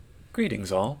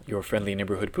Greetings all, your friendly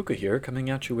neighborhood Puka here, coming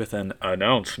at you with an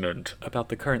announcement about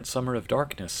the current Summer of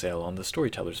Darkness sale on the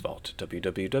Storyteller's Vault,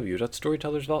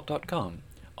 www.storytellersvault.com.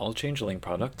 All Changeling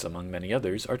products, among many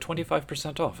others, are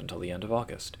 25% off until the end of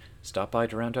August. Stop by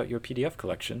to round out your PDF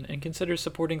collection and consider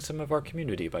supporting some of our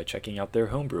community by checking out their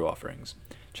homebrew offerings.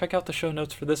 Check out the show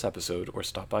notes for this episode or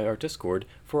stop by our Discord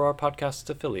for our podcast's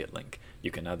affiliate link.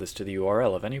 You can add this to the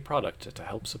URL of any product to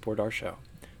help support our show.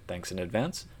 Thanks in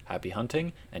advance, happy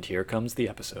hunting, and here comes the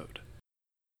episode.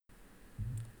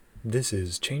 This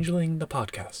is Changeling the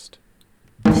Podcast.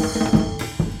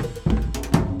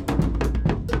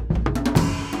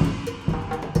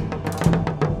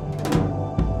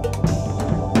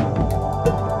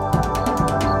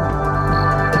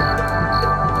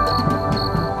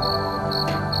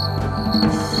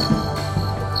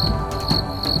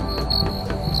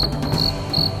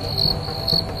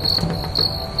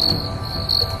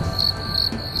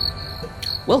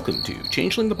 Welcome to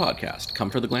Changeling the Podcast. Come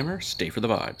for the glamour, stay for the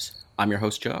vibes. I'm your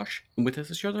host, Josh, and with us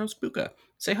is your other host, Puka.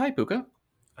 Say hi, Puka.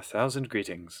 1,000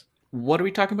 greetings. What are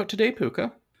we talking about today,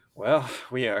 Puka? Well,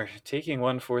 we are taking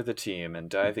one for the team and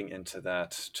diving into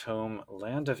that tome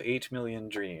Land of 8 Million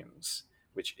Dreams,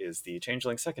 which is the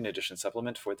Changeling 2nd edition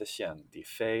supplement for the Xian, the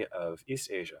Fae of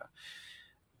East Asia.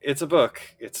 It's a book.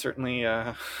 It's certainly...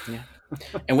 Yeah.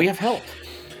 And we have help.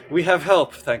 We have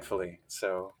help, thankfully.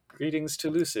 So, greetings to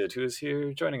Lucid, who is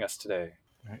here joining us today.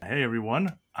 Hey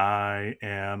everyone, I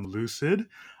am Lucid,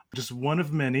 just one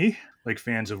of many,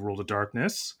 fans of World of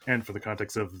Darkness. And for the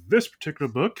context of this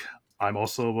particular book, I'm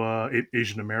also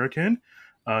Asian American,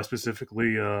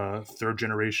 specifically third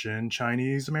generation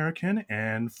Chinese American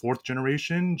and fourth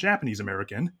generation Japanese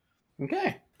American.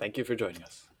 Okay. Thank you for joining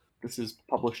us. This is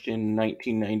published in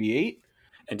 1998.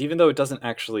 And even though it doesn't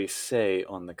actually say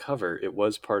on the cover, it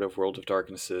was part of World of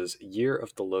Darkness's Year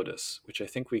of the Lotus, which I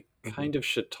think we kind of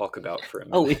should talk about for a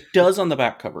minute. Oh, it does on the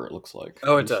back cover, it looks like.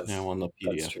 Oh, it does. Now on the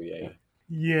PDF. That's true, yeah.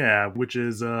 Yeah, which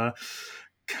is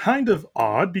kind of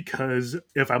odd because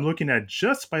if I'm looking at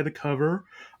just by the cover,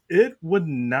 it would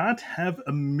not have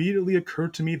immediately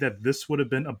occurred to me that this would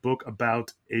have been a book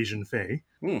about Asian Fae.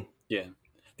 Yeah.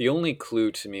 The only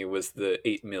clue to me was the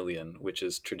 8 million, which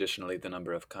is traditionally the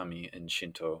number of kami in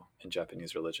Shinto, in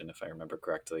Japanese religion, if I remember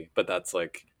correctly. But that's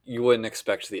you wouldn't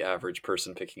expect the average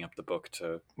person picking up the book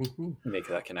to make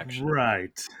that connection.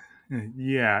 Right.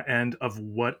 Yeah, and of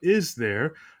what is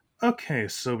there, okay,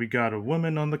 so we got a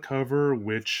woman on the cover,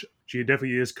 which she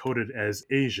definitely is coded as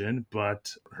Asian,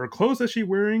 but her clothes that she's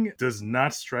wearing does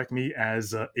not strike me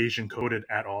as Asian coded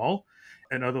at all.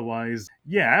 And otherwise,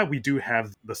 yeah, we do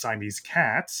have the Siamese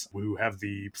cats, who have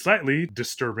the slightly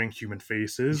disturbing human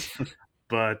faces,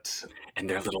 but... And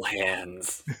their little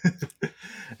hands.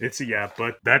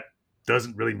 But that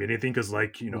doesn't really mean anything, because,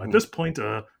 at this point,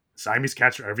 Siamese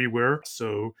cats are everywhere,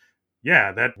 so...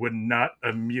 Yeah, that would not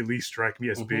immediately strike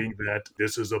me as being that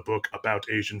this is a book about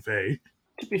Asian Fae.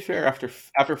 To be fair, after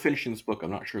finishing this book,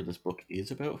 I'm not sure this book is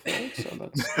about Fae, so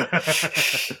that's...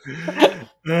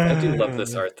 I do love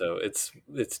this art, though. It's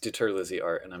Deter Lizzie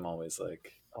art, and I'm always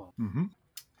like, oh.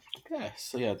 Okay,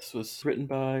 so yeah, this was written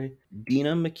by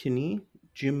Dina McKinney,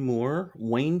 Jim Moore,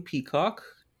 Wayne Peacock,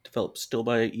 developed still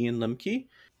by Ian Lemke,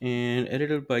 and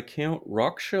edited by Count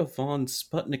Raksha von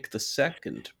Sputnik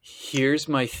II. Here's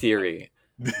my theory.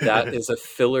 That is a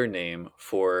filler name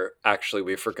for, actually,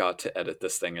 we forgot to edit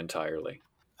this thing entirely.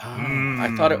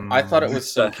 I thought it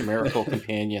was some chimerical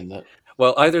companion that...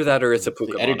 Well, either that or it's a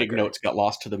Puka The editing notes got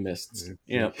lost to the mists.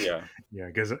 Yeah,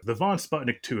 because the von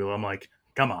Sputnik tool, I'm like,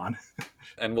 come on.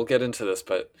 And we'll get into this,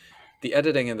 but the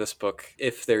editing in this book,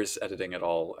 if there's editing at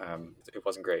all, it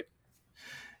wasn't great.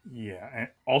 Yeah, and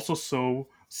also, so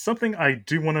something I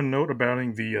do want to note about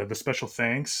the special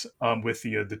thanks with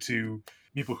the two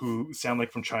people who sound like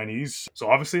from Chinese. So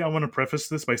obviously I want to preface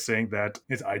this by saying that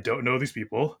I don't know these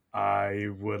people. I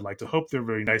would like to hope they're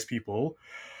very nice people.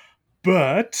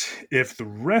 But if the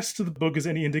rest of the book is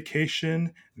any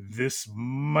indication, this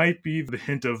might be the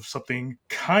hint of something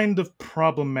kind of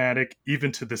problematic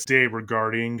even to this day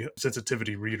regarding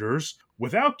sensitivity readers.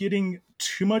 Without getting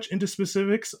too much into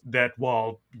specifics, that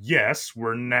while, yes,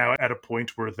 we're now at a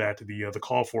point where that the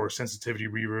call for sensitivity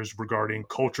readers regarding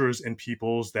cultures and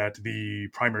peoples that the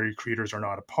primary creators are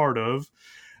not a part of,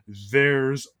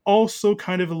 there's also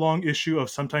kind of a long issue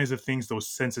of sometimes the things those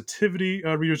sensitivity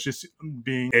readers just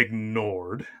being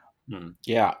ignored.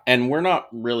 Yeah, and we're not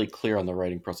really clear on the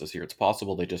writing process here. It's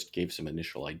possible they just gave some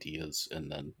initial ideas and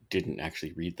then didn't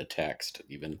actually read the text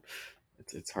even.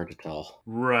 It's hard to tell.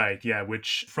 Right, yeah,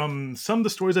 which from some of the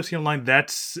stories I've seen online,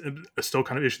 that's a still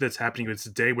kind of issue that's happening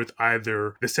today with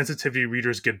either the sensitivity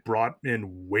readers get brought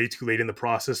in way too late in the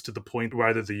process to the point where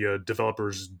either the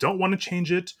developers don't want to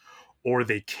change it or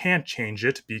they can't change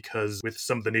it because with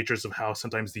some of the natures of how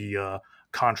sometimes the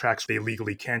contracts, they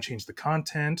legally can change the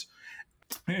content.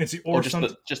 Or Or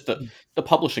just some. the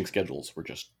publishing schedules were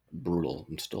just brutal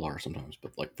and still are sometimes.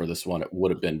 But like for this one, it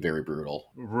would have been very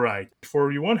brutal. Right.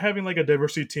 For you one having like a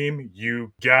diversity team,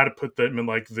 you gotta put them in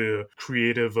like the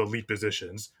creative elite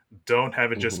positions. Don't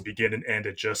have it just Hmm. begin and end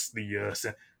at just the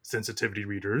sensitivity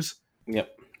readers.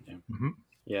 Yep. Yeah. Hmm.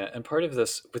 Yeah, and part of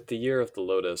this, with the Year of the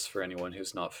Lotus, for anyone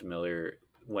who's not familiar,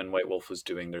 when White Wolf was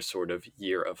doing their sort of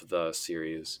Year of the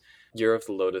series, Year of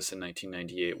the Lotus in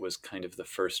 1998 was kind of the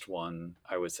first one,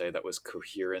 I would say, that was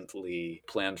coherently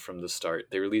planned from the start.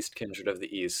 They released Kindred of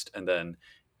the East, and then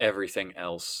everything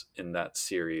else in that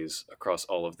series across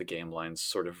all of the game lines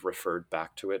sort of referred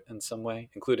back to it in some way,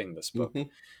 including this book. Hmm.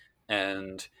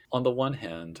 And on the one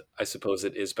hand, I suppose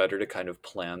it is better to kind of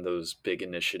plan those big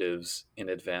initiatives in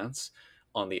advance.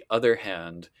 On the other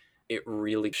hand, it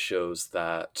really shows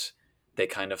that they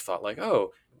kind of thought, like,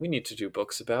 oh, we need to do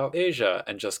books about Asia,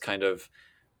 and just kind of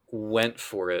went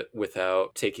for it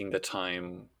without taking the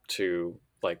time to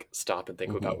like stop and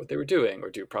think Hmm. about what they were doing or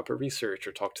do proper research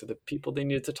or talk to the people they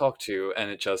needed to talk to. And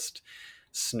it just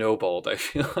snowballed, I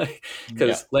feel like, Yeah.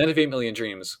 because Land of 8 Million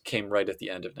Dreams came right at the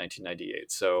end of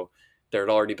 1998. So there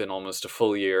had already been almost a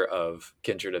full year of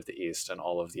Kindred of the East and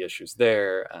all of the issues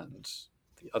there and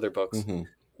the other books. Hmm.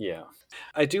 Yeah.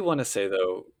 I do want to say,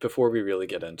 though, before we really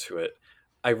get into it,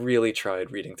 I really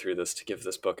tried reading through this to give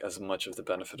this book as much of the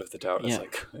benefit of the doubt as Yeah. I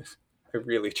could. I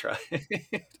really tried.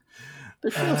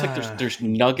 It feels like there's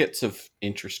nuggets of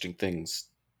interesting things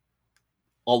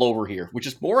all over here, which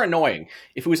is more annoying.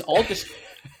 If it was all just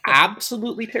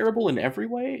absolutely terrible in every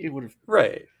way, it would have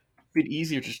Right. been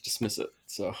easier to just dismiss it.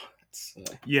 So it's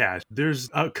Yeah, there's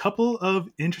a couple of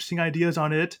interesting ideas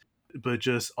on it, but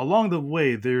just along the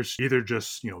way, there's either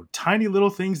just, tiny little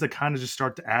things that kind of just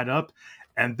start to add up.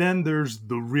 And then there's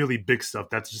the really big stuff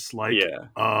that's just like, Yeah.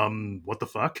 what the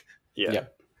fuck? Yeah. yeah.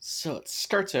 So it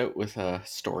starts out with a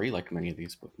story, like many of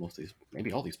these books, most of these,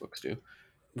 maybe all these books do.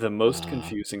 The most Uh,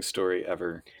 confusing story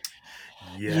ever.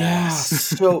 Yeah.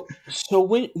 Yes. So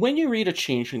when you read a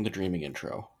Changeling the Dreaming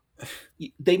intro,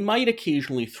 they might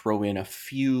occasionally throw in a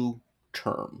few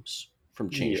terms from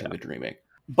Yeah. Changeling the Dreaming,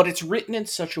 but it's written in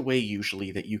such a way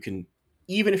usually that you can,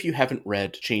 even if you haven't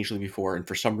read Changeling before, and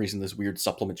for some reason this weird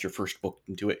supplements your first book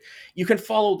into it, you can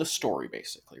follow the story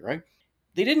basically, right?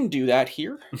 They didn't do that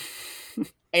here,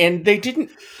 and they didn't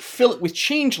fill it with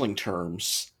Changeling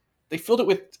terms. They filled it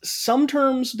with some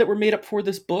terms that were made up for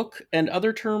this book and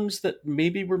other terms that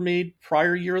maybe were made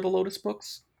prior Year of the Lotus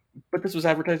books. But this was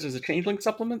advertised as a Changeling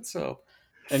supplement, so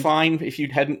And fine if you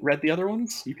hadn't read the other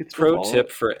ones, you could still pro follow it.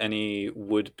 tip for any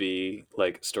would-be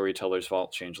like storyteller's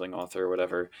vault, changeling author or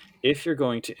whatever, if you're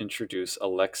going to introduce a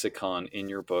lexicon in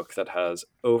your book that has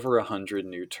over 100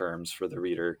 new terms for the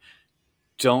reader,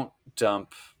 don't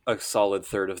dump a solid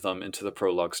third of them into the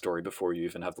prologue story before you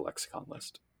even have the lexicon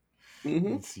list.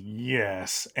 Mm-hmm.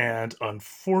 Yes, and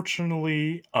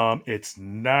unfortunately, it's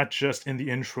not just in the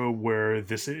intro where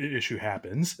this issue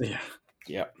happens. Yeah.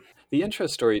 Yeah. The intro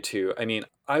story too, I mean,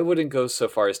 I wouldn't go so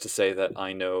far as to say that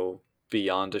I know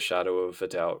beyond a shadow of a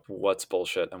doubt what's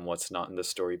bullshit and what's not in this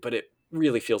story, but it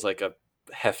really feels like a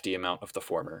hefty amount of the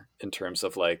former in terms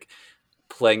of like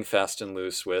playing fast and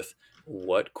loose with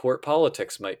what court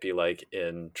politics might be like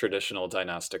in traditional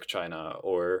dynastic China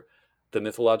or the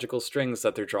mythological strings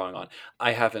that they're drawing on.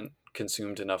 I haven't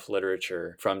consumed enough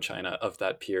literature from China of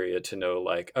that period to know,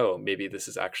 like, oh, maybe this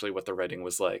is actually what the writing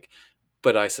was like.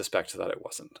 But I suspect that it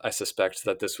wasn't. I suspect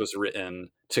that this was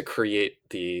written to create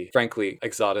the, frankly,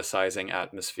 exoticizing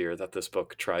atmosphere that this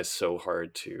book tries so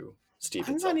hard to steep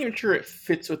I'm itself not even in. sure it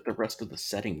fits with the rest of the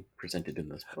setting presented in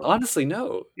this book. Honestly,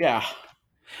 no. Yeah.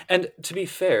 And to be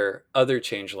fair, other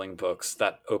Changeling books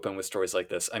that open with stories like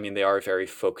this, I mean, they are very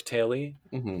folktale-y,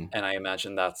 Mm-hmm. and I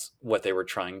imagine that's what they were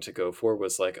trying to go for,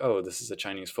 was like, oh, this is a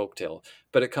Chinese folktale.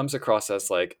 But it comes across as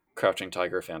like Crouching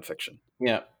Tiger fan fiction.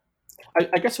 Yeah.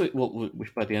 I guess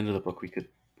by the end of the book, we could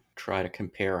try to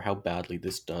compare how badly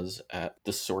this does at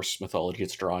the source mythology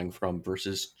it's drawing from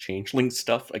versus Changeling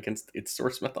stuff against its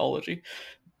source mythology.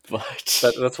 But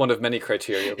That's one of many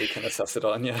criteria we can assess it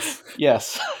on, yes.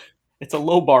 yes, it's a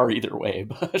low bar either way,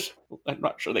 but I'm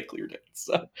not sure they cleared it.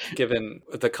 So. Given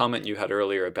the comment you had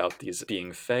earlier about these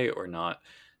being fae or not,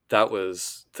 that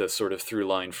was the sort of through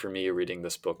line for me reading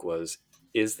this book was,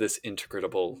 is this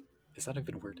integratable? Is that a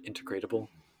good word? Integratable?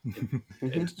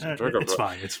 It's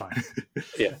fine. It's fine.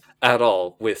 Yeah, at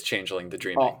all with Changeling the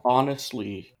Dreaming.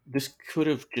 Honestly, this could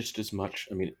have just as much.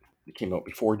 I mean, it came out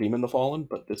before Demon the Fallen,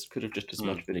 but this could have just as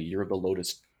much been a Year of the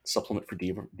Lotus supplement for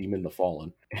Demon the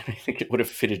Fallen, and I think it would have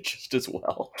fitted just as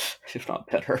well, if not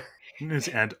better.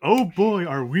 And oh boy,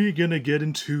 are we gonna get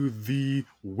into the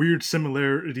weird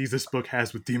similarities this book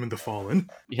has with Demon the Fallen?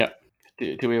 Yeah.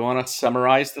 Do we want to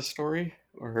summarize the story?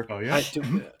 Or Oh yeah.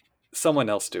 Someone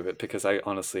else do it, because I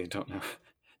honestly don't know.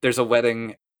 There's a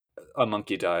wedding, a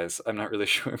monkey dies. I'm not really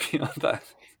sure beyond that.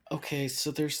 Okay, so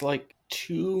there's like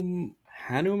two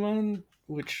Hanuman,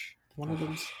 which one of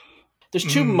them's... There's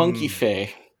two monkey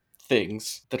fae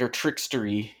things that are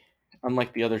trickstery,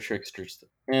 unlike the other tricksters.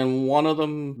 And one of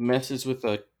them messes with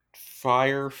a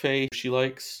fire fae she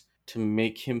likes to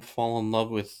make him fall in love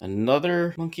with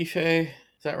another monkey fae.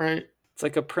 Is that right? It's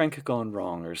like a prank gone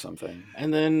wrong or something.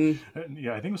 And then...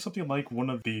 Yeah, I think it was something like one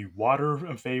of the water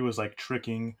fae was like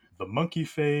tricking the monkey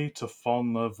fae to fall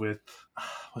in love with...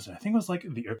 I think it was like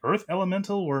the earth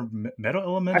elemental or metal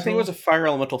elemental? I think it was a fire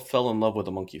elemental fell in love with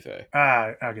a monkey fae.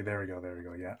 Okay, there we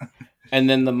go, yeah. And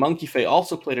then the monkey fae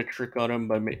also played a trick on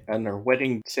him on their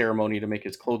wedding ceremony to make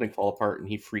his clothing fall apart, and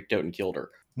he freaked out and killed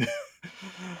her.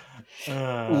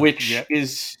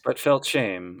 But felt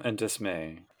shame and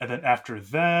dismay. And then after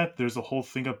that, there's a whole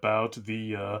thing about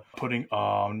the putting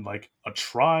on like a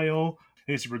trial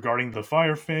is regarding the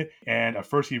fire fae. And at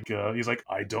first he's like,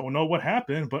 I don't know what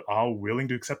happened, but I'm willing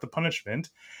to accept the punishment.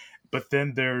 But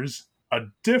then there's a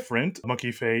different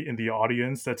monkey fae in the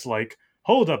audience that's like,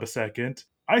 hold up a second,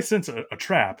 I sense a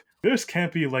trap. This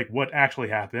can't be like what actually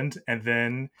happened. And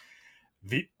then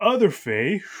the other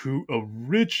fae who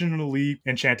originally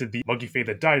enchanted the monkey fae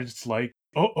that died, it's like,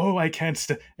 oh, I can't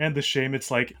stand the shame.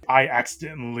 It's like, I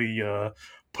accidentally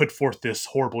put forth this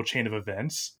horrible chain of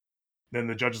events. Then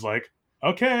the judge is like,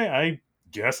 okay, I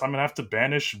guess I'm going to have to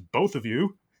banish both of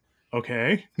you.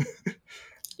 Okay.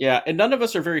 Yeah, and none of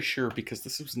us are very sure because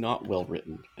this was not well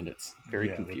written, and it's very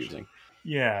confusing.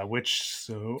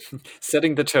 So...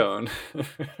 Setting the tone.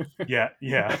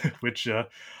 yeah, which...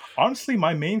 honestly,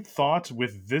 my main thought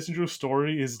with this intro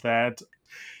story is that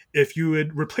if you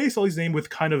would replace all these names with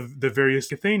kind of the various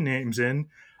Githane names in,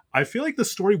 I feel like the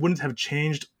story wouldn't have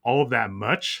changed all that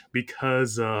much,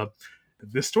 because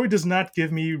this story does not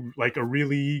give me like a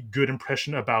really good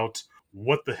impression about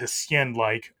what the Hsien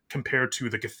like compared to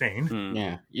the Githane.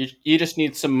 Yeah, you just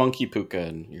need some monkey puka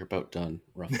and you're about done,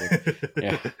 roughly.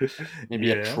 Yeah, maybe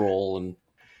a troll and...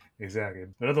 Exactly.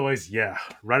 But otherwise, yeah,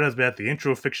 right off the bat, the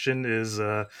intro fiction is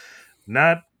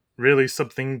not really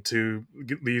something to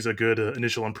leave a good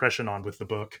initial impression on with the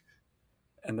book.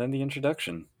 And then the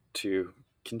introduction to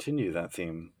continue that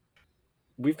theme.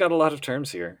 We've got a lot of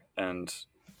terms here, and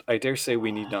I dare say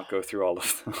we need not go through all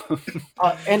of them.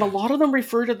 And a lot of them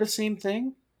refer to the same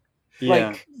thing?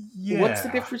 Yeah. What's the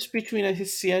difference between a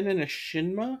Hsien and a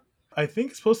Shinma? I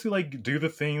think it's supposed to like do the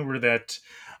thing where that...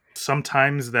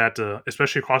 sometimes that,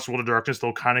 especially across World of Darkness,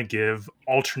 they'll kind of give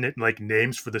alternate like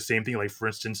names for the same thing. Like, for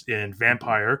instance, in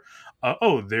Vampire,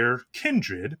 they're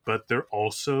kindred, but they're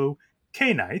also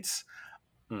Cainites.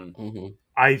 Mm-hmm.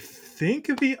 I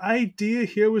think the idea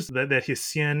here was that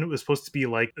Hsien was supposed to be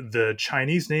like the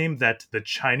Chinese name that the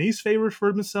Chinese Fae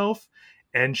refer to himself,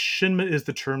 and Shinma is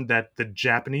the term that the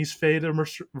Japanese Fae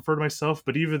refer to myself.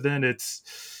 But even then,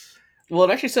 it's... Well,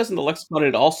 it actually says in the lexicon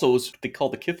it also is they call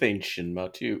the Githane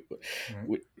Shinma too,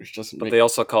 which doesn't. But they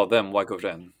also call them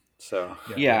Wagoren. So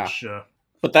yeah.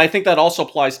 But I think that also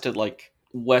applies to like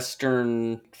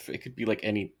Western. It could be like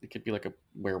It could be like a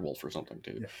werewolf or something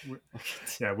too.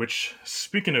 Yeah. Which,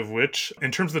 speaking of which,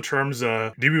 in terms of the terms,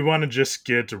 do we want to just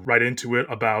get right into it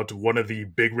about one of the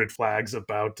big red flags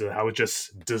about how it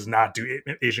just does not do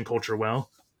Asian culture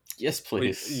well? Yes,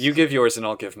 please. You give yours and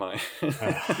I'll give mine.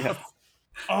 Yeah.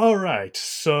 All right,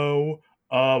 so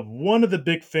one of the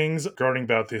big things regarding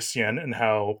about the Hsien and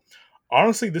how,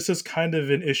 honestly, this is kind of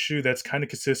an issue that's kind of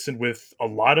consistent with a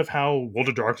lot of how World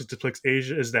of Darkness depicts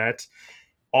Asia, is that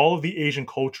all of the Asian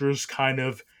cultures kind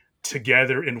of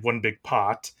together in one big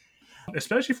pot.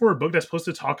 Especially for a book that's supposed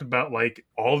to talk about like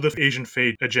all of the Asian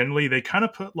fae, generally they kind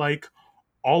of put like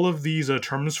all of these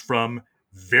terms from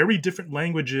very different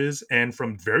languages and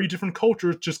from very different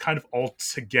cultures just kind of all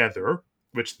together.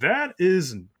 Which that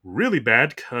is really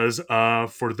bad because,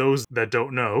 for those that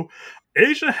don't know,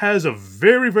 Asia has a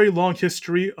very, very long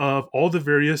history of all the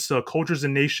various cultures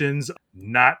and nations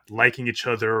not liking each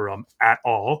other at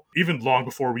all. Even long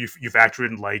before you factor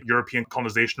in like European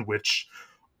colonization, which,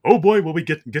 oh boy, will we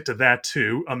get to that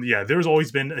too. There's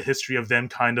always been a history of them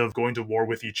kind of going to war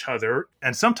with each other,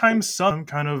 and sometimes some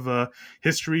kind of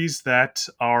histories that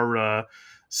are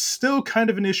still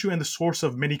kind of an issue and the source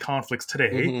of many conflicts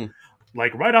today. Mhm.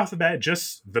 Like right off the bat,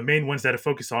 just the main ones that I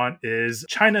focus on is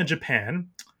China and Japan.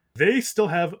 They still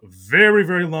have very,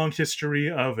 very long history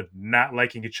of not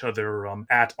liking each other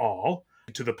at all,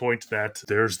 to the point that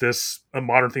there's this a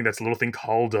modern thing that's a little thing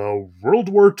called World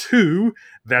War II.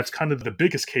 That's kind of the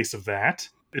biggest case of that,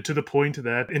 to the point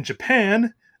that in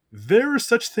Japan, there are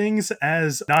such things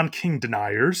as Nanking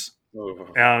deniers,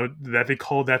 that they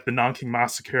call that the Nanking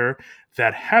Massacre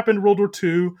that happened in World War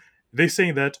II. They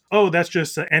saying that, oh, that's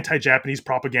just anti-Japanese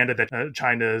propaganda that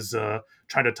China's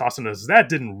trying to toss on us. That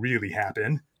didn't really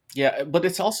happen. Yeah, but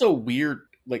it's also weird,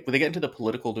 like when they get into the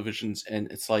political divisions,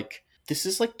 and it's like this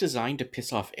is like designed to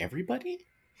piss off everybody.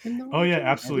 Oh yeah,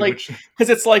 absolutely. Like, because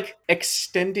it's like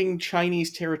extending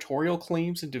Chinese territorial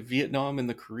claims into Vietnam and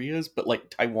the Koreas, but like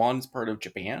Taiwan's part of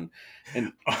Japan,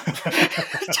 and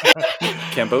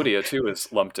Cambodia too is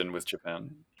lumped in with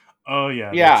Japan. Oh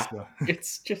yeah, yeah,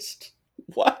 it's just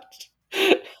what.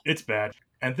 It's bad.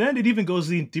 And then it even goes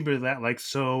deeper than that. Like,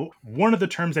 so one of the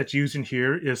terms that's used in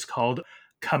here is called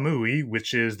Kamui,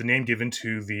 which is the name given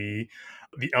to the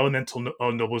elemental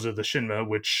nobles of the Shinma,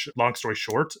 which, long story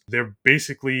short, they're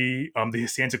basically the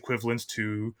Hisan's equivalents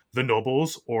to the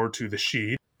nobles or to the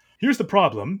Shi. Here's the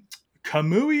problem.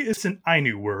 Kamui is an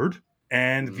Ainu word,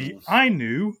 and the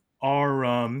Ainu are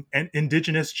an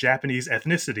indigenous Japanese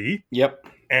ethnicity. Yep.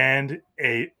 And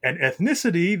an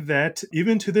ethnicity that,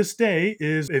 even to this day,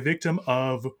 is a victim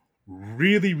of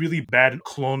really, really bad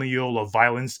colonial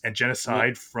violence and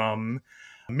genocide from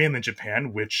mainland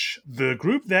Japan, which the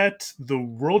group that the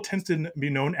world tends to be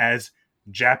known as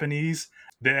Japanese,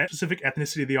 the specific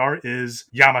ethnicity they are is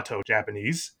Yamato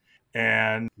Japanese.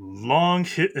 And long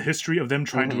history of them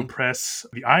trying to oppress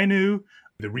the Ainu,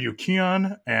 the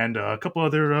Ryukyuan, and a couple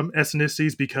other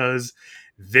ethnicities because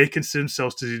they consider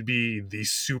themselves to be the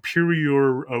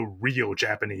superior real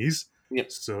Japanese.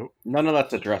 Yep. So none of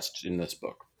that's addressed in this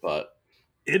book, but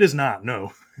it is not.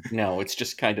 No. No, it's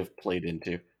just kind of played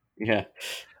into. Yeah.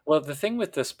 Well, the thing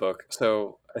with this book,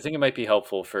 so I think it might be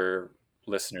helpful for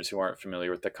listeners who aren't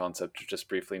familiar with the concept to just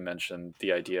briefly mention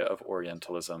the idea of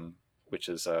Orientalism, which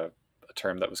is a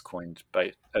term that was coined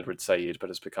by Edward Said, but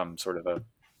has become sort of a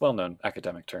well-known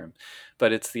academic term.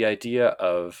 But it's the idea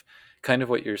of kind of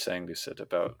what you're saying, Lucid,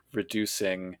 about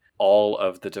reducing all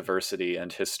of the diversity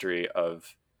and history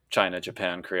of China,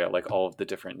 Japan, Korea, like all of the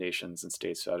different nations and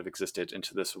states that have existed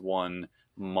into this one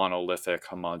monolithic,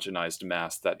 homogenized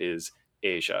mass that is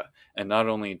Asia. And not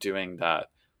only doing that,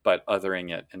 but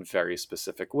othering it in very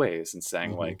specific ways and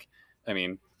saying, like, I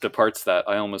mean, the parts that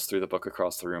I almost threw the book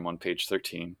across the room on page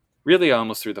 13. Really, I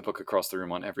almost threw the book across the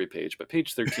room on every page, but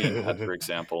page 13 had, for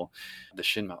example, the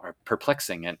Shinma are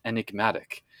perplexing and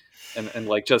enigmatic. And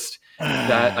like just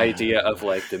that idea of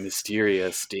like the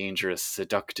mysterious, dangerous,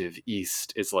 seductive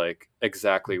East is like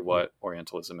exactly what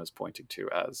Orientalism is pointing to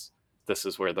as this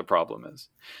is where the problem is.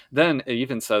 Then it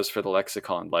even says for the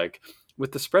lexicon, like,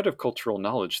 with the spread of cultural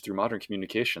knowledge through modern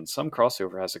communication, some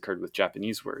crossover has occurred with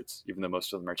Japanese words, even though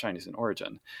most of them are Chinese in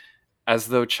origin. As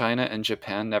though China and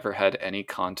Japan never had any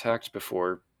contact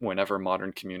before whenever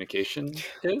modern communication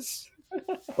is.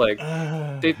 Like,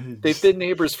 they've been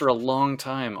neighbors for a long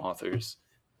time, authors.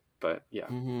 But yeah.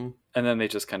 And then they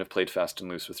just kind of played fast and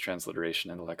loose with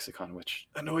transliteration in the lexicon, which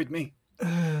annoyed me.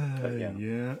 But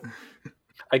yeah.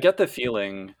 I get the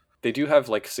feeling they do have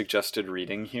like suggested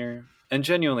reading here. And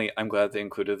genuinely, I'm glad they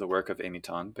included the work of Amy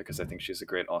Tan because I think she's a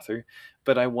great author.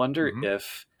 But I wonder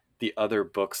if the other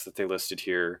books that they listed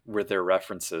here were their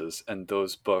references, and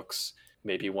those books,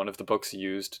 maybe one of the books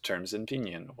used terms in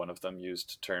Pinyin, one of them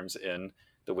used terms in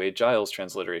the Wade Giles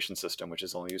transliteration system, which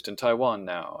is only used in Taiwan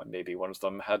now, and maybe one of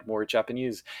them had more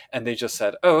Japanese, and they just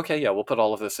said, oh, okay, yeah, we'll put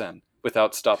all of this in,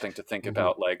 without stopping to think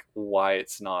about like why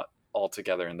it's not all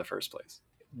together in the first place.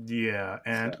 Yeah,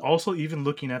 and also even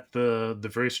looking at the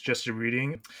very suggested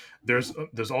reading, there's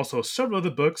also several other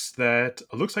books that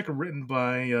looks like are written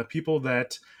by people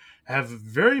that have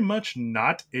very much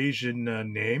not Asian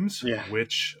names. Yeah.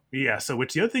 Which the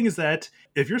other thing is that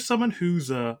if you're someone who's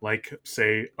like,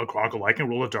 say, a Chronicle like in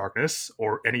Roll of Darkness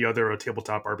or any other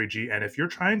tabletop RPG, and if you're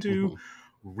trying to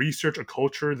research a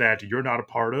culture that you're not a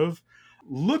part of,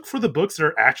 look for the books that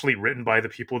are actually written by the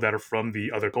people that are from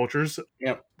the other cultures.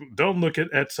 Yep. Don't look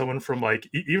at someone from like,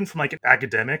 even from like an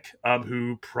academic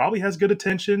who probably has good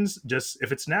intentions. Just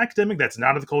if it's an academic that's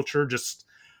not of the culture, just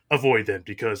avoid them,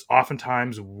 because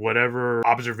oftentimes whatever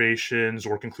observations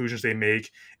or conclusions they make,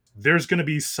 there's going to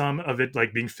be some of it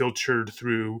like being filtered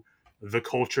through the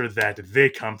culture that they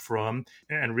come from,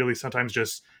 and really sometimes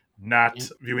just not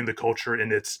viewing the culture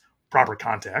in its proper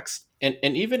context. And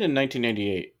even in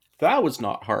 1998, that was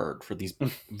not hard for these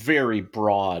very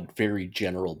broad, very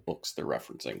general books they're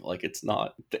referencing. Like, it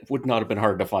would not have been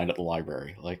hard to find at the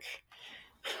library. Like,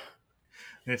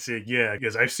 Let's see, yeah,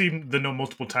 because I've seen the note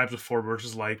multiple times before, where it's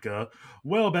just like,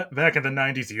 well, back in the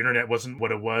 '90s, the internet wasn't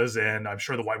what it was, and I'm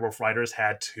sure the White Wolf writers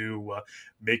had to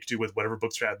make do with whatever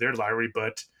books were at their library.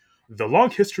 But the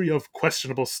long history of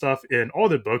questionable stuff in all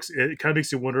the books, it kind of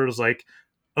makes you wonder, is like,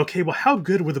 okay, well, how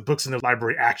good were the books in the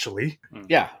library actually?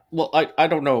 yeah, well, I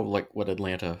don't know, like, what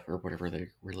Atlanta or whatever they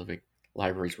were living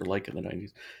libraries were like in the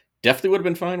 90s. Definitely would have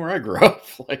been fine where I grew up.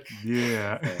 Like,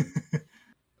 Yeah.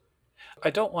 I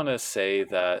don't want to say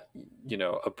that,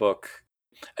 a book.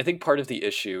 I think part of the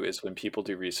issue is when people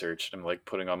do research. I'm like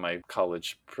putting on my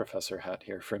college professor hat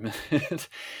here for a minute.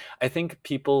 I think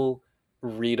people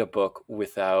read a book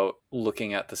without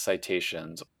looking at the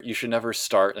citations. You should never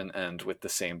start and end with the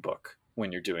same book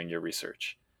when you're doing your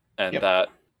research. And Yep. that,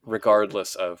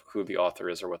 regardless of who the author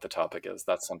is or what the topic is,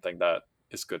 that's something that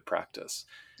is good practice.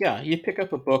 yeah, you pick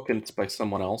up a book and it's by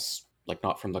someone else, like,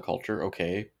 not from the culture,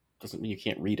 okay. Doesn't mean you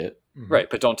can't read it. Right,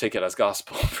 but don't take it as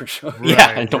gospel for sure.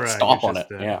 Yeah, and don't stop It's on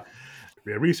just, it. Yeah.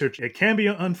 research, it can be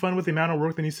unfun with the amount of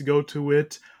work that needs to go to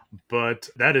it, but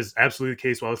that is absolutely the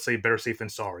case. Well, let's say better safe than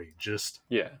sorry, just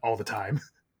Yeah. all the time.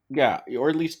 Yeah, or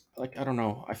at least, like, I don't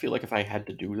know. I feel like if I had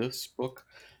to do this book,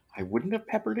 I wouldn't have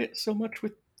peppered it so much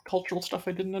with cultural stuff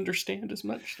I didn't understand as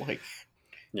much. Like,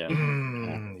 Yeah.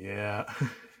 Yeah.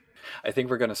 I think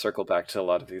we're going to circle back to a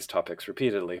lot of these topics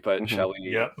repeatedly, but Mhm. shall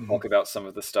we Yep. talk about some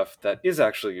of the stuff that is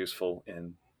actually useful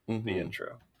in the mhm.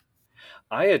 intro?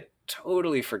 I had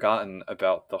totally forgotten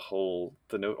about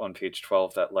the note on page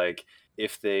 12 that, like,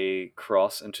 if they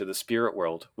cross into the spirit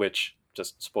world, which,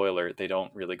 just spoiler, they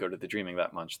don't really go to the dreaming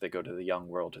that much. They go to the young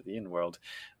world or the in world,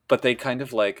 but they kind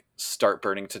of like start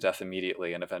burning to death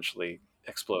immediately and eventually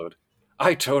explode.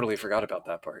 I totally forgot about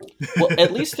that part. Well,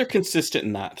 at least they're consistent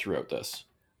in that throughout this.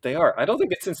 They are. I don't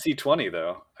think it's in C20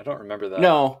 though. I don't remember that.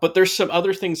 No, but there's some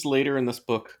other things later in this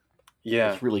book Yeah.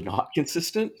 that's really not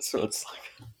consistent. So it's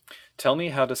like, Tell me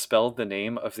how to spell the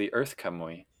name of the Earth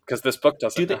Kamui, because this book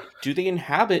doesn't know. do they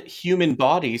inhabit human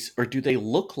bodies, or do they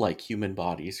look like human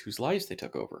bodies whose lives they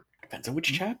took over? Depends on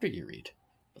which chapter you read.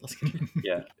 But let's continue.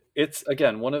 Yeah. It's,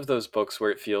 again, one of those books where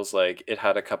it feels like it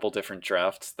had a couple different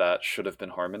drafts that should have been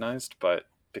harmonized, but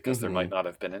because there might not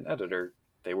have been an editor,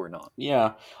 they were not.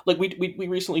 Yeah, like we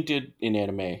recently did in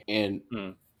anime, and Hmm.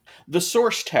 the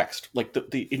source text, like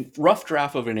the rough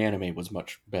draft of an anime, was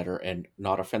much better and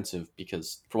not offensive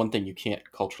because, for one thing, you can't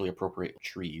culturally appropriate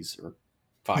trees or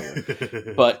fire.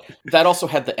 But that also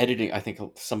had the editing. I think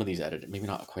some of these edited, maybe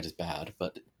not quite as bad,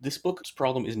 but this book's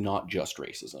problem is not just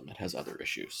racism; it has other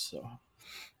issues. So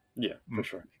Yeah, for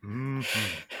sure. Mhm.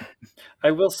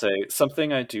 I will say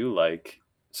something I do like.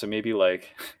 So maybe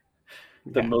like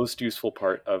the Yeah. most useful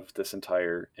part of this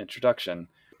entire introduction,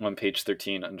 on page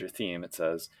 13 under theme, it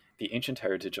says, "The ancient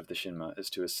heritage of the Shinma is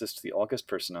to assist the august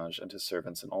personage and his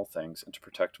servants in all things and to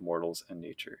protect mortals and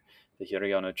nature. The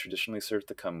Hirayana traditionally served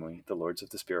the Kamui, the lords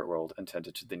of the spirit world, and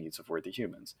tended to the needs of worthy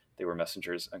humans. They were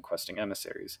messengers and questing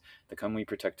emissaries. The Kamui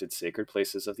protected sacred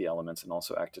places of the elements and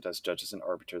also acted as judges and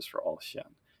arbiters for all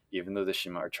Xian. Even though the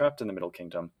Shima are trapped in the Middle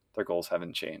Kingdom, their goals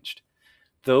haven't changed."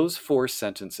 Those 4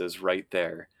 sentences right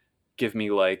there give me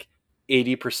like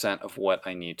 80% of what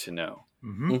I need to know.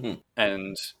 Mhm.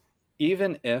 And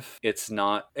even if it's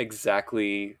not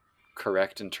exactly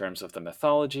correct in terms of the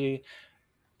mythology,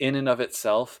 in and of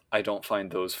itself, I don't find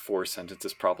those 4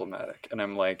 sentences problematic. And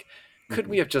I'm like, could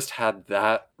we have just had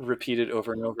that repeated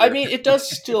over and over? I mean, it does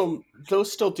still;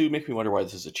 those still do make me wonder why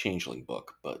this is a changeling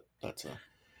book. But that's a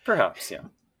Perhaps, yeah.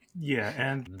 Yeah,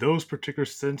 and those particular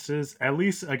sentences, at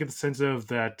least I get the sense of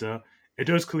that it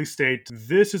does clearly state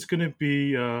this is going to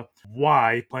be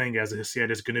why playing as a Hesiod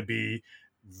is going to be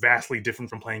vastly different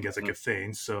from playing as a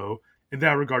Gathane. So, in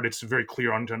that regard, it's very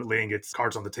clear on laying its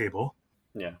cards on the table.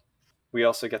 Yeah. We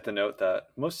also get the note that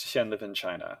most Xian live in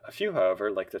China. A few,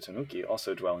 however, like the Tanuki,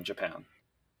 also dwell in Japan.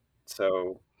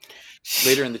 So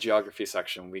later in the geography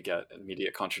section, we get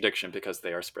immediate contradiction because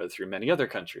they are spread through many other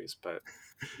countries. But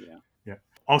yeah.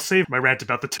 I'll save my rant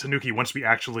about the Tanuki once we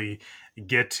actually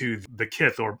get to the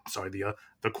Kith, or sorry, the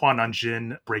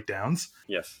Kwananjin breakdowns.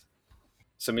 Yes.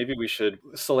 So maybe we should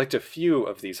select a few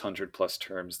of these 100+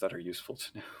 terms that are useful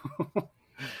to know.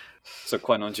 So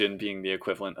Kwanonjin being the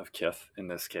equivalent of Kith in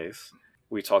this case.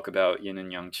 We talk about yin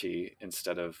and yang qi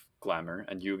instead of glamour,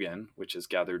 and yugen, which is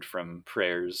gathered from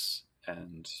prayers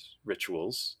and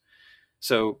rituals.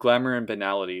 So glamour and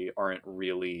banality aren't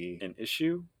really an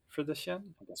issue for the Xian.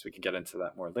 I guess we can get into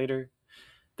that more later.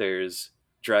 There's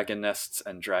dragon nests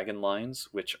and dragon lines,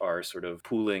 which are sort of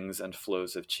poolings and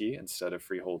flows of chi instead of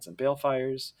freeholds and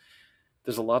balefires.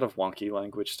 There's a lot of wonky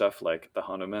language stuff like the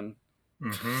Hanuman.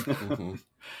 Mm-hmm.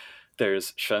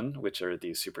 There's Shen, which are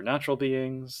the supernatural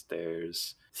beings.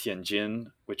 There's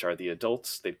Xianjin, which are the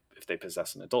adults, if they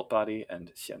possess an adult body,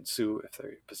 and Xiansu, if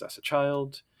they possess a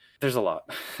child. There's a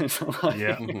lot. There's a lot.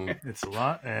 Yeah, Mhm. it's a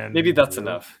lot, and Maybe that's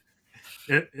enough.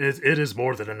 It is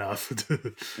more than enough.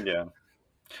 Yeah.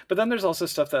 But then there's also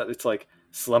stuff that it's like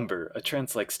slumber, a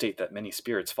trance-like state that many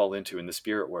spirits fall into in the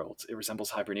spirit worlds. It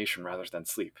resembles hibernation rather than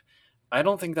sleep. I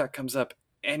don't think that comes up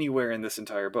anywhere in this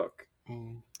entire book.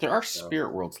 There are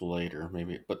spirit worlds later,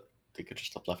 maybe, but they could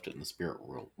just have left it in the spirit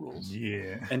world rules.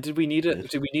 Yeah. And did we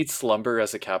need slumber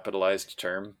as a capitalized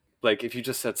term? Like, if you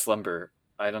just said slumber,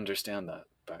 I'd understand that.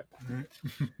 But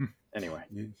anyway,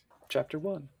 chapter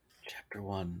 1. Chapter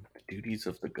 1, The Duties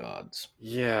of the Gods.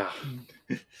 Yeah.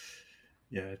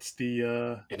 Yeah, it's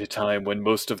the In a time when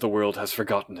most of the world has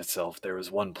forgotten itself, there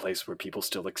is one place where people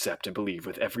still accept and believe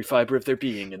with every fiber of their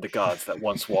being in the gods that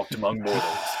once walked among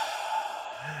mortals.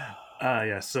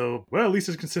 yeah, so, well, at least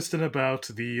it's consistent about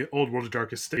the old World of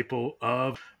Darkness staple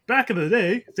of back in the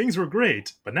day, things were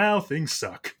great, but now things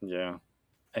suck. Yeah.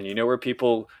 And you know where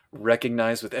people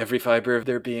recognize with every fiber of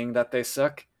their being that they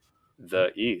suck?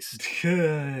 The East.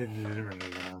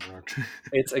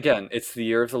 It's the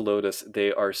year of the lotus.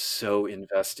 They are so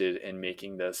invested in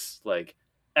making this like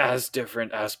as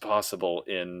different as possible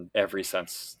in every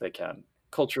sense they can.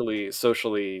 Culturally,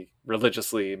 socially,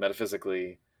 religiously,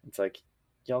 metaphysically. It's like,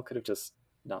 y'all could have just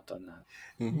not done that.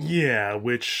 Yeah,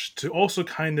 which to also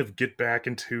kind of get back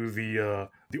into the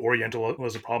Oriental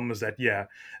was a problem is that, yeah,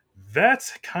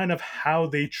 that's kind of how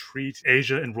they treat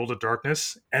Asia in World of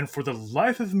Darkness. And for the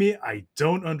life of me, I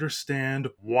don't understand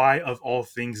why, of all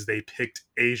things, they picked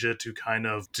Asia to kind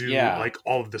of do like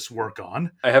all of this work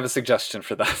on. I have a suggestion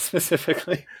for that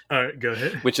specifically. All right, go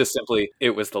ahead. Which is simply,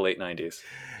 it was the late 90s.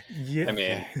 Yeah, I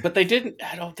mean, but they didn't.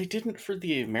 They didn't for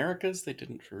the Americas. They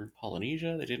didn't for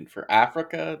Polynesia. They didn't for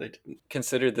Africa. They didn't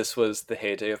consider this was the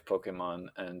heyday of Pokemon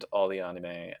and all the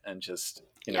anime, and just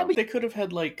you know, I mean, they could have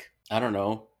had like I don't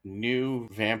know, new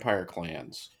vampire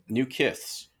clans, new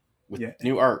kiths with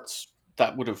new arts.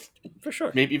 That would have for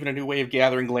sure. Maybe even a new way of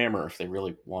gathering glamour if they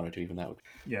really wanted to. Even that would.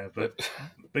 Yeah,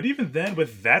 but even then,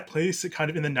 with that place, it kind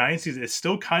of in the 90s, it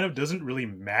still kind of doesn't really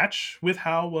match with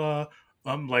how.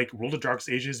 Like World of Darkness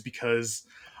Asia is because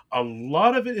a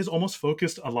lot of it is almost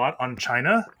focused a lot on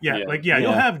China.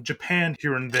 You'll have Japan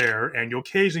here and there, and you'll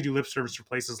occasionally do lip service for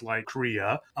places like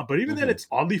Korea. But even then, it's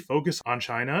oddly focused on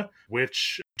China,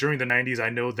 which during the 90s, I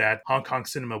know that Hong Kong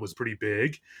cinema was pretty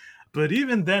big. But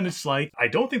even then, it's like, I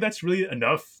don't think that's really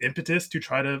enough impetus to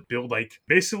try to build like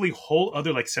basically whole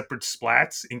other like separate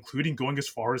splats, including going as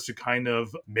far as to kind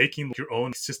of making your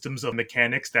own systems of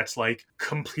mechanics that's like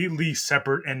completely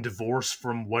separate and divorced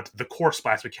from what the core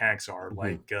splats mechanics are.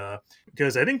 Like,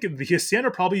 because I think the Hessian are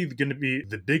probably going to be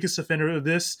the biggest offender of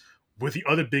this, with the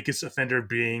other biggest offender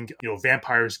being,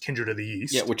 vampires Kindred of the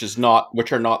East. Yeah,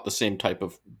 which are not the same type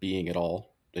of being at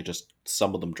all. They just,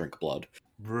 some of them drink blood.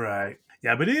 Right.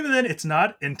 Yeah, but even then, it's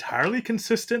not entirely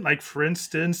consistent. Like, for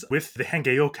instance, with the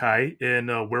Hengeyokai in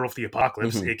Werewolf the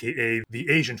Apocalypse, aka the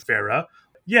Asian Pharaoh.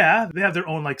 Yeah, they have their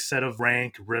own like set of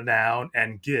rank, renown,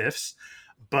 and gifts.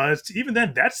 But even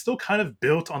then, that's still kind of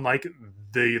built on like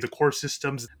the core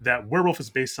systems that Werewolf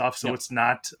is based off. So it's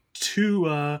not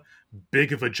too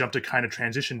big of a jump to kind of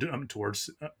transition towards.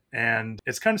 And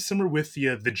it's kind of similar with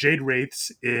the Jade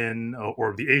Wraiths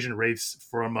or the Asian Wraiths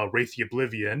from Wraith the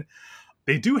Oblivion.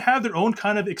 They do have their own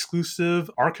kind of exclusive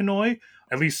Arcanoi,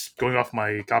 at least going off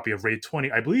my copy of Raid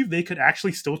 20. I believe they could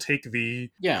actually still take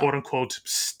the quote-unquote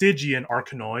Stygian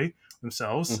Arcanoi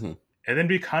themselves. And then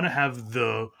we kind of have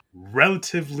the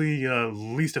relatively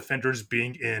least offenders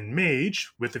being in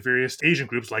Mage with the various Asian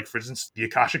groups, like, for instance, the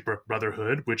Akashic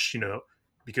Brotherhood, which,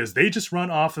 because they just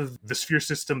run off of the sphere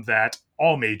system that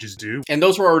all mages do. And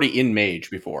those were already in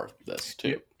Mage before this,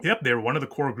 too. Yep, they're one of the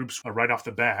core groups right off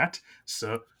the bat.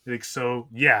 So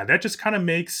that just kind of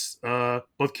makes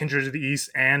both Kindred of the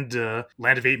East and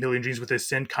Land of 8 Million Dreams with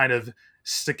Ascend kind of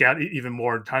stick out even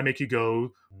more, kind of make you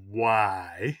go,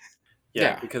 why?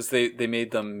 Yeah, because they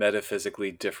made them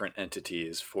metaphysically different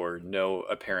entities for no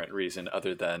apparent reason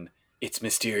other than it's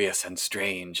mysterious and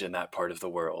strange in that part of the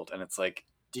world. And it's like,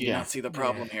 do you not see the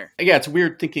problem here? Yeah, it's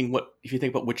weird thinking if you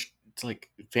think about which, it's like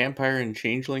Vampire and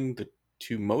Changeling, the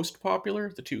two most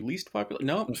popular, the two least popular.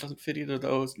 No, it doesn't fit either of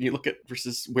those. You look at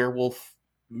versus Werewolf,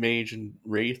 Mage, and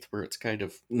Wraith, where it's kind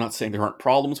of, I'm not saying there aren't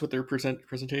problems with their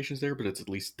presentations there, but it's at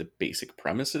least the basic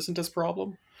premise isn't as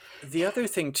problem. The other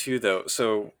thing too, though,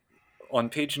 so on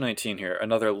page 19 here,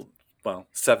 another well,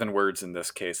 7 words in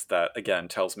this case that, again,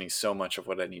 tells me so much of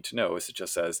what I need to know. Is it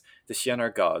just says, the Xian are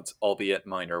gods, albeit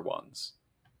minor ones.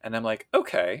 And I'm like,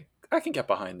 okay, I can get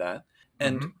behind that.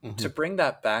 And to bring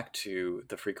that back to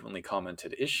the frequently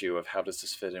commented issue of how does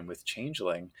this fit in with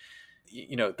Changeling,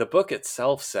 the book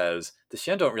itself says the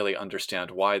Xian don't really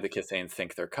understand why the Kithane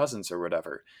think they're cousins or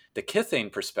whatever. The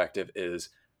Kithane perspective is,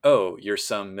 oh, you're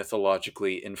some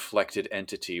mythologically inflected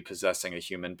entity possessing a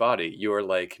human body. You're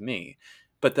like me.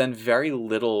 But then very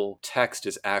little text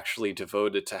is actually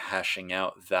devoted to hashing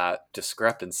out that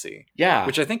discrepancy. Yeah.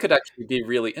 Which I think could actually be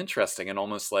really interesting and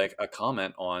almost like a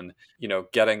comment on,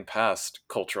 getting past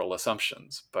cultural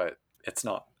assumptions, but it's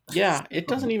not. Yeah, it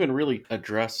doesn't even really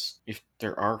address if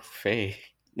there are Fae,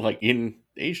 like, in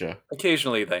Asia.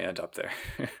 Occasionally they end up there.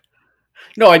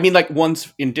 No, I mean, like,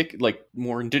 ones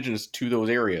more indigenous to those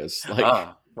areas.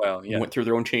 Like, well, yeah. went through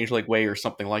their own change-like way or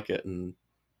something like it, and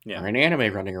are an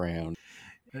anime running around.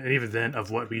 And even then,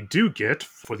 of what we do get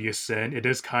for the Ascend, it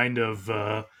is kind of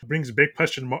brings big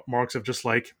question marks of just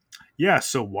like, yeah,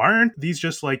 so why aren't these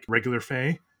just like regular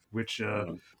Fae? Which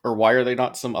or why are they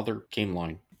not some other game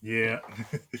line? Yeah,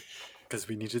 because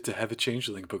we needed to have a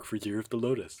Changeling book for Year of the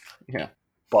Lotus. Yeah,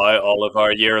 buy all of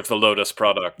our Year of the Lotus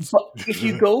products. But if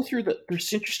you go through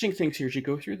there's interesting things here. As you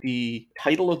go through the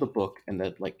title of the book and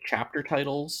the chapter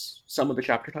titles, some of the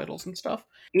chapter titles and stuff,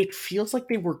 it feels like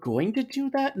they were going to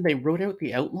do that, and they wrote out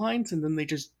the outlines, and then they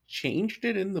just changed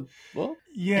it in the book.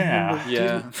 Yeah, and then they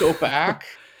didn't go back.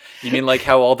 You mean like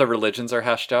how all the religions are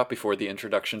hashed out before the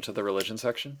introduction to the religion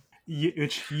section?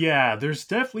 Yeah, there's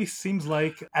definitely seems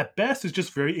like at best it's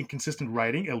just very inconsistent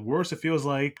writing. At worst, it feels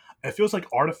like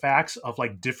artifacts of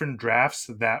like different drafts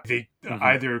that they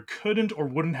either couldn't or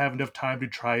wouldn't have enough time to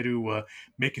try to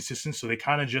make consistent. So they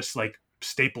kind of just like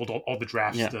stapled all the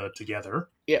drafts together.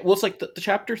 Yeah, well, it's like the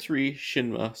chapter 3,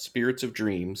 Shinma, Spirits of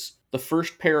Dreams. The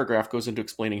first paragraph goes into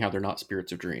explaining how they're not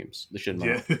spirits of dreams. The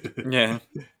Shinma. Yeah.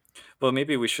 Well,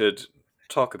 maybe we should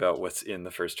talk about what's in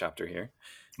the first chapter here.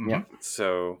 Yeah.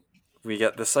 So we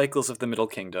get the cycles of the Middle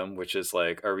Kingdom, which is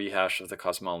like a rehash of the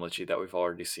cosmology that we've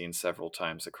already seen several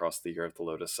times across the Year of the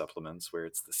Lotus supplements, where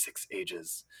it's the 6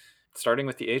 ages. Starting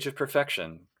with the Age of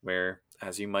Perfection, where,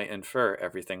 as you might infer,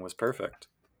 everything was perfect.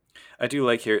 I do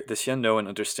like here, the Xian know and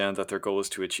understand that their goal is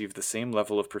to achieve the same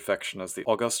level of perfection as the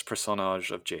august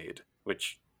personnage of Jade,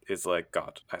 which is like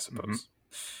God, I suppose.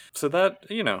 So that,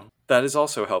 that is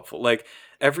also helpful. Like,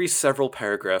 every several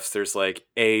paragraphs, there's like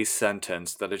a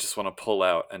sentence that I just want to pull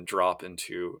out and drop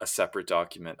into a separate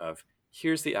document of,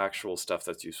 here's the actual stuff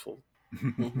that's useful.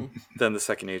 Then the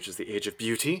second age is the Age of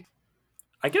Beauty.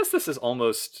 I guess this is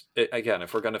almost, again,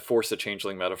 if we're going to force a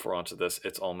changeling metaphor onto this,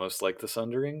 it's almost like the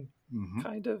Sundering,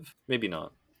 kind of. Maybe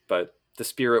not. But the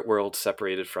spirit world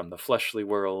separated from the fleshly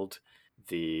world.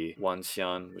 The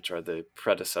Wanxian, which are the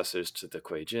predecessors to the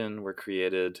Kuei-jin, were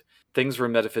created. Things were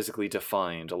metaphysically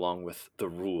defined along with the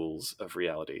rules of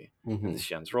reality. And the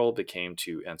Xian's role became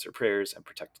to answer prayers and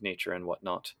protect nature and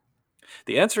whatnot.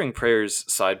 The answering prayers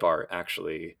sidebar,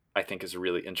 actually, I think is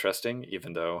really interesting,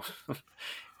 even though it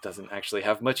doesn't actually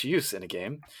have much use in a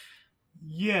game.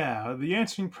 Yeah, the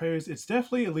answering prayers, it's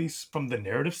definitely, at least from the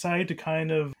narrative side, to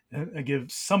kind of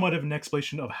give somewhat of an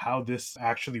explanation of how this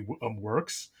actually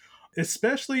works.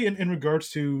 Especially in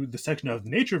regards to the section of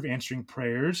nature of answering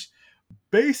prayers.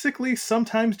 Basically,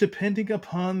 sometimes depending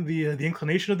upon the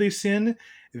inclination of the sin,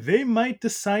 they might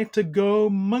decide to go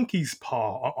monkey's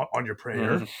paw on your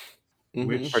prayer.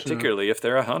 Which, particularly if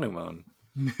they're a Hanuman.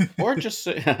 or just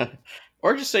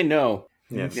say no.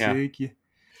 Yeah.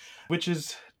 Which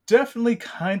is definitely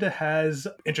kind of has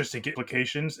interesting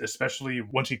implications, especially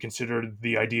once you consider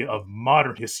the idea of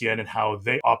modern Hsien and how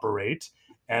they operate.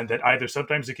 And that either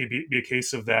sometimes it can be a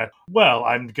case of that, well,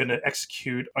 I'm going to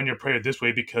execute on your prayer this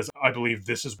way because I believe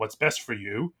this is what's best for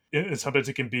you. And sometimes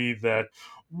it can be that,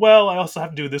 well, I also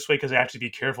have to do it this way because I have to be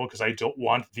careful because I don't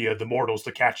want the mortals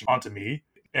to catch onto me.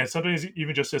 And sometimes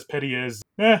even just as petty as,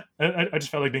 I just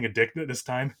felt like being a dick this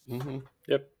time.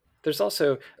 Yep. There's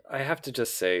also, I have to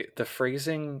just say, the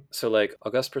phrasing, so like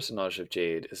August Personnage of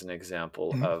Jade is an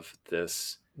example of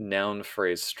this noun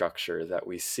phrase structure that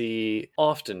we see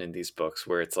often in these books,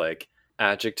 where it's like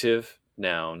adjective,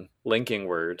 noun, linking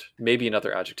word, maybe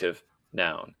another adjective,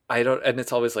 noun. And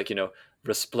it's always like,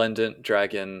 resplendent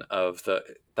dragon of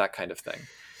that kind of thing.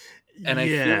 And I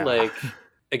feel like,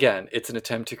 again, it's an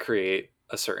attempt to create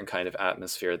a certain kind of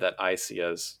atmosphere that I see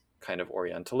as kind of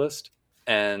Orientalist,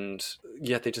 and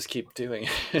yet they just keep doing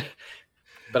it.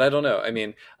 But I don't know. I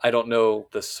mean, I don't know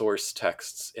the source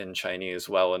texts in Chinese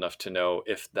well enough to know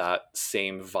if that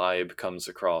same vibe comes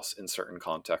across in certain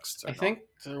contexts or I not. think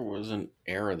there was an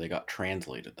era they got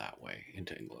translated that way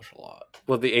into English a lot.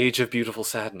 Well, the Age of Beautiful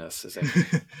Sadness is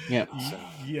English. Yeah.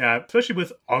 Yeah, especially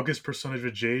with August Personage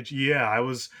of Jade. Yeah, I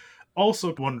was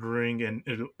also wondering, and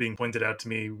it being pointed out to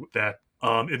me that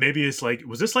it maybe is like,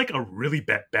 was this like a really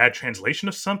bad translation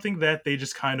of something that they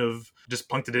just kind of just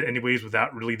punked it anyways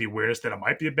without really the awareness that it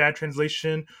might be a bad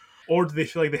translation? Or do they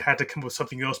feel like they had to come up with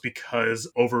something else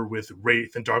because over with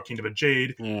Wraith and Dark Kingdom of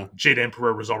Jade, Yeah. Jade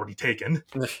Emperor was already taken?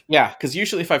 Yeah, because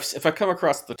usually if I come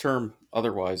across the term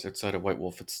otherwise outside of White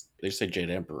Wolf, they just say Jade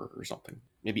Emperor or something.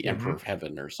 Maybe Emperor of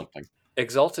Heaven or something.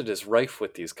 Exalted is rife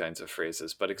with these kinds of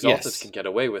phrases, but Exalted Yes. can get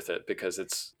away with it because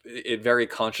it very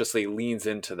consciously leans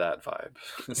into that vibe.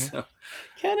 So,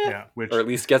 Can it? Yeah, which or at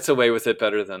least gets away with it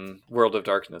better than World of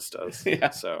Darkness does. Yeah.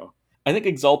 So I think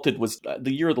Exalted was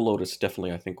the Year of the Lotus.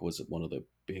 Definitely, I think was one of the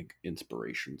big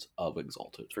inspirations of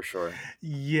Exalted. for sure.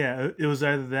 yeah, it was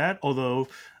either that, although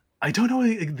I don't know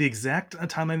the exact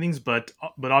timeline things, but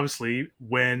obviously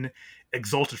when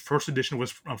Exalted First Edition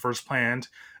was first planned,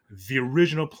 the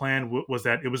original plan was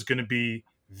that it was going to be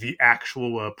the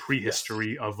actual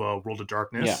prehistory of World of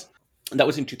Darkness. Yeah. And that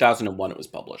was in 2001. It was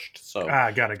published, so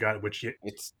Got it. Which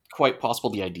it's quite possible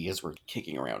the ideas were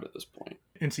kicking around at this point.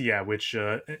 and so, yeah, which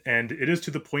and it is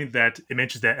to the point that it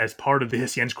mentions that as part of the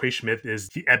Hessian's creation myth is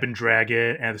the Ebon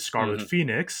Dragon and the Scarlet Mhm.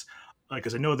 Phoenix,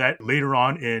 because I know that later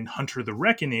on in Hunter the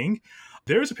Reckoning,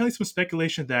 there is apparently some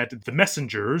speculation that the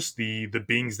messengers, the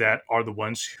beings that are the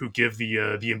ones who give the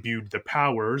imbued the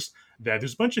powers, that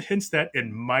there's a bunch of hints that it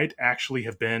might actually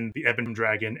have been the Ebon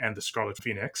Dragon and the Scarlet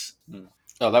Phoenix.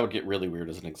 Oh, that would get really weird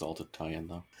as an Exalted tie-in,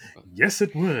 though. Yes,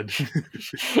 it would.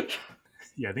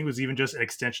 Yeah, I think it was even just an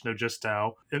extension of just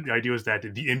how the idea was that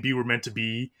the Imbu were meant to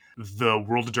be the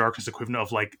World of Darkness equivalent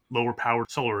of like lower powered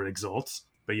solar exalts.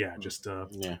 But yeah, just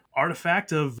Yeah.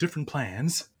 artifact of different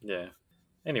plans. Yeah.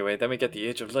 Anyway, then we get the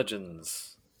Age of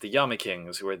Legends. The Yami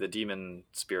Kings, who are the demon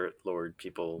spirit lord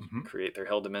people, Mhm. create their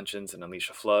hell dimensions and unleash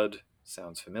a flood.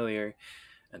 Sounds familiar.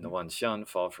 And the Wan Xian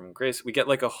fall from grace. We get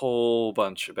like a whole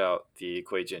bunch about the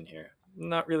Kuei Jin here.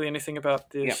 Not really anything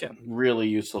about the Yeah, Xian. really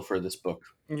useful for this book.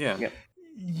 Yeah. Yeah.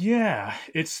 Yeah,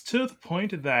 it's to the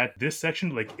point that this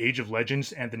section, like Age of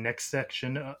Legends, and the next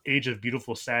section, Age of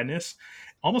Beautiful Sadness,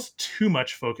 almost too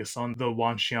much focus on the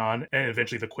Wanxian and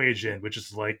eventually the Kuei Jin, which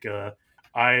is like,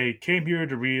 I came here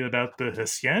to read about the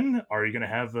Hsien. Are you going to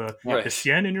have Right.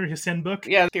 Hsien in your Hsien book?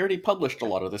 Yeah, they already published a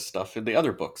lot of this stuff in the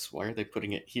other books. Why are they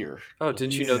putting it here? Oh,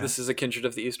 didn't you know Yeah. this is a Kindred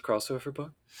of the East crossover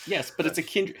book? Yes, but it's a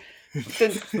kindred.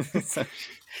 Then,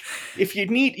 if you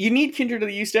need Kindred of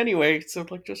the East anyway, so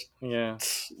like just Yeah.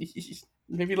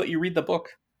 maybe let you read the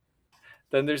book.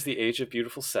 Then there's the Age of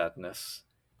Beautiful Sadness.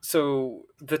 So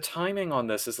the timing on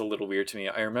this is a little weird to me.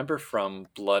 I remember from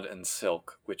Blood and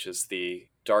Silk, which is the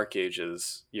Dark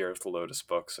Ages Year of the Lotus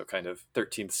book, so kind of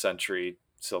 13th century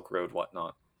Silk Road,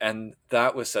 whatnot. And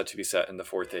that was said to be set in the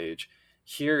Fourth Age.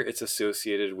 Here it's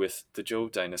associated with the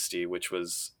Zhou dynasty, which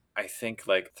was, I think,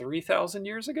 like 3,000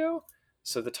 years ago.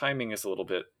 So the timing is a little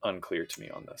bit unclear to me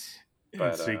on this.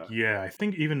 But, It's like, yeah, I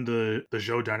think even the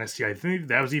Zhou dynasty, I think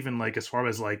that was even like as far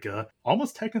as like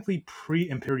almost technically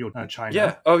pre-imperial China.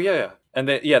 Yeah. Oh, yeah. And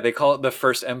they call it the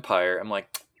First Empire. I'm like,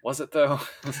 was it though?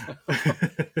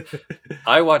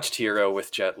 I watched Hero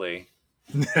with Jet Li.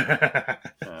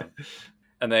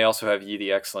 And they also have Yi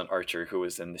the Excellent Archer, who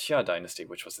was in the Xia dynasty,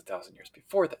 which was 1,000 years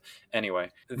before that. Anyway,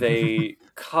 they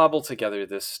cobble together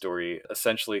this story,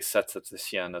 essentially sets up the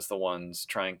Xian as the ones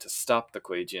trying to stop the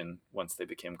Kuei Jin once they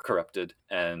became corrupted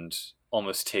and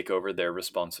almost take over their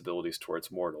responsibilities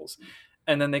towards mortals.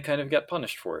 And then they kind of get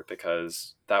punished for it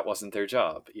because that wasn't their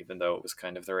job, even though it was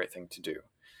kind of the right thing to do.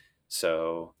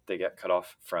 So they get cut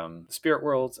off from the spirit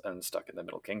worlds and stuck in the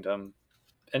Middle Kingdom.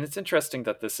 And it's interesting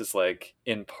that this is like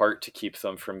in part to keep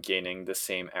them from gaining the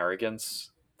same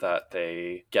arrogance that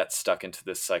they get stuck into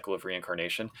this cycle of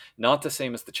reincarnation. Not the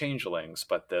same as the changelings,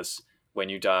 but this, when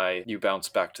you die, you bounce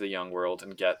back to the young world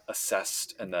and get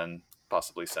assessed and then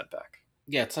possibly sent back.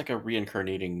 Yeah, it's like a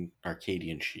reincarnating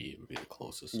Arcadian Shi would be the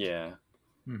closest. Yeah.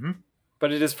 Mm-hmm.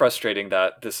 But it is frustrating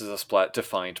that this is a splat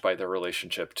defined by their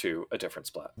relationship to a different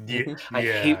splat. Yeah, I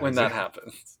hate when that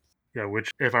happens. Yeah,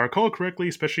 which, if I recall correctly,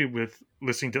 especially with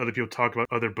listening to other people talk about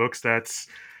other books, that's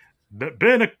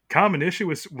been a common issue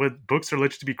with books that are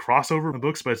alleged to be crossover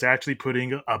books, but it's actually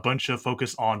putting a bunch of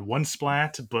focus on one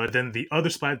splat, but then the other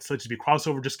splat that's alleged to be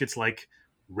crossover just gets like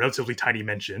relatively tiny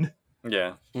mention.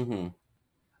 Yeah. Mm-hmm.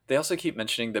 They also keep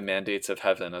mentioning the mandates of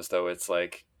heaven as though it's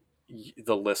like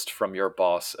the list from your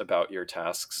boss about your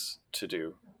tasks to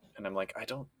do. And I'm like, I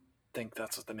don't think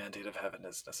that's what the mandate of heaven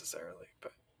is necessarily,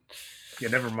 but Yeah,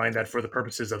 never mind that. For the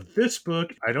purposes of this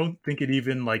book, I don't think it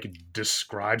even like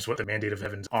describes what the mandate of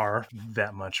heavens are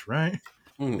that much, right?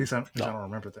 At least I No. don't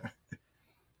remember that.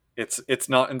 it's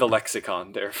not in the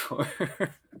lexicon, therefore.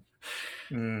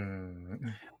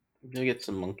 Mm. You get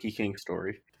some Monkey King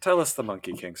story. Tell us the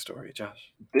Monkey King story,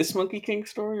 Josh. This Monkey King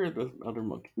story or the other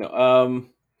monkey? No.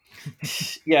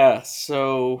 Yeah.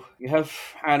 So you have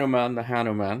Hanuman, the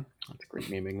Hanuman. That's great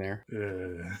naming there.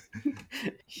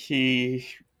 He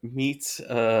meets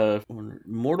a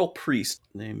mortal priest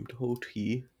named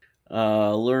Hoti.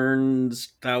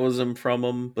 Learns Taoism from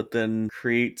him, but then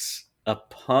creates a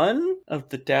pun of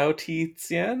the Tao Te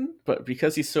Ching. But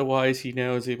because he's so wise, he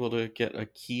now is able to get a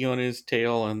key on his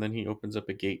tail, and then he opens up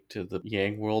a gate to the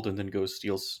Yang world, and then goes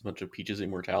steals a bunch of Peach's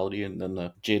immortality, and then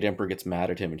the Jade Emperor gets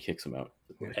mad at him and kicks him out.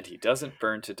 And he doesn't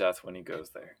burn to death when he goes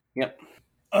there. Yep.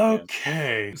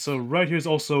 Okay, so right here's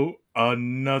also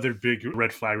another big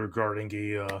red flag regarding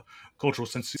a cultural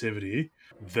sensitivity.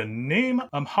 The name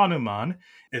Hanuman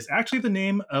is actually the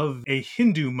name of a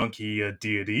Hindu monkey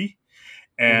deity,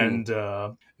 and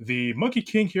the Monkey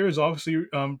King here is obviously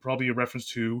probably a reference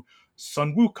to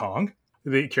Sun Wukong,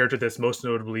 the character that's most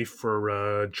notably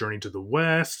for Journey to the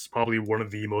West, probably one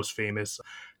of the most famous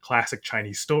classic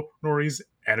Chinese stories,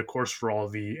 and of course for all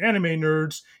the anime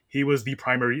nerds, he was the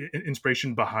primary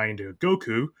inspiration behind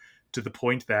Goku, to the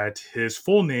point that his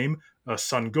full name,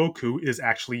 Son Goku, is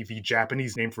actually the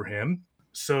Japanese name for him.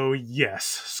 So yes,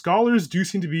 scholars do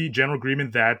seem to be general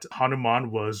agreement that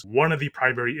Hanuman was one of the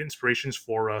primary inspirations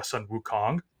for Sun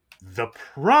Wukong. The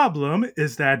problem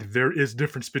is that there is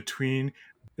difference between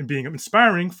being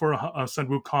inspiring for Sun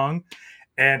Wukong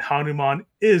and Hanuman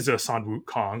is a Sun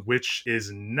Wukong, which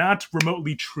is not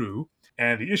remotely true.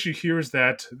 And the issue here is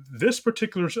that this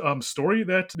particular story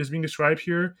that is being described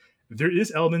here, there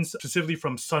is elements specifically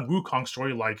from Sun Wukong's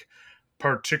story, like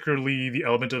particularly the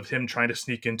element of him trying to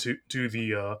sneak into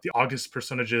the August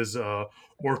personage's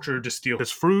orchard to steal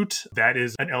his fruit. That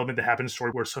is an element that happens in the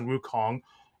story where Sun Wukong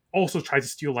also tries to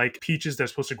steal like peaches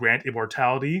that's supposed to grant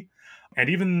immortality. And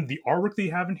even the artwork they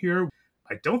have in here,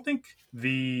 I don't think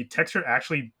the texture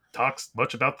actually talks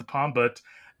much about the palm, but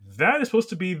that is supposed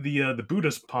to be the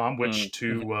Buddha's palm, which,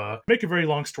 to make a very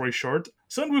long story short,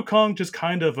 Sun Wukong just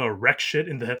kind of wrecked shit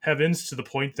in the heavens to the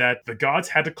point that the gods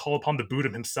had to call upon the Buddha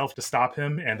himself to stop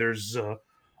him, and there's a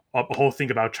whole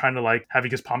thing about trying to like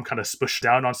having his palm kind of spush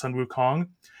down on Sun Wukong.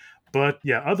 But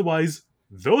yeah, otherwise,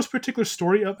 those particular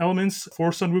story elements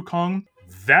for Sun Wukong,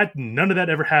 that none of that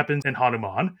ever happened in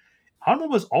Hanuman. Hanuman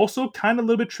was also kind of a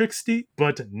little bit tricksy,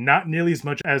 but not nearly as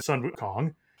much as Sun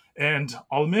Wukong. And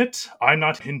I'll admit, I'm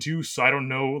not Hindu, so I don't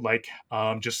know like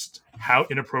just how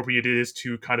inappropriate it is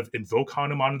to kind of invoke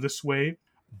Hanuman this way.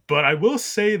 But I will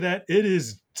say that it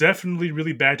is definitely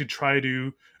really bad to try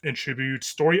to attribute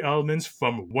story elements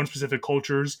from one specific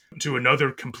cultures to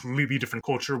another completely different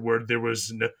culture where there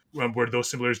was where those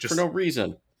similarities just For no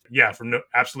reason. Yeah, for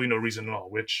absolutely no reason at all.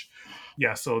 Which,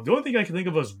 yeah, so the only thing I can think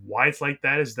of as why it's like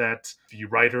that is that the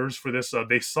writers for this,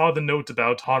 they saw the note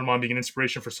about Hanuman being an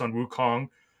inspiration for Sun Wukong,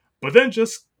 but then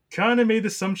just kind of made the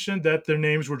assumption that their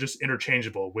names were just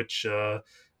interchangeable, which,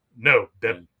 no,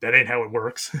 that ain't how it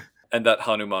works. And that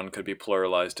Hanuman could be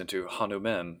pluralized into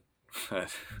Hanuman.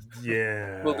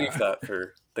 Yeah. We'll leave that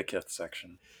for the Kith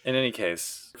section. In any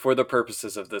case, for the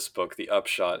purposes of this book, the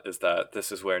upshot is that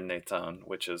this is where Netan,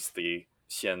 which is the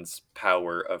Xian's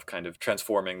power of kind of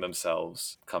transforming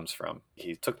themselves, comes from.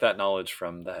 He took that knowledge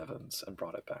from the heavens and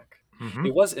brought it back. Mm-hmm.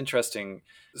 It was interesting.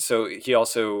 So he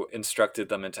also instructed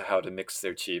them into how to mix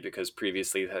their qi, because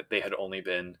previously they had only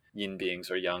been yin beings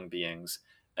or yang beings,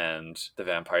 and the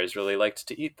vampires really liked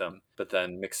to eat them. But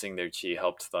then mixing their qi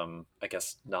helped them, I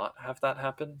guess, not have that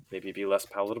happen, maybe be less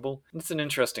palatable. And it's an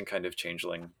interesting kind of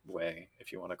changeling way,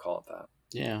 if you want to call it that.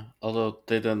 Yeah, although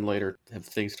they then later have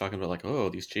things talking about like, oh,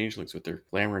 these changelings with their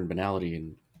glamour and banality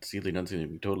and seemingly none seem to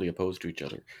be totally opposed to each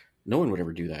other. No one would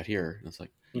ever do that here. And it's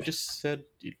like, you just said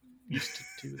you used to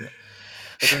do that.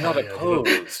 But they're not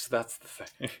opposed, that's the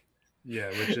thing. Yeah,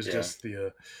 which is just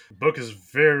the book is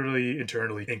very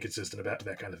internally inconsistent about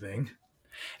that kind of thing.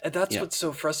 And that's what's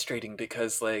so frustrating,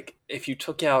 because like if you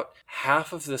took out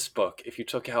half of this book, if you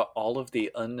took out all of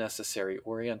the unnecessary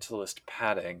Orientalist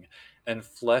padding and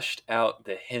fleshed out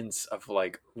the hints of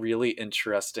like really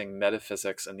interesting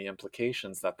metaphysics and the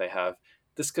implications that they have,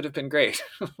 this could have been great.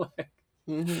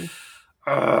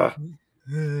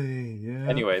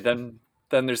 Anyway, then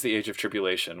there's the Age of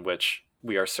Tribulation, which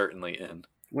we are certainly in.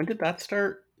 When did that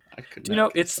start?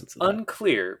 It's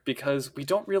unclear, because we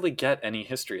don't really get any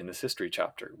history in this history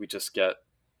chapter. We just get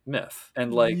myth.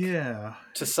 And Yeah.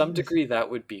 to some degree that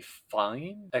would be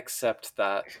fine, except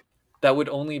that that would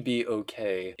only be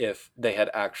okay if they had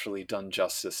actually done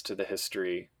justice to the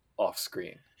history off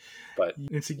screen. But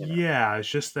It's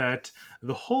just that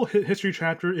the whole history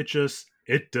chapter,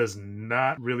 it does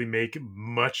not really make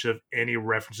much of any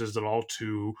references at all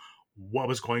to what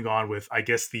was going on with, I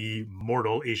guess, the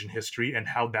mortal Asian history and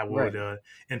how that would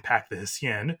impact the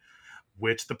Hsien.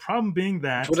 Which the problem being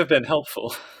that would have been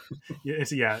helpful.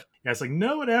 It's like,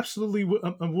 no, it absolutely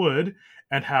would,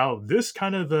 and how this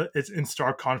kind of it's in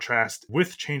stark contrast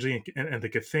with Changeling and the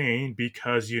Cathane,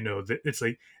 because it's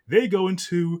like they go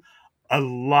into a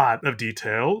lot of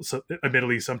detail, so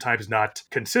admittedly sometimes not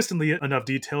consistently enough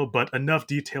detail, but enough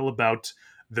detail about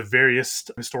the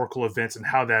various historical events and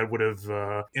how that would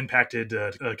have impacted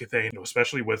Cathane,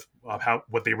 especially with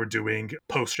what they were doing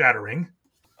post shattering.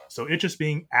 So it just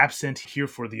being absent here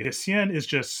for the Hsien is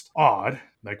just odd.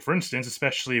 Like, for instance,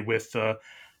 especially with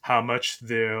how much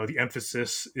the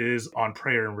emphasis is on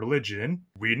prayer and religion.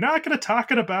 We're not going to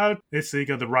talk about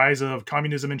the rise of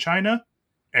communism in China.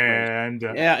 And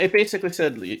it basically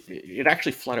said, it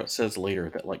actually flat out says later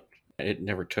that like it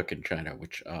never took in China,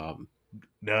 which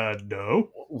no,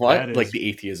 what, like the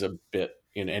atheism bit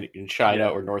in China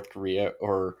or North Korea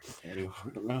or I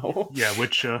don't know. Yeah,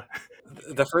 which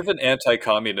the fervent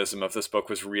anti-communism of this book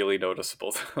was really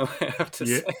noticeable, though, I have to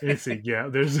say.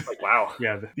 There's like, wow.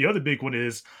 Yeah, the other big one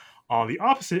is on the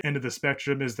opposite end of the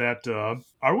spectrum is that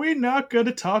are we not going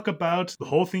to talk about the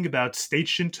whole thing about state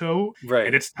Shinto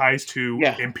and its ties to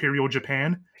Imperial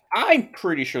Japan? I'm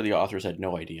pretty sure the authors had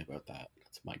no idea about that.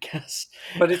 That's my guess.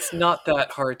 But it's not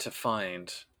that hard to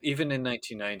find. Even in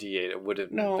 1998, it would have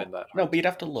been that hard. No, but you'd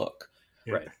have to look.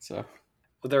 Yeah. Right. So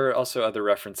there are also other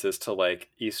references to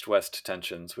like East-West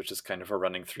tensions, which is kind of a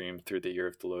running theme through the Year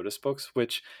of the Lotus books,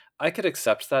 which I could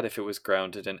accept that if it was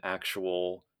grounded in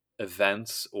actual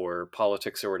events or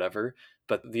politics or whatever.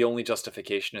 But the only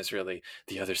justification is really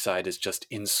the other side is just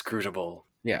inscrutable.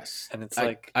 Yes. And it's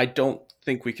I don't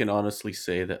think we can honestly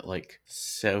say that like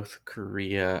South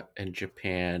Korea and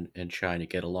Japan and China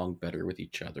get along better with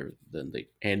each other than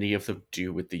any of them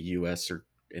do with the US or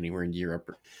anywhere in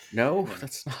Europe. No,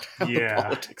 that's not how the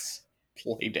politics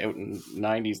played out in the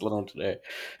 90s, let alone today.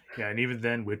 Yeah, and even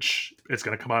then, which it's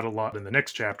going to come out a lot in the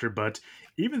next chapter, but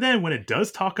even then, when it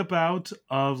does talk about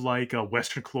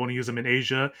Western colonialism in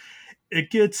Asia,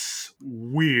 it gets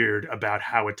weird about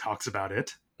how it talks about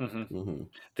it. Mm-hmm. Mm-hmm.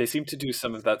 They seem to do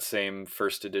some of that same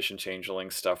first edition Changeling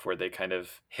stuff where they kind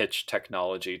of hitch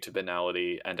technology to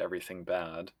banality and everything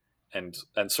bad. And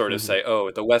sort of say,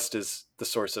 oh, the West is the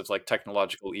source of like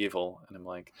technological evil. And I'm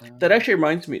like... That actually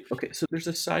reminds me, okay, so there's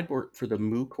a sideboard for the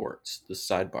Mu courts, the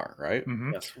sidebar, right?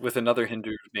 Mm-hmm. Yes, with another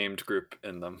Hindu named group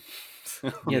in them.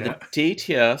 The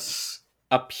Daityas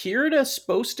appeared as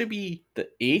supposed to be the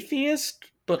atheist,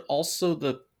 but also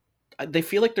they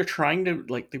feel like they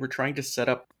were trying to set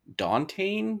up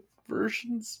Dantean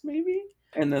versions, maybe?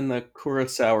 And then the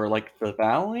Curacao are like the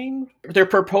Valine. They're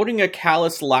promoting a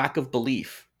callous lack of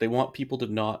belief. They want people to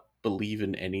not believe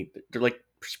in anything. They're like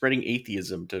spreading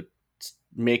atheism to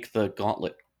make the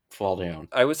gauntlet fall down.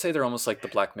 I would say they're almost like the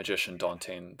Black Magician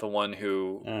Dantean, the one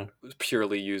who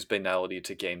purely used banality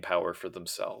to gain power for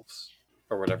themselves,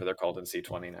 or whatever they're called in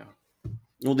C20 now.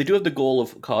 Well, they do have the goal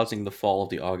of causing the fall of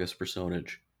the August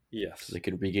personage. Yes. So they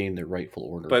can regain their rightful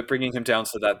order. But bringing him down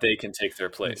so that they can take their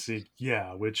place.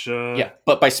 Which...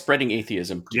 but by spreading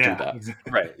atheism to do that.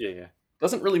 Exactly. Right, yeah.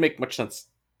 Doesn't really make much sense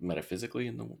metaphysically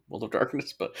in the World of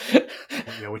Darkness, but...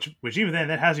 which even then,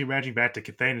 that has you ranching back to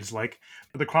Cathane. It's like,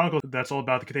 the Chronicle that's all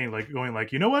about the Cathane, like, going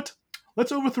like, you know what?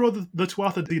 Let's overthrow the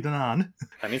Tuatha De Danann.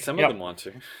 I mean, some of them want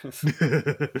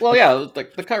to. Well, yeah,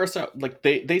 like the Curacao, like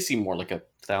they seem more like a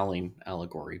Thaling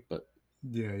allegory, but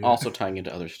also tying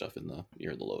into other stuff in the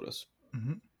Year of the Lotus.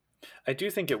 Mm-hmm. I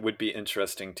do think it would be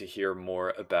interesting to hear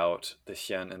more about the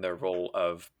Hsien and their role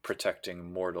of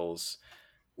protecting mortals.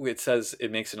 It says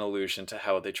it makes an allusion to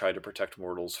how they try to protect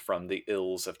mortals from the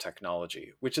ills of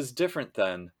technology, which is different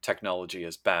than technology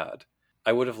is bad.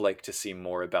 I would have liked to see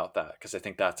more about that, because I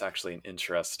think that's actually an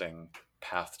interesting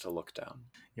path to look down.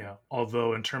 Yeah,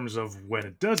 although in terms of when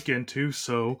it does get into,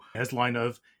 so as line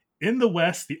of, in the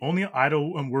West, the only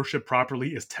idol and worship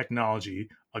properly is technology,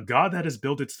 a god that has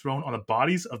built its throne on the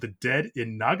bodies of the dead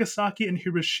in Nagasaki and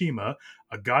Hiroshima,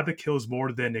 a god that kills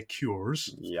more than it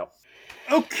cures. Yep.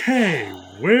 Okay,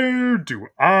 where do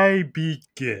I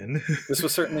begin? This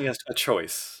was certainly a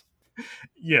choice.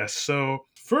 Yes, so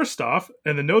first off,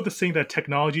 and the note that's saying that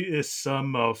technology is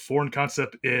some foreign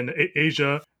concept in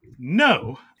Asia,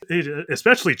 no. Asia,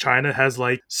 especially China, has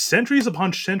like centuries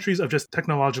upon centuries of just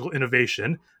technological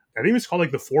innovation. I think it's called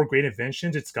like the four great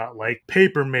inventions. It's got like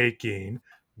paper making,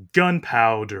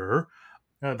 gunpowder,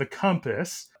 the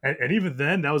compass, and even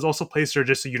then, that was also placed there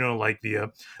just so you know, like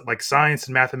the like science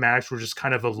and mathematics were just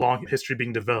kind of a long history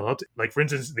being developed. Like for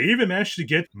instance, they even managed to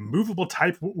get movable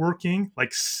type working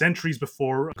like centuries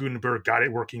before Gutenberg got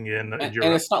it working in And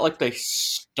Europe. it's not like they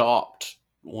stopped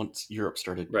once Europe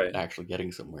started Right. actually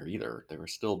getting somewhere either. They were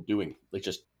still doing. They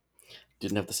just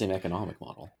didn't have the same economic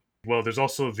model. Well, there's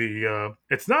also the.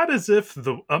 It's not as if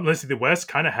let's say the West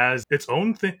kind of has its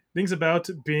own things about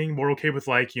being more okay with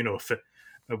like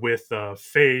with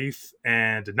faith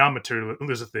and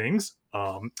non-materialistic things.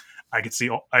 I could see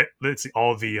let's see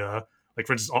all the like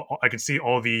for instance, I can see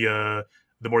all the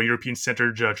more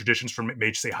European-centered traditions from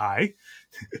Mage Say Hi.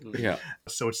 Yeah.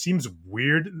 So it seems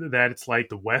weird that it's like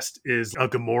the West is a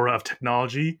Gomorrah of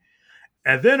technology,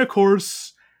 and then of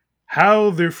course how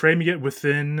they're framing it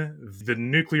within the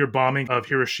nuclear bombing of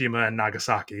Hiroshima and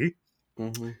Nagasaki.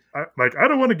 Mm-hmm. I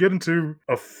don't want to get into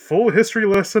a full history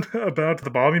lesson about the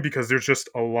bombing because there's just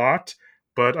a lot,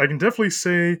 but I can definitely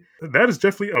say that is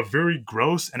definitely a very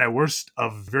gross and at worst a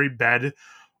very bad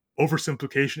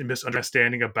oversimplification and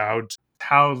misunderstanding about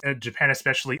how Japan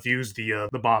especially views the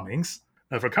bombings.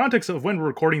 For context of when we're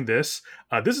recording this,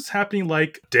 this is happening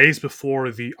like days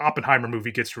before the Oppenheimer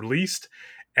movie gets released,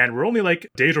 and we're only like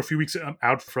days or a few weeks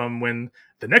out from when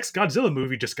the next Godzilla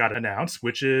movie just got announced,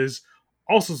 which is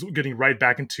also getting right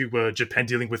back into Japan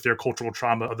dealing with their cultural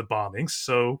trauma of the bombings.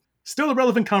 So, still a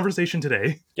relevant conversation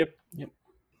today. Yep.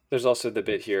 There's also the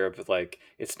bit here of like,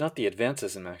 it's not the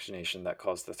advances in machination that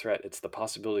cause the threat, it's the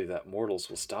possibility that mortals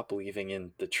will stop believing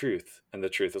in the truth, and the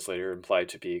truth is later implied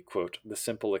to be, quote, the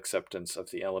simple acceptance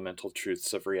of the elemental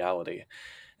truths of reality.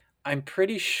 I'm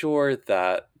pretty sure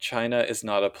that China is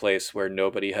not a place where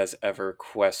nobody has ever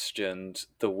questioned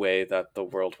the way that the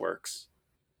world works.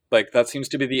 Like, that seems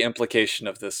to be the implication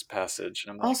of this passage.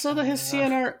 And I'm like, Also, the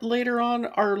Hessian are later on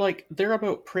are like they're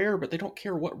about prayer, but they don't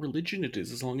care what religion it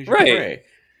is as long as you Right. pray.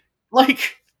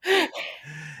 Like,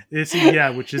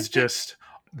 Which is just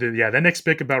the next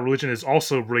bit about religion is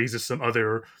also raises some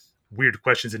other weird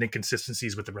questions and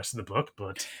inconsistencies with the rest of the book,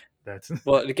 but that's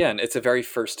well, again, it's a very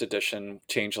first edition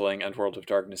Changeling and World of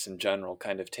Darkness in general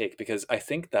kind of take, because I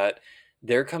think that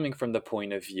they're coming from the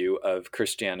point of view of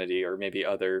Christianity, or maybe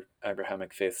other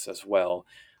Abrahamic faiths as well,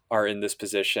 are in this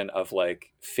position of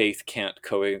like faith can't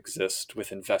coexist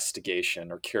with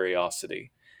investigation or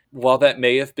curiosity. While that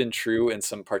may have been true in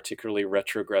some particularly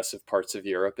retrogressive parts of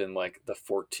Europe in like the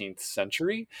 14th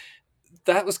century,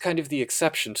 that was kind of the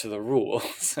exception to the rule.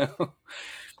 So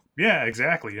yeah,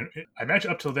 exactly. I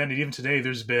imagine up till then, and even today,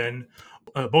 there's been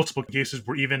multiple cases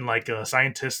where even like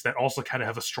scientists that also kind of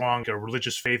have a strong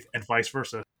religious faith and vice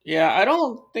versa. yeah, I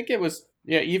don't think it was.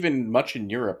 Yeah, even much in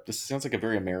Europe, this sounds like a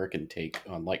very American take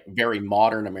on, like, very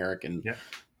modern American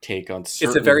take on. It's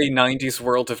a very 90s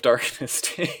World of Darkness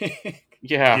take.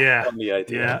 Yeah. On the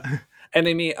idea. Yeah. And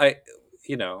I mean,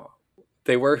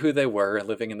 they were who they were,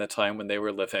 living in the time when they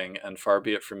were living, and far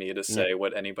be it for me to say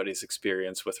what anybody's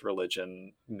experience with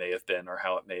religion may have been or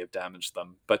how it may have damaged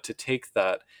them. But to take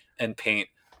that and paint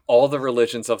all the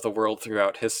religions of the world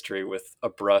throughout history with a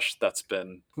brush that's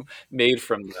been made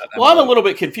from that. Well, I'm a little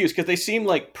bit confused because they seem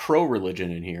like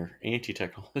pro-religion in here,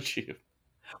 anti-technology.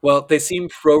 Well, they seem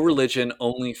pro-religion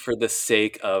only for the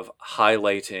sake of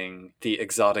highlighting the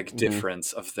exotic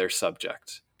difference of their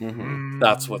subject. Mm-hmm.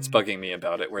 That's what's bugging me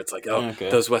about it, where it's like,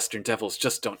 those Western devils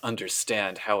just don't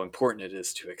understand how important it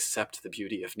is to accept the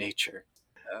beauty of nature.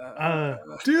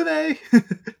 Do they?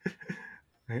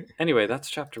 Anyway, that's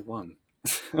chapter 1.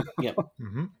 Yep.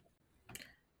 Mm-hmm.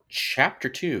 Chapter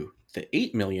 2, the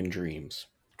 8 million dreams.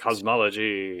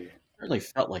 Cosmology. It really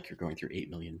felt like you're going through 8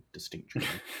 million distinct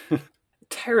dreams.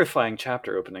 Terrifying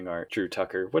chapter opening art, Drew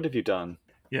Tucker. What have you done?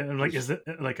 Yeah, like, is it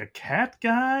like a cat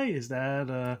guy? Is that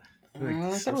I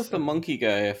thought it was the monkey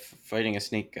guy fighting a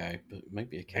snake guy, but it might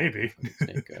be a cat maybe fighting a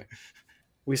snake guy.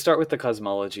 We start with the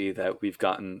cosmology that we've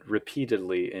gotten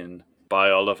repeatedly in by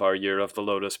all of our Year of the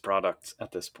Lotus products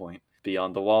at this point.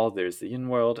 Beyond the wall, there's the Yin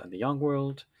world and the Yang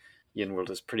world. Yin world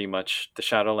is pretty much the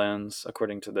Shadowlands,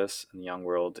 according to this, and the Yang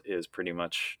world is pretty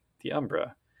much the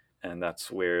Umbra. And that's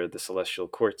where the Celestial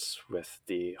Courts with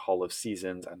the Hall of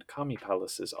Seasons and Kami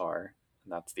Palaces are.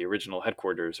 And that's the original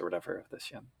headquarters or whatever of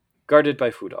this Yin. Guarded by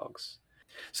Fu Dogs.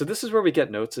 So this is where we get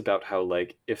notes about how,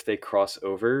 like, if they cross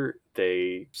over,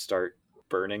 they start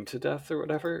burning to death or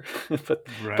whatever.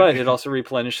 but it also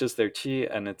replenishes their chi,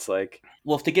 and it's like...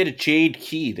 Well, if they get a Jade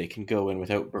Key, they can go in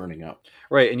without burning up.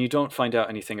 Right, and you don't find out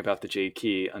anything about the Jade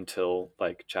Key until,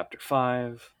 like, chapter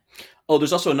 5. Oh,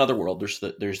 there's also another world. There's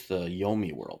the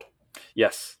Yomi world.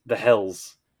 Yes, the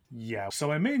Hells. Yeah,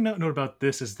 so I made a note about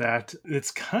this is that it's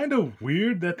kind of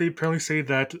weird that they apparently say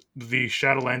that the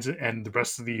Shadowlands and the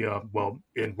rest of the, well,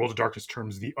 in World of Darkness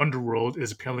terms, the underworld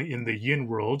is apparently in the Yin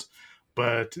world,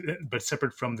 but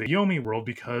separate from the Yomi world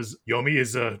because Yomi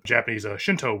is a Japanese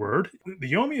Shinto word.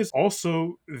 The Yomi is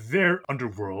also their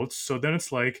underworld, so then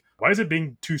it's like, why is it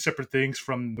being two separate things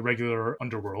from the regular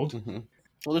underworld? Mm-hmm.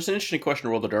 Well, there's an interesting question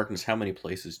in World of Darkness. How many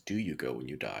places do you go when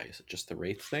you die? Is it just the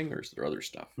Wraith thing, or is there other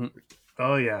stuff?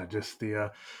 Oh yeah, just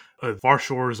the Far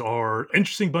Shores are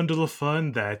interesting bundle of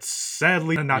fun that's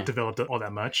sadly not developed all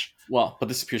that much. Well, but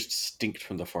this appears distinct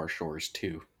from the Far Shores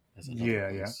too. As another Yeah,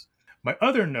 place. yeah. My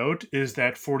other note is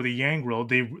that for the Yang world,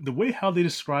 the way how they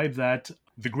describe that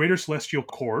the Greater Celestial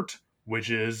Court, which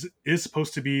is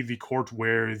supposed to be the court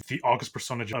where the August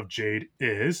personage of Jade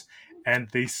is, and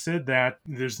they said that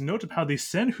there's a note of how they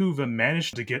Senhoova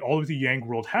managed to get all of the Yang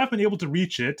world, have been able to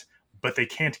reach it, but they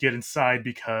can't get inside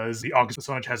because the August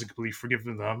personage hasn't completely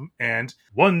forgiven them. And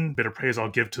one bit of praise I'll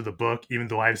give to the book, even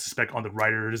though I suspect on the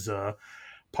writer's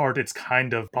part it's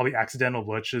kind of probably accidental,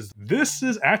 which is this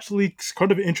is actually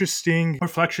kind of an interesting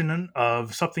reflection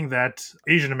of something that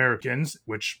Asian Americans,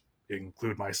 which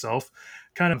include myself,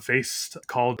 kind of faced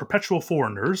called perpetual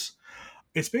foreigners.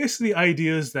 It's basically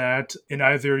ideas that in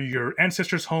either your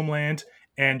ancestors' homeland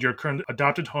and your current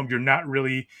adopted home, you're not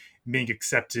really being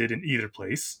accepted in either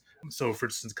place. So, for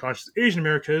instance, conscious Asian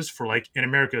Americas for like in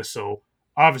America, so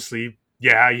obviously,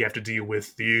 yeah, you have to deal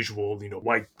with the usual,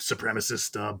 white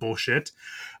supremacist bullshit.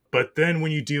 But then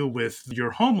when you deal with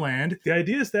your homeland, the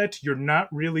idea is that you're not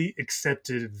really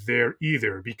accepted there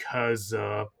either because,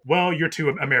 well, you're too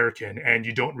American and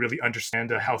you don't really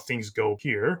understand how things go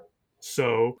here.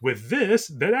 So with this,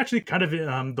 that actually kind of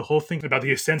the whole thing about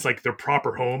the Ascents, like their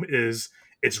proper home is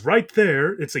it's right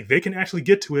there. It's like they can actually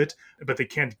get to it, but they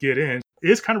can't get in. It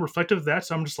is kind of reflective of that.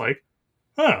 So I'm just like,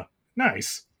 huh,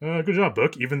 nice. Good job,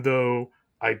 book. Even though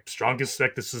I strongly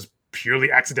suspect this is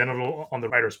purely accidental on the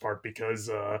writer's part because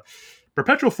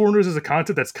perpetual foreigners is a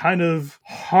concept that's kind of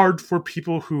hard for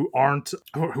people who are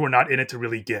not in it to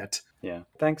really get. Yeah.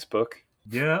 Thanks, book.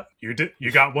 Yeah, you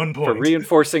got 1 point for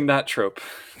reinforcing that trope.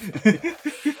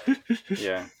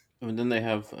 Yeah. And then they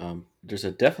have there's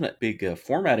a definite big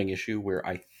formatting issue where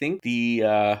I think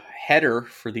the header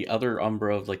for the other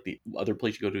Umbra of like the other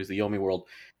place you go to is the Yomi world.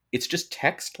 It's just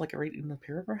text, like right in the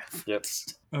paragraph. Yep.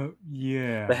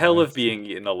 Yeah. The hell of being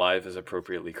eaten alive is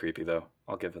appropriately creepy, though.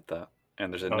 I'll give it that.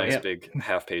 And there's a nice big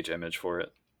half-page image for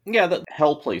it. Yeah, the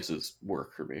hell places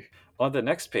work for me. On the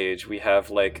next page, we have,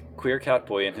 like, Queer Cat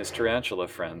Boy and his tarantula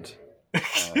friend.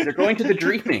 They're going to the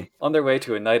Dreaming. On their way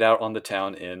to a night out on the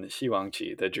town in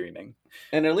Xiwangqi, the Dreaming.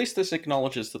 And at least this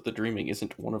acknowledges that the Dreaming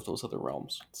isn't one of those other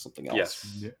realms. It's something else.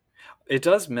 Yes. Yeah. It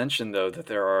does mention, though, that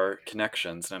there are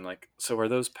connections. And I'm like, so are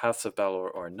those paths of Balor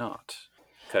or not?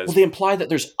 Well, they imply that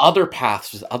there's other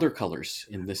paths with other colors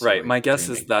in this. Right. My guess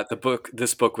is that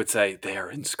this book would say they are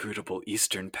inscrutable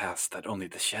eastern paths that only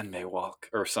the Shen may walk,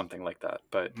 or something like that.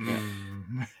 But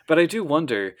but I do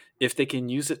wonder if they can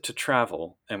use it to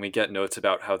travel, and we get notes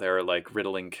about how they're like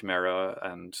riddling Chimera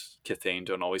and Kithane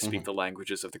don't always speak the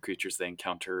languages of the creatures they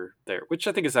encounter there, which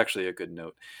I think is actually a good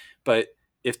note. But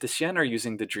if the Shen are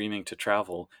using the Dreaming to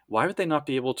travel, why would they not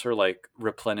be able to like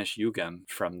replenish Yugen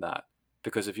from that?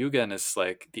 Because if Yugen is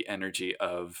like the energy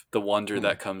of the wonder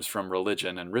that comes from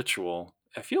religion and ritual,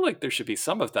 I feel like there should be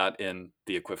some of that in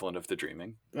the equivalent of the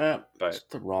Dreaming. But it's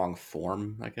the wrong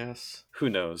form, I guess.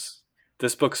 Who knows?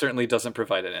 This book certainly doesn't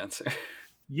provide an answer.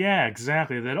 Yeah,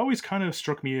 exactly. That always kind of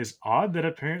struck me as odd that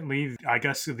apparently, I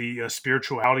guess, the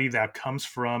spirituality that comes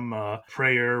from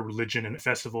prayer, religion, and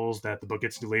festivals that the book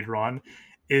gets to later on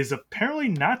is apparently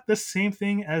not the same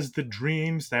thing as the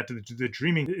dreams that the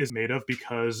Dreaming is made of,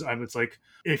 because it's like,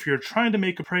 if you're trying to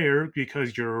make a prayer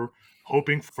because you're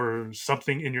hoping for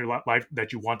something in your life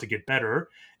that you want to get better,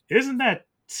 isn't that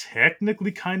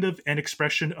technically kind of an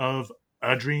expression of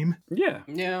a dream?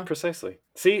 Yeah, precisely.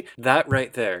 See, that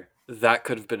right there, that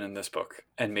could have been in this book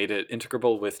and made it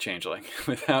integrable with Changeling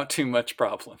without too much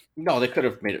problem. No, they could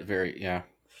have made it very,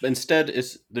 Instead,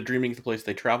 it's the Dreaming, the place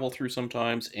they travel through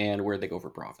sometimes, and where they go for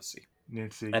prophecy.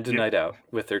 And a night out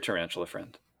with their tarantula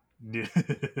friend.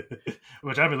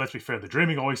 Which, I mean, let's be fair, the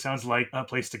Dreaming always sounds like a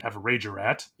place to have a rager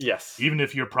at. Yes. Even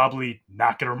if you're probably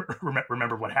not going to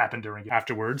remember what happened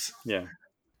afterwards. Yeah.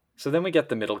 So then we get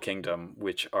the Middle Kingdom,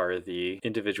 which are the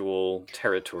individual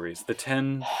territories, the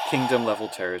 10 kingdom-level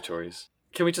territories.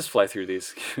 Can we just fly through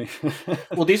these?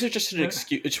 Well, these are just an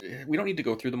excuse. We don't need to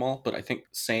go through them all, but I think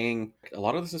saying a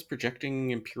lot of this is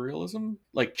projecting imperialism,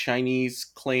 like Chinese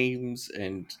claims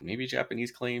and maybe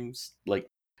Japanese claims. Like,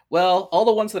 well, all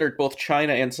the ones that are both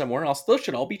China and somewhere else, those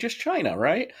should all be just China,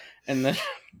 right? And then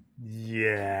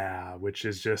Yeah, which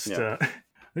is just. Yeah.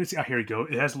 Let's see. Here we go.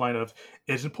 It has a line of,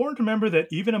 it's important to remember that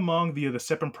even among the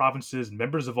separate provinces,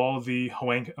 members of all of the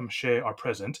Hoang Amshe are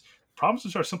present.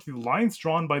 Provinces are simply lines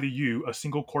drawn by the Yu, a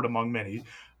single court among many.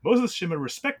 Most of the Shinma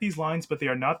respect these lines, but they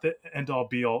are not the end-all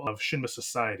be-all of Shinma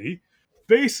society.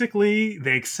 Basically,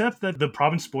 they accept that the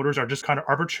province borders are just kind of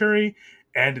arbitrary,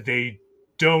 and they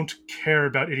don't care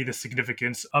about any of the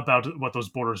significance about what those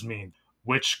borders mean.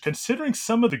 Which, considering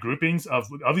some of the groupings of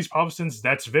these provinces,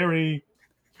 that's very...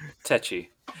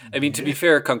 Tetchy. I mean, to be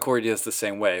fair, Concordia is the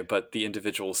same way, but the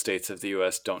individual states of the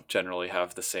U.S. don't generally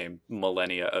have the same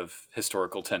millennia of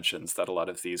historical tensions that a lot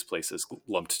of these places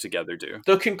lumped together do.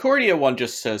 the Concordia one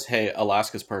just says, "Hey,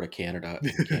 Alaska's part of Canada,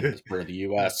 and Canada's part of the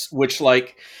U.S." Which,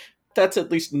 like, that's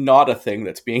at least not a thing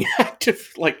that's being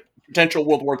active. Like potential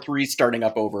World War III starting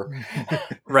up over.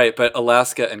 Right, but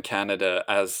Alaska and Canada,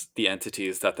 as the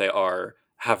entities that they are,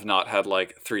 have not had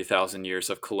like 3,000 years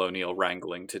of colonial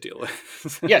wrangling to deal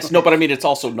with. Yes, no, but I mean, it's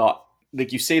also not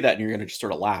like you say that and you're going to just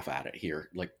sort of laugh at it here.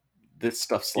 Like this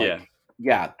stuff's like,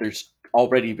 yeah, there's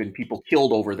already been people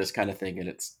killed over this kind of thing, and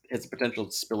it's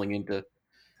potential spilling into.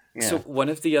 Yeah. So one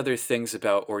of the other things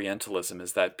about Orientalism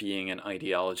is that being an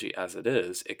ideology as it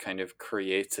is, it kind of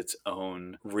creates its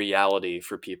own reality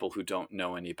for people who don't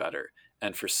know any better.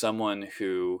 And for someone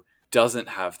who doesn't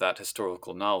have that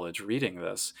historical knowledge reading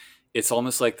this, it's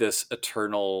almost like this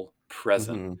eternal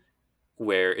present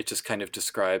where it just kind of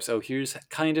describes, oh, here's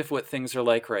kind of what things are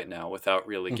like right now without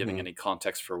really giving any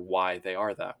context for why they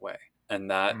are that way.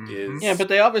 And that is... Yeah, but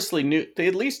they obviously knew, they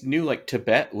at least knew like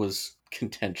Tibet was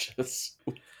contentious.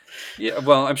 Yeah,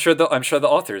 well, I'm sure the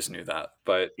authors knew that,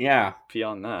 but yeah,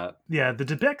 beyond that, yeah, the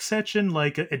Tibet section,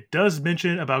 like it does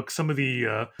mention about some of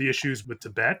the issues with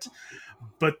Tibet,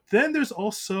 but then there's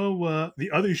also the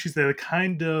other issues that it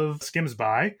kind of skims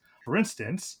by. For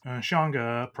instance,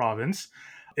 Shanghai province,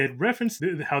 it referenced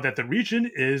how that the region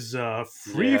is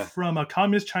free from a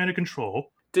communist China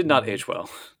control. Did not age well.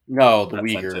 No, the That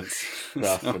Uyghur sentence.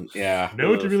 stuff. And, yeah,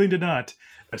 No, it really did not.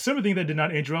 A similar thing that did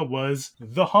not age well was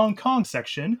the Hong Kong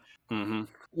section. Mm-hmm.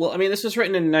 Well, I mean, this was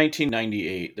written in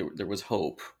 1998. There was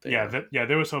hope. There.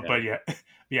 There was hope, but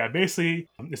basically,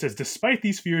 it says, despite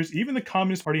these fears, even the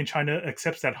Communist Party in China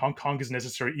accepts that Hong Kong is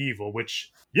necessary evil,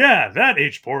 which, that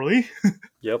aged poorly.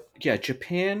 Yep. Yeah,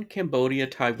 Japan, Cambodia,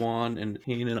 Taiwan, and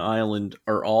Hainan Island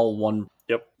are all one.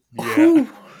 Yep. Whew,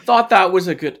 thought that was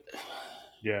a good...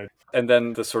 Yeah. And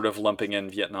then the sort of lumping in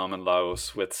Vietnam and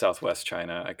Laos with Southwest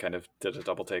China, I kind of did a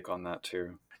double take on that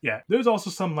too. Yeah, there's also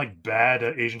some like bad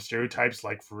Asian stereotypes,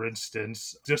 like for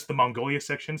instance, just the Mongolia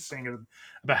section saying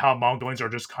about how Mongolians are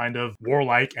just kind of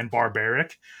warlike and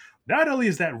barbaric. Not only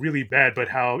is that really bad, but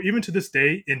how even to this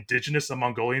day, indigenous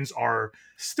Mongolians are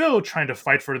still trying to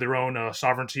fight for their own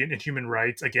sovereignty and human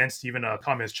rights against even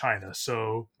communist China.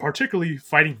 So particularly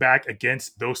fighting back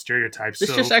against those stereotypes.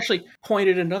 This just actually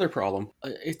pointed another problem.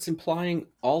 It's implying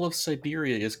all of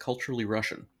Siberia is culturally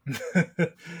Russian.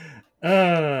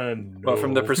 No. Well,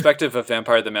 from the perspective of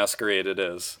Vampire the Masquerade, it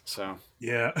is. So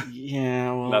yeah,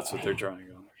 well, that's what they're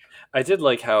drawing on. I did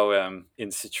like how in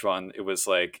Sichuan it was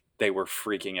like they were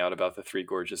freaking out about the Three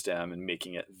Gorges Dam and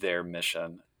making it their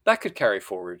mission. That could carry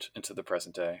forward into the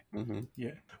present day. Mm-hmm.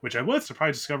 Yeah, which I was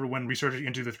surprised to discover when researching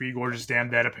into the Three Gorges Dam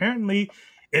that apparently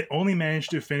it only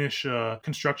managed to finish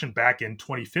construction back in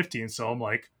 2015. So I'm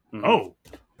like, oh,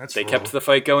 that's they kept the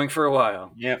fight going for a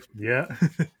while. Yep. Yeah.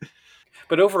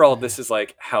 But overall, this is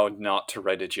like how not to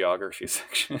write a geography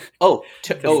section.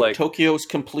 Tokyo's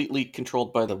completely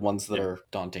controlled by the ones that are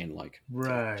Dantean-like.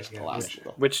 Right.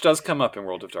 Which does come up in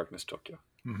World of Darkness Tokyo.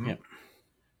 Mm-hmm. Yeah.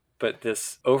 But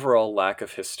this overall lack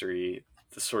of history,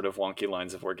 the sort of wonky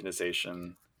lines of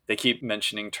organization, they keep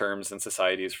mentioning terms and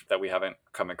societies that we haven't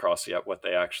come across yet, what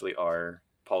they actually are,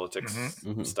 politics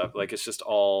stuff. Like, it's just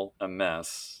all a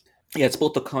mess. Yeah, it's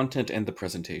both the content and the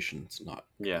presentation. It's not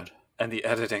good. And the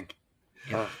editing.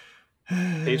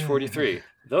 Page 43.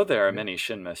 Though there are many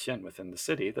Shinma Xian within the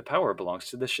city, the power belongs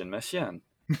to the Shinma Xian.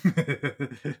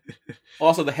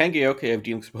 Also, the Hangeyoke have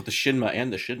dealings with both the Shinma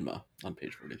and the Shinma on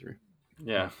page 43.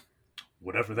 Yeah.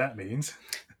 Whatever that means.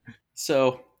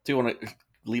 So, do you want to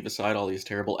leave aside all these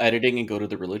terrible editing and go to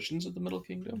the religions of the Middle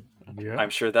Kingdom? Yeah. I'm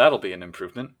sure that'll be an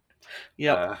improvement.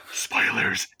 Yeah.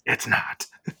 Spoilers, it's not.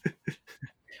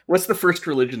 What's the first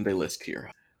religion they list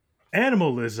here?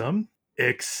 Animalism.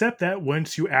 Except that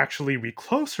once you actually read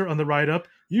closer on the write-up,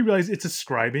 you realize it's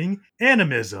ascribing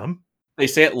animism. They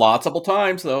say it lots of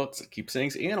times, though. It keeps saying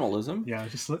it's animalism. Yeah,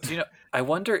 just I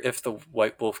wonder if the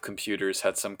White Wolf computers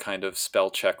had some kind of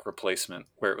spell check replacement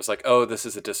where it was like, oh, this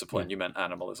is a discipline. You meant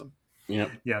animalism. Yeah.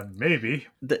 Yeah, maybe.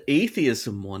 The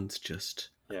atheism one's just...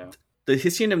 Yeah. The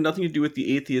Hessian have nothing to do with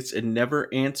the atheists and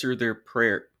never answer their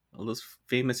prayer. All those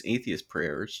famous atheist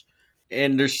prayers.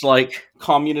 And there's like,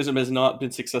 communism has not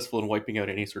been successful in wiping out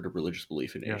any sort of religious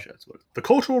belief in Yeah. Asia. That's what. The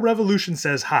Cultural Revolution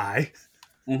says hi.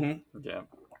 Mm-hmm. Yeah.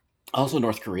 Also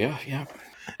North Korea, yeah.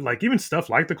 Like, even stuff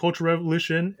like the Cultural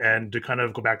Revolution, and to kind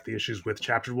of go back to the issues with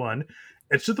Chapter 1,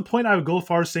 it's to the point I would go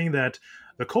far as saying that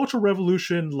the Cultural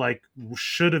Revolution, like,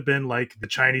 should have been like the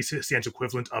Chinese Hessian's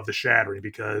equivalent of the Shattering,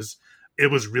 because it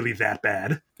was really that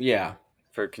bad. Yeah.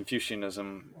 For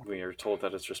Confucianism, we are told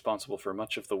that it's responsible for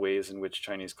much of the ways in which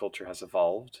Chinese culture has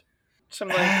evolved. So I'm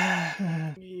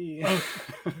like,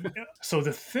 So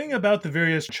the thing about the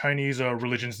various Chinese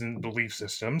religions and belief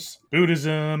systems,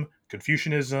 Buddhism,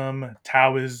 Confucianism,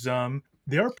 Taoism,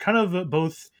 they are kind of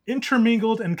both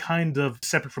intermingled and kind of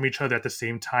separate from each other at the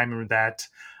same time, in that,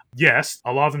 yes,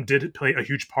 a lot of them did play a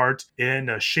huge part in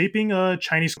shaping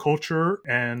Chinese culture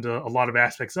and a lot of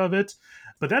aspects of it,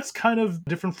 but that's kind of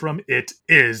different from it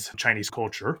is Chinese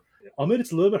culture. I'll admit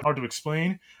it's a little bit hard to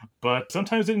explain, but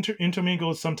sometimes it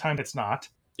intermingles, sometimes it's not.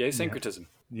 yay, syncretism.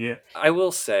 Yeah. I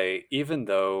will say, even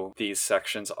though these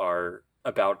sections are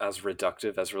about as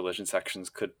reductive as religion sections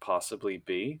could possibly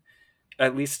be,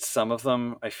 at least some of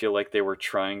them, I feel like they were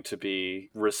trying to be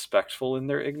respectful in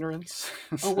their ignorance.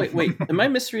 Oh, wait. Am I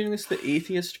misreading this? The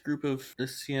atheist group of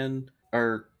Hessian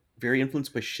are very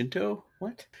influenced by Shinto?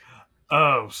 What?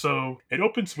 Oh, so it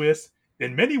opens with,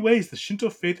 in many ways, the Shinto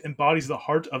faith embodies the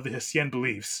heart of the Hessian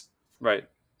beliefs. Right.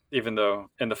 Even though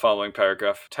in the following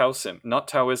paragraph, Taoism, not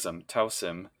Taoism,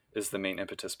 Taoism is the main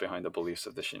impetus behind the beliefs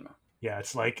of the Shinma. Yeah,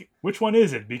 it's like, which one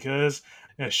is it? Because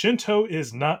Shinto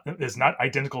is not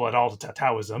identical at all to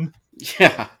Taoism.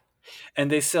 Yeah.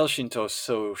 And they sell Shinto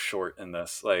so short in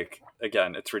this. Like,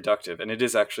 again, it's reductive, and it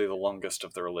is actually the longest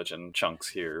of the religion chunks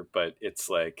here, but it's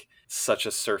like such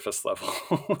a surface level.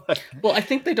 Well, I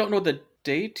think they don't know that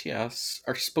deities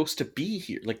are supposed to be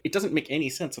here. Like, it doesn't make any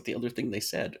sense with the other thing they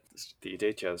said. The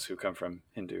Daityas who come from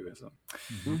Hinduism.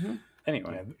 Mm-hmm.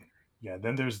 Anyway. Yeah,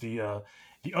 then there's the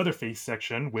other faith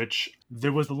section, which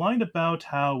there was the line about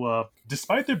how,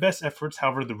 despite their best efforts,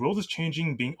 however, the world is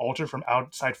changing, being altered from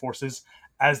outside forces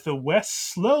as the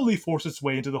West slowly forces its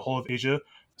way into the whole of Asia.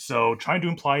 So trying to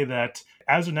imply that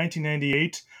as of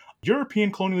 1998,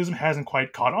 European colonialism hasn't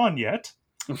quite caught on yet.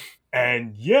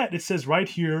 And yet, it says right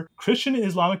here, Christian and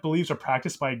Islamic beliefs are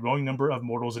practiced by a growing number of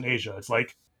mortals in Asia. It's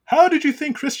like, how did you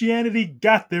think Christianity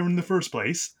got there in the first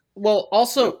place? Well,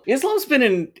 also, Islam's been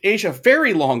in Asia a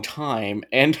very long time,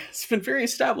 and it's been very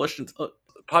established.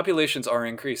 Populations are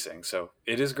increasing, so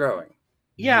it is growing.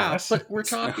 Yeah, Yes. but we're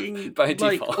talking By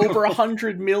like default. over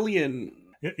 100 million.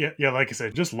 Yeah, like I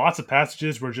said, just lots of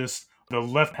passages where just the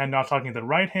left hand not talking to the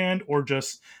right hand, or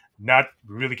just not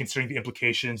really considering the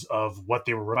implications of what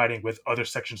they were writing with other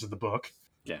sections of the book.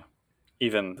 Yeah.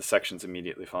 Even the sections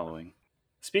immediately following.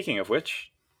 Speaking of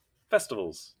which,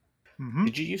 festivals. Mm-hmm.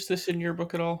 Did you use this in your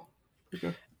book at all?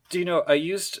 Okay. Do you know, I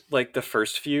used like the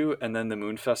first few, and then the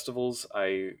moon festivals,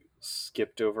 I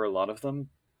skipped over a lot of them,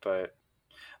 but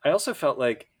I also felt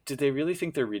like, did they really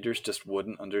think their readers just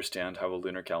wouldn't understand how a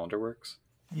lunar calendar works?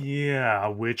 Yeah,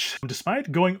 which,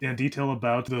 despite going in detail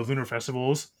about the lunar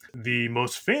festivals, the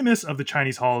most famous of the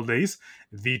Chinese holidays,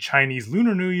 the Chinese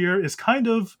Lunar New Year, is kind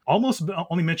of almost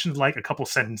only mentioned like a couple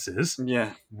sentences,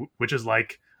 Yeah. which is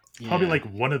like probably like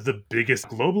one of the biggest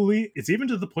globally. It's even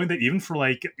to the point that even for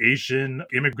like Asian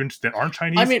immigrants that aren't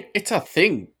Chinese, I mean, it's a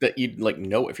thing that you'd like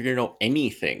know if you're gonna know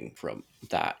anything from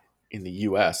that in the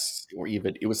U.S. or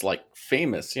even it was like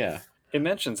famous. Yeah. It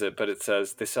mentions it, but it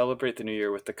says they celebrate the new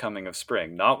year with the coming of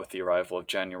spring, not with the arrival of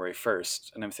January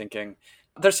 1st. And I'm thinking,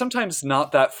 they're sometimes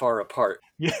not that far apart.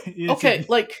 yeah, Okay,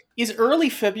 like is early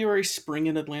February spring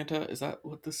in Atlanta? Is that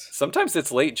what this? Sometimes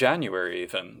it's late January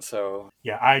even, so...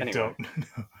 yeah, I Anyway. don't.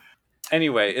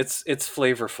 Anyway, it's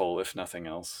flavorful, if nothing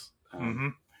else. Mm-hmm.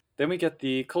 Then we get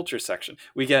the culture section.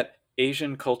 We get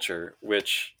Asian culture,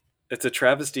 which it's a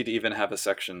travesty to even have a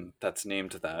section that's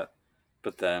named that.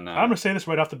 But then... I'm going to say this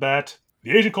right off the bat.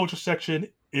 The Asian culture section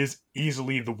is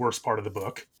easily the worst part of the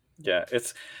book. Yeah,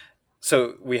 it's...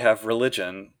 So we have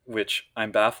religion, which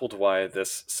I'm baffled why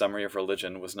this summary of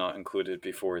religion was not included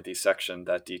before the section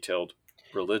that detailed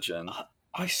religion.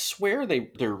 I swear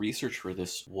their research for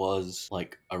this was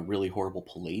like a really horrible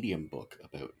Palladium book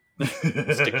about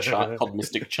called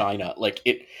Mystic China. Like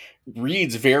it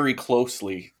reads very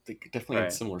closely. They definitely had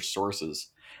Right. similar sources.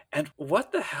 And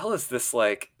what the hell is this,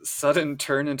 like, sudden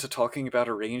turn into talking about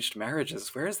arranged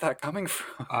marriages? Where is that coming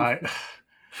from?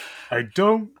 I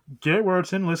don't get where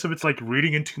it's in, unless if it's like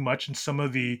reading in too much in some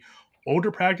of the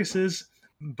older practices.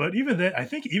 But even then, I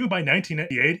think even by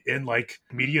 1998, in like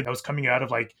media that was coming out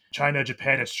of like China,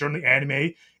 Japan, and certainly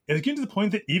anime, it was getting to the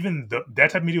point that even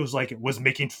that type of media was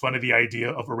making fun of the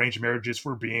idea of arranged marriages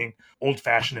for being old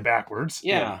fashioned and backwards.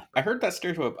 Yeah, I heard that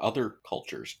stereotype of other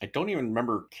cultures. I don't even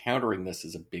remember countering this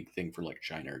as a big thing for like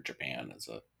China or Japan as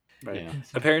a. Right. Yeah.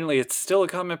 Apparently, it's still a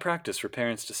common practice for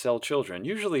parents to sell children,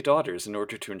 usually daughters, in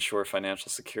order to ensure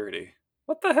financial security.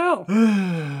 What the hell?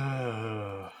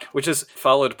 Which is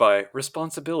followed by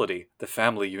responsibility. The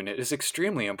family unit is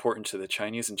extremely important to the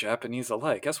Chinese and Japanese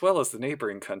alike, as well as the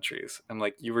neighboring countries. I'm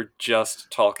like, you were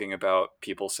just talking about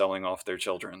people selling off their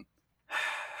children.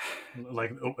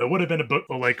 Like, it would have been a book,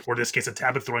 like, or in this case, a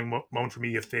tablet throwing moment for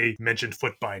me if they mentioned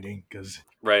foot binding, because.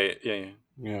 Right, yeah.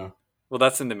 Yeah. Well,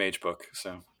 that's in the Mage book,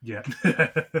 so. Yeah.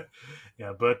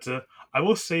 Yeah, but I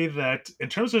will say that in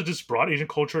terms of just broad Asian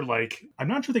culture, like, I'm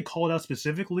not sure they call it out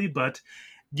specifically, but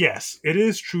yes, it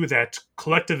is true that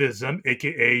collectivism,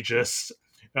 aka just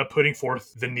putting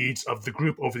forth the needs of the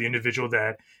group over the individual,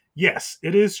 that yes,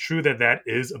 it is true that that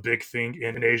is a big thing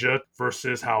in Asia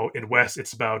versus how in West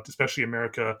it's about, especially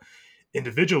America,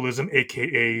 individualism,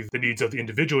 aka the needs of the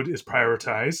individual is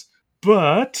prioritized.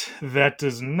 But that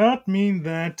does not mean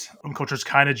that cultures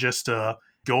kind of just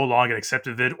go along and accept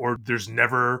of it, or there's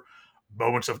never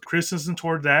moments of criticism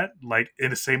toward that. Like in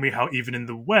the same way how even in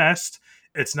the West,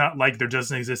 it's not like there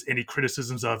doesn't exist any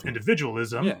criticisms of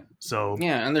individualism. Yeah. So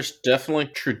Yeah, and there's definitely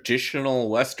traditional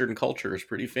Western culture is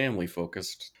pretty family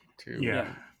focused too.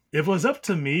 yeah. If it was up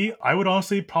to me, I would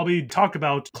honestly probably talk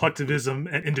about collectivism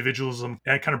and individualism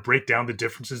and kind of break down the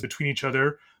differences between each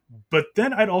other. But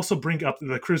then I'd also bring up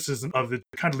the criticism of it,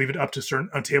 kind of leave it up to certain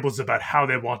tables about how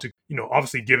they want to,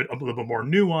 obviously give it a little bit more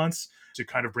nuance to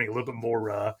kind of bring a little bit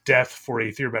more depth for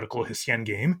a theoretical Hsien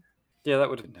game. Yeah, that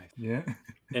would have been nice. Yeah.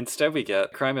 Instead, we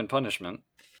get Crime and Punishment.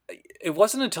 It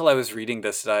wasn't until I was reading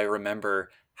this that I remember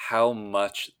how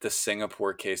much the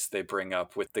Singapore case they bring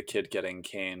up with the kid getting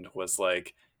caned was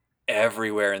like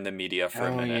everywhere in the media for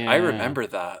a minute. I remember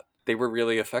that. They were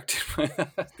really affected by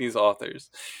these authors.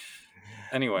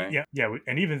 Anyway. Yeah,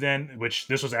 and even then, which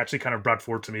this was actually kind of brought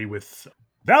forward to me with,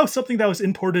 that was something that was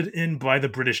imported in by the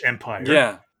British Empire.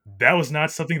 Yeah. That was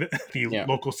not something that the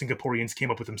local Singaporeans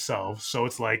came up with themselves. So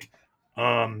it's like,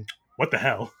 what the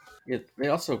hell? Yeah, they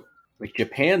also, like,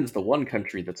 Japan's the one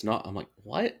country that's not, I'm like,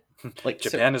 what? Like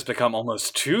Japan has become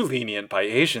almost too lenient by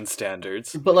Asian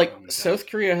standards. But like South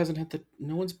Korea hasn't had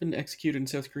no one's been executed in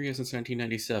South Korea since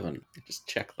 1997. Just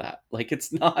check that. Like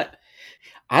it's not,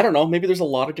 I don't know, maybe there's a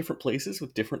lot of different places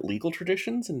with different legal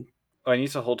traditions. And I need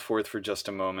to hold forth for just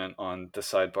a moment on the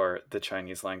sidebar, the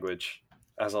Chinese language.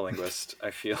 As a linguist,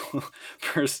 I feel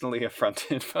personally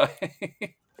affronted by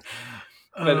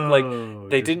but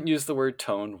they didn't use the word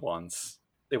tone once.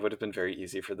 It would have been very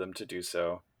easy for them to do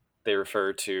so. They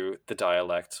refer to the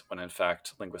dialect when in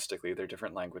fact linguistically they're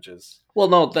different languages. Well,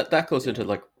 no, that goes into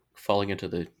like falling into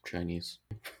the Chinese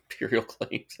imperial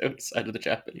claims outside of the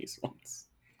Japanese ones.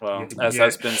 Well, as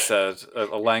has been said,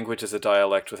 a language is a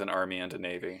dialect with an army and a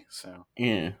navy. So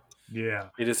yeah,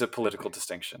 it is a political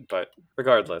distinction. But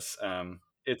regardless,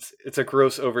 it's a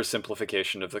gross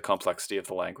oversimplification of the complexity of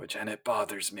the language, and it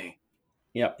bothers me.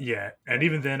 Yeah, and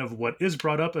even then, of what is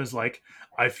brought up is like,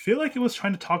 I feel like it was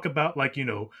trying to talk about like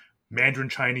Mandarin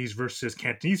Chinese versus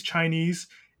Cantonese Chinese,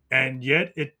 and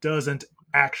yet it doesn't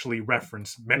actually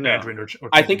reference Mandarin or Cantonese.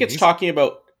 I think it's talking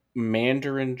about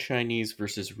Mandarin Chinese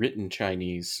versus written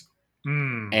Chinese,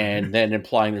 and then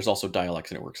implying there's also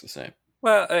dialects and it works the same.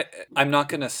 Well, I'm not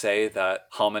going to say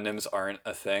that homonyms aren't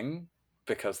a thing,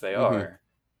 because they are,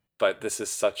 but this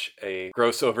is such a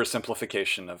gross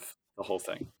oversimplification of the whole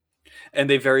thing. And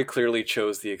they very clearly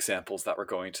chose the examples that were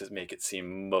going to make it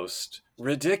seem most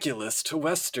ridiculous to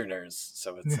Westerners.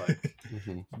 So it's like...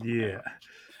 Yeah.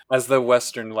 As though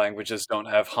Western languages don't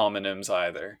have homonyms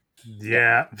either.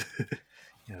 Yeah.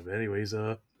 Yeah, but anyways,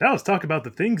 now let's talk about the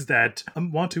things that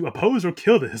want to oppose or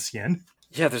kill the Hsien.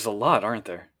 Yeah, there's a lot, aren't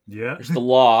there? Yeah. There's the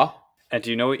law. And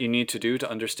do you know what you need to do to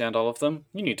understand all of them?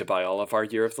 You need to buy all of our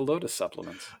Year of the Lotus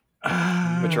supplements,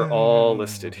 which are all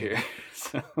listed here.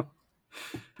 So...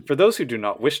 For those who do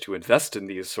not wish to invest in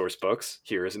these source books,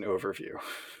 here is an overview.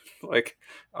 Like,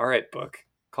 all right, book,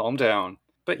 calm down.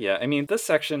 But yeah, I mean, this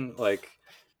section, like,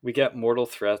 we get mortal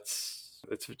threats.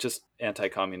 It's just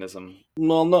anti-communism.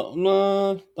 Well,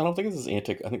 no, I don't think this is I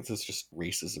think this is just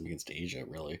racism against Asia,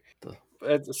 really.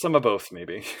 Some of both,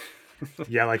 maybe.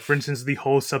 Yeah, like, for instance, the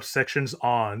whole subsections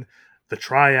on the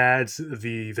triads,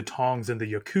 the Tongs, and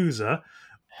the Yakuza.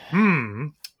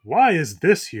 Why is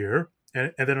this here?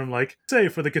 And then I'm like, say,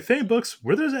 for the Gathane books,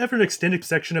 were there ever an extended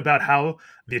section about how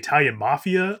the Italian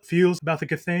mafia feels about the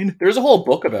Gathane? There's a whole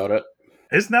book about it.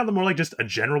 Isn't that more like just a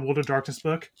general World of Darkness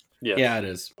book? Yes. Yeah, it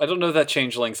is. I don't know that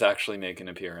changelings actually make an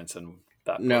appearance in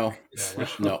that No, book. Yeah,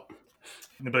 which- no.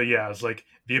 But yeah, it's like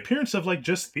the appearance of like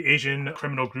just the Asian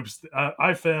criminal groups.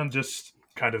 I found just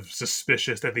kind of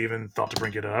suspicious that they even thought to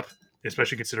bring it up,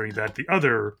 especially considering that the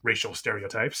other racial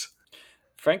stereotypes.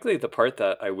 Frankly, the part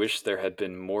that I wish there had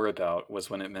been more about was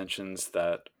when it mentions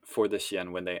that for the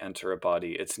Xian, when they enter a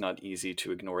body, it's not easy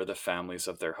to ignore the families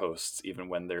of their hosts, even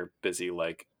when they're busy,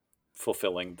 like,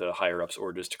 fulfilling the higher-ups'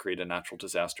 orders to create a natural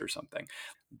disaster or something.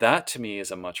 That, to me, is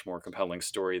a much more compelling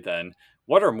story than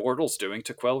what are mortals doing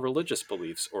to quell religious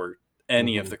beliefs or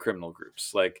any of Mhm. the criminal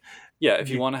groups. Like, yeah, if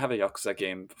you Ye- want to have a Yakuza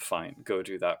game, fine, go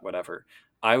do that, whatever.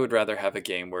 I would rather have a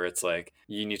game where it's like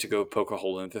you need to go poke a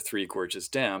hole in the Three Gorges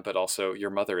Dam, but also your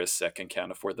mother is sick and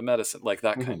can't afford the medicine, like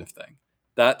that kind Mhm. of thing.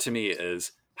 That to me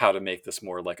is how to make this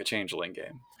more like a changeling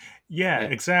game. Yeah, Yeah.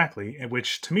 exactly. And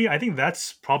which to me, I think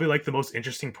that's probably like the most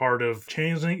interesting part of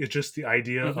Changeling is just the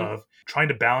idea Mhm. of trying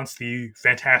to balance the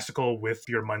fantastical with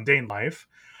your mundane life.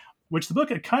 Which the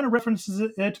book it kind of references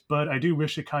it, but I do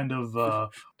wish it kind of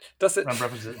Does it?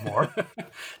 references it more.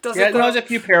 Does Yeah, it no, though? has a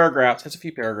few paragraphs. Has a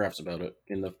few paragraphs about it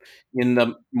in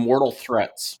the mortal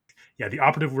threats. Yeah, the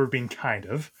operative word being kind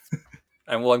of.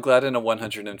 And well, I'm glad in a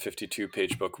 152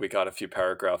 page book we got a few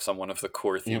paragraphs on one of the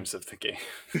core themes of the game.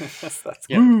 That's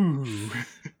Yeah. Ooh.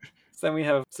 So then we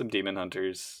have some demon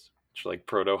hunters, which are like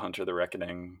Proto Hunter the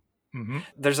Reckoning. hmm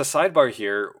There's a sidebar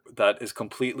here that is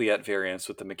completely at variance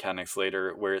with the mechanics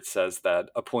later, where it says that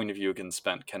a point of Yugen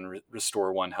spent can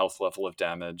restore 1 health level of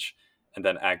damage, and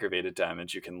then aggravated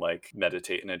damage, you can like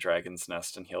meditate in a dragon's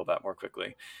nest and heal that more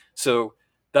quickly. So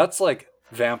that's like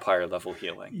vampire level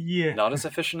healing. Yeah. Not as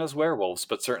efficient as werewolves,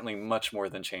 but certainly much more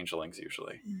than changelings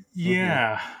usually.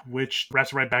 Yeah, which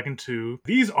wraps right back into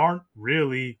these aren't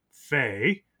really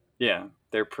Fae. Yeah,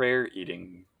 they're prayer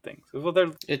eating things. Well,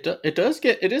 they're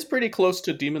It is pretty close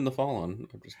to Demon the Fallen.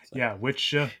 I'm just saying. Yeah,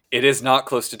 which It is not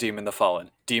close to Demon the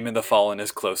Fallen. Demon the Fallen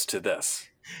is close to this.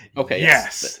 Okay.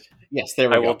 yes. Yes, there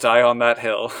we I go. will die on that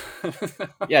hill.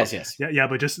 Yes. Yeah,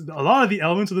 but just a lot of the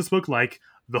elements of this book, like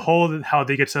the whole how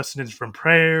they get sustenance from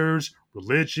prayers,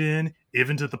 religion,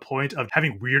 even to the point of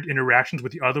having weird interactions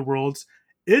with the other worlds.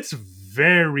 It's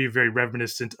very, very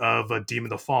reminiscent of Demon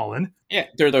the Fallen. Yeah,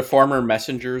 they're the former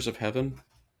messengers of heaven.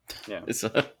 Yeah. It's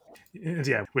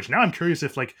Yeah, which now I'm curious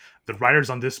if like the writers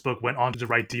on this book went on to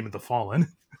write Demon the Fallen.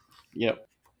 yep.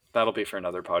 That'll be for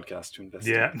another podcast to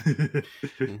investigate. Yeah.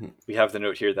 Mhm. We have the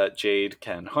note here that Jade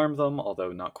can harm them,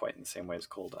 although not quite in the same way as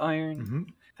Cold Iron.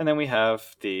 Mhm. And then we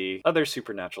have the other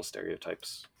supernatural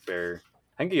stereotypes, where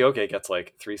Hengi gets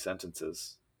like 3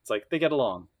 sentences. It's like, they get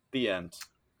along. The end.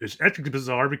 It's actually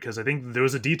bizarre because I think there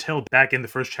was a detail back in the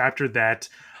first chapter that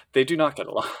They do not get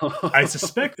along. I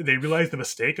suspect they realized the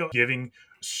mistake of giving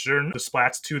certain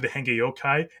splats to the Henge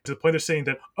Yokai to the point they're saying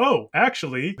that, oh,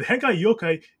 actually, the Henge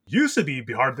Yokai used to be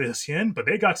part of the Hsien, but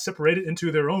they got separated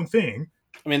into their own thing.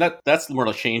 I mean that's more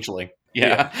a changeling.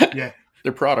 Yeah. Yeah.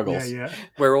 They're prodigals. Yeah.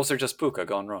 Werewolves are just Puka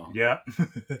gone wrong. Yeah.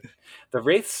 The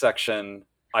Wraith section,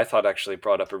 I thought actually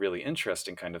brought up a really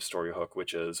interesting kind of story hook,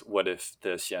 which is what if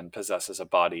the Xian possesses a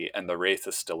body and the Wraith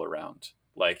is still around?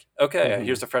 Like, okay, Mhm.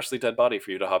 here's a freshly dead body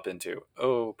for you to hop into.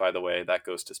 Oh, by the way, that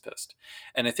ghost is pissed.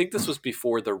 And I think this was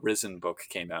before the Risen book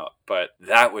came out, but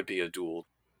that would be a duel.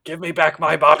 Give me back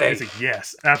my body! It's like,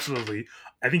 yes, absolutely.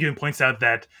 I think it even points out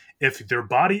that if their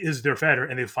body is their fetter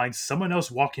and they find someone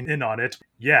else walking in on it,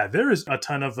 yeah, there is a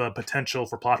ton of potential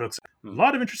for plot hooks. A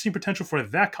lot of interesting potential for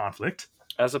that conflict.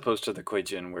 As opposed to the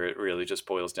Kuei-jin, where it really just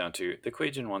boils down to, the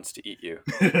Kuei-jin wants to eat you.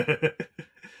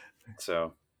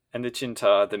 So, and the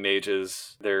Chinta, the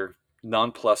mages, they're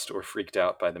nonplussed or freaked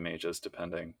out by the mages,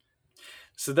 depending.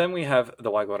 So then we have the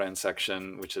Waigoran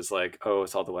section, which is like, oh,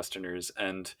 it's all the Westerners.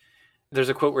 And there's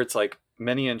a quote where it's like,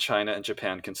 many in China and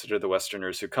Japan consider the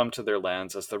Westerners who come to their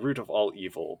lands as the root of all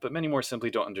evil, but many more simply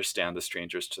don't understand the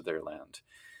strangers to their land.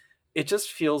 It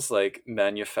just feels like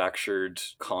manufactured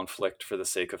conflict for the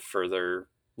sake of further,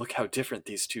 look how different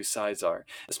these two sides are.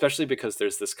 Especially because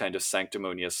there's this kind of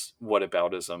sanctimonious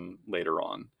whataboutism later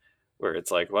on, where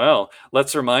it's like, well,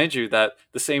 let's remind you that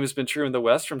the same has been true in the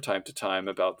West from time to time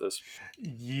about this.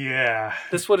 Yeah.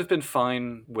 This would have been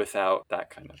fine without that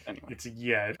kind of, anyway.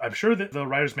 Yeah, I'm sure that the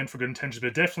writers meant for good intentions, but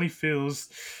it definitely feels,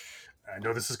 I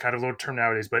know this is kind of a low term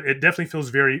nowadays, but it definitely feels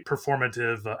very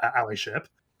performative allyship.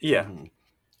 Yeah. Mhm.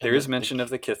 There And is mention of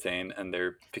the Kithane and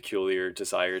their peculiar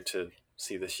desire to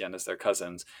see the Xian as their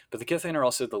cousins, but the Kithane are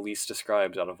also the least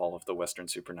described out of all of the Western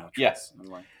supernaturals. Yes. I'm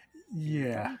like,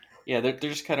 Yeah. Yeah, they're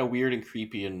just kind of weird and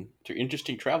creepy, and they're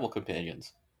interesting travel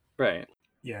companions. right.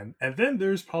 Yeah, and then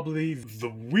there's probably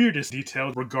the weirdest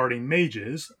detail regarding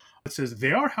mages. It says,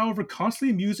 they are, however,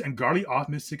 constantly amused and guardedly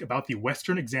optimistic about the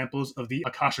Western examples of the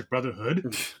Akashic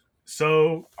Brotherhood.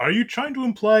 So, are you trying to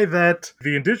imply that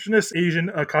the indigenous Asian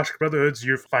Akashic Brotherhoods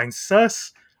you find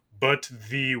sus, but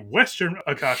the Western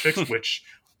Akashics, which,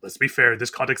 let's be fair, in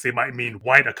this context they might mean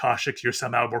white Akashics, you're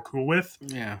somehow more cool with?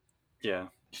 Yeah. Yeah.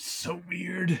 So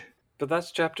weird. But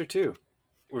that's chapter 2.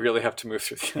 We really have to move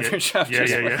through the other Yeah, chapters.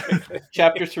 yeah.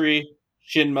 Chapter 3,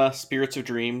 Shinma, Spirits of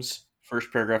Dreams.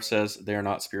 First paragraph says they are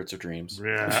not spirits of dreams.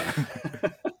 Yeah.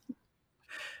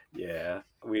 Yeah.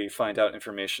 We find out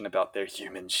information about their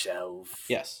human shells.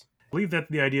 Yes. I believe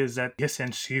that the idea is that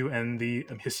Hissen Shu and the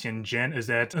Hissen Jen is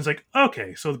that it's like,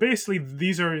 okay, so basically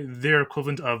these are their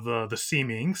equivalent of the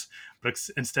Seemings, but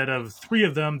instead of 3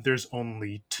 of them, there's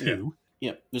only 2.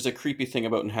 Yeah. There's a creepy thing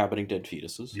about inhabiting dead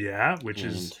fetuses. Yeah, which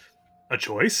is a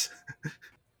choice.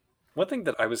 One thing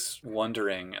that I was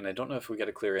wondering, and I don't know if we get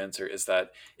a clear answer, is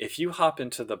that if you hop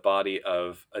into the body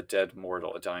of a dead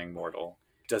mortal, a dying mortal,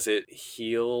 does it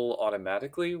heal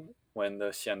automatically when the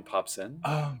Xian pops in?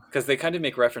 Because they kind of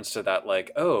make reference to that,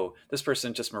 like, oh, this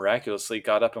person just miraculously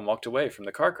got up and walked away from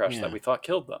the car crash that we thought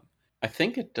killed them. I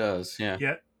think it does, yeah.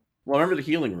 Yeah. Well, I remember the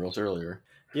healing rules earlier.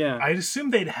 Yeah. I'd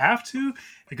assume they'd have to,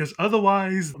 because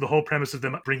otherwise the whole premise of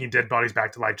them bringing dead bodies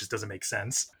back to life just doesn't make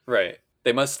sense. Right.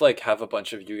 They must, like, have a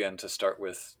bunch of Yugen to start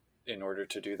with in order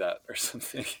to do that or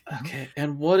something. Okay,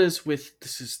 and what is with...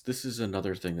 This is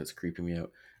another thing that's creeping me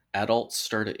out. Adults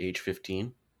start at age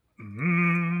 15?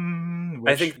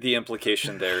 I think the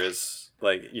implication there is,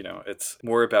 like, you know, it's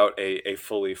more about a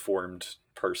fully formed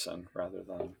person rather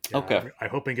than... Yeah, Okay. I'm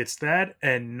hoping it's that,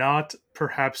 and not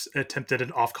perhaps attempted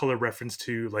an off-color reference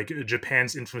to, like,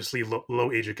 Japan's infamously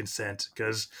low age of consent,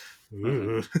 because...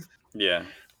 Yeah.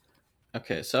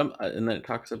 Okay, so and then it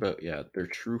talks about their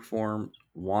true form,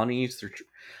 Wanis.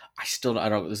 I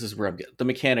don't. This is where I'm getting the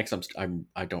mechanics.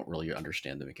 I don't really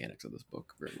understand the mechanics of this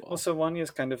book very well. Well, so Wani is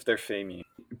kind of their Femi.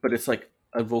 But it's like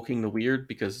evoking the weird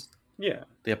because they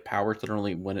have powers that are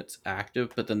only when it's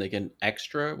active, but then they get an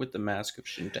extra with the Mask of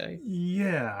Shintai.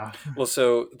 Yeah. Well,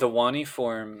 so the Wani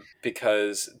form,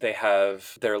 because they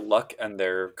have their luck and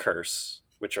their curse,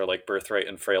 which are like birthright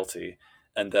and frailty.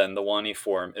 And then the Wani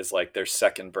form is like their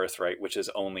second birthright, which is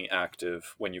only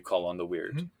active when you call on the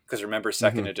weird. Because remember,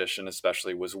 second edition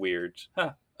especially was weird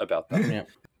about that. Yeah.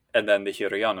 And then the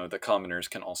Hirayano, the commoners,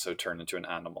 can also turn into an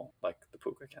animal, like the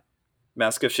Puka can.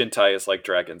 Mask of Shintai is like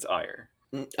Dragon's Ire.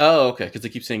 Oh, okay, because they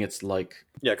keep saying it's like...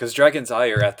 Yeah, because Dragon's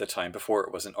Ire at the time, before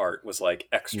it was an art, was like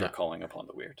extra calling upon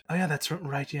the weird. Oh yeah, that's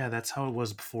right. Yeah, that's how it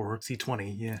was before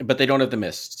C20. Yeah. But they don't have the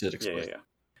mist to explain. Yeah.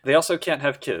 They also can't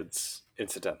have kids,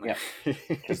 incidentally. Yeah,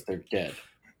 because they're dead.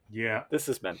 Yeah. This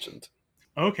is mentioned.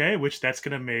 Okay, which that's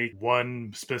going to make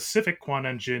one specific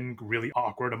Kwananjin really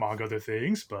awkward among other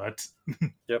things, but...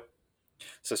 Yep.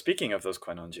 So speaking of those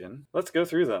Kwananjin, let's go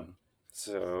through them.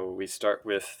 So we start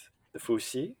with the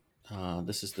Fuxi.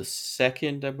 This is the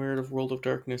second I've heard of World of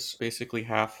Darkness. Basically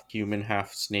half human,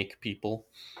 half snake people.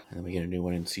 And then we get a new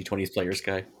one in C20's Player's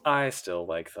Guide. I still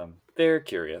like them. They're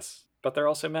curious, but they're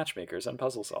also matchmakers and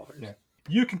puzzle solvers. Yeah.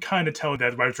 You can kind of tell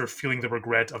that writers are feeling the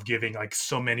regret of giving like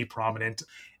so many prominent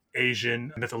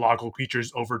Asian mythological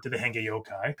creatures over to the Henge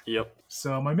Yokai. Yep.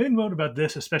 So my main note about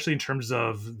this, especially in terms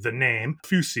of the name,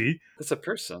 Fuxi. It's a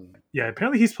person. Yeah,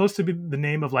 apparently he's supposed to be the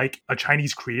name of like a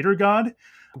Chinese creator god,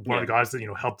 one of the gods that,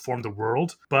 helped form the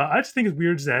world. But I just think it's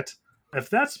weird that if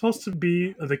that's supposed to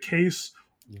be the case,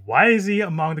 why is he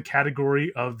among the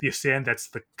category of the ASEAN that's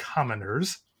the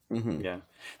commoners? Mm-hmm. Yeah.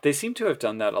 They seem to have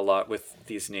done that a lot with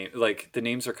these names. Like, the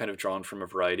names are kind of drawn from a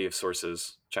variety of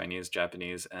sources, Chinese,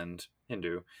 Japanese, and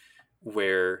Hindu,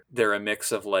 where they're a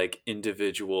mix of, like,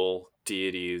 individual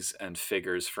deities and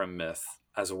figures from myth,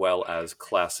 as well as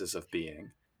classes of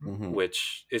being,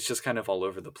 which is just kind of all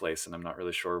over the place, and I'm not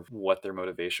really sure what their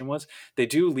motivation was. They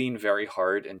do lean very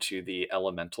hard into the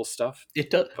elemental stuff. It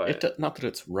does. Not that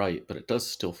it's right, but it does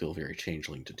still feel very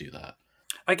changeling to do that.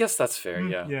 I guess that's fair,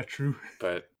 yeah. Yeah, true.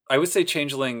 But I would say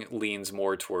Changeling leans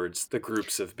more towards the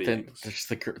groups of beings. Then there's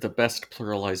the best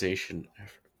pluralization,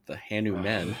 the Hanu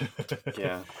men.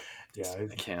 Yeah. Yeah,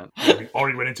 I can't. We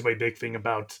already went into my big thing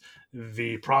about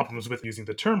the problems with using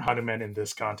the term Hanuman in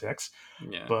this context.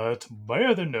 Yeah. But my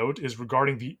other note is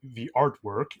regarding the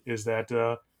artwork, is that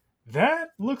that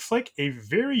looks like a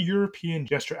very European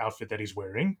gesture outfit that he's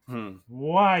wearing.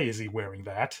 Why is he wearing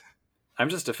that? I'm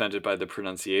just offended by the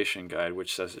pronunciation guide,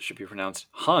 which says it should be pronounced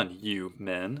Han, you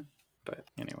men. But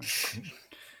anyway.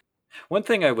 One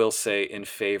thing I will say in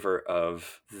favor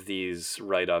of these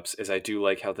write-ups is I do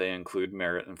like how they include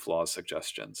merit and flaws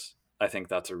suggestions. I think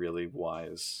that's a really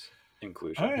wise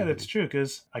inclusion. Oh yeah, that's true.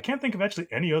 Because I can't think of actually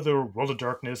any other World of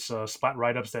Darkness splat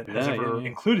write-ups that has Yeah, ever yeah.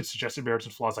 included suggested merits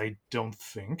and flaws. I don't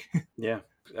think. Yeah,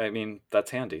 I mean,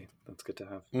 that's handy. That's good to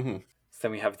have. Mm-hmm. So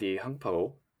then we have the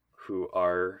Hungpo, who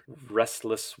are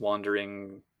restless,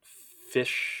 wandering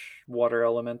fish water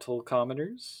elemental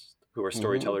commoners, who are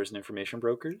storytellers and information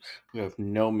brokers. We have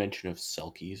no mention of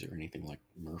Selkies or anything like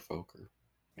merfolk or...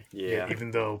 Yeah.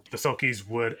 Even though the Selkies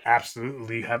would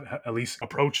absolutely have at least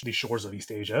approached the shores of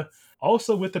East Asia.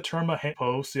 Also, with the term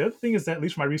post, the other thing is that, at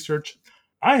least from my research,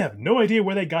 I have no idea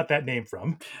where they got that name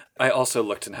from. I also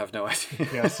looked and have no idea.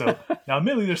 Yeah, so now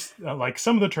admittedly, there's like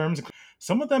some of the terms,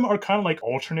 some of them are kind of like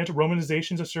alternate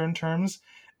romanizations of certain terms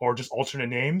or just alternate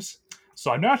names.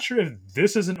 So I'm not sure if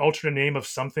this is an alternate name of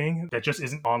something that just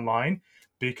isn't online,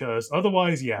 because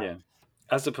otherwise, yeah.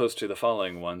 As opposed to the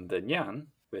following one, the Nyan,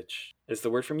 which is the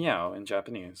word from Yao in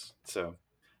Japanese. So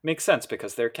makes sense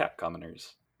because they're cat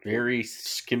commoners. Very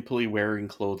skimpily wearing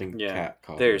clothing cat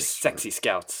commoners. They're sexy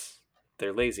scouts.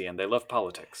 They're lazy and they love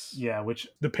politics. Yeah, which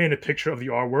the painted picture of the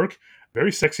artwork,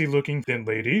 very sexy looking thin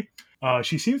lady.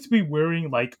 She seems to be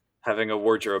wearing like... having a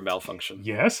wardrobe malfunction.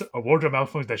 Yes, a wardrobe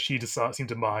malfunction that she does not seem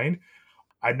to mind.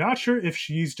 I'm not sure if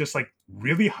she's just like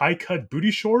really high cut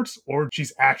booty shorts or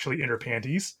she's actually in her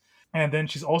panties. And then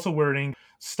she's also wearing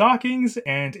stockings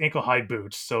and ankle high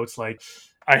boots. So it's like,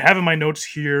 I have in my notes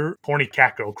here, horny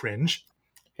Kako cringe.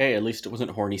 Hey, at least it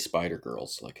wasn't horny spider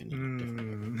girls like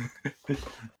in...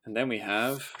 And then we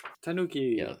have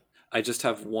Tanuki. Yeah. I just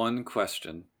have one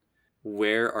question.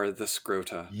 Where are the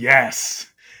scrota?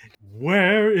 Yes!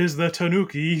 Where is the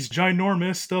Tanuki's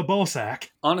ginormous ballsack?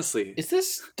 Honestly, Is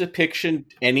this depiction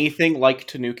anything like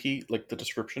Tanuki, like the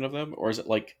description of them? Or is it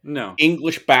like no.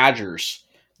 English badgers?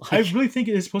 I really think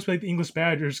it is supposed to be like the English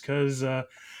badgers because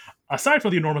aside from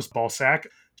the enormous ballsack,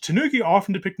 Tanuki are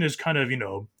often depicted as kind of,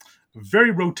 very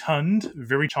rotund,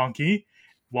 very chunky,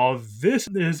 while this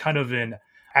is kind of an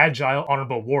agile,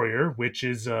 honorable warrior, which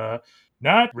is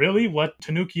not really what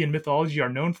Tanuki in mythology are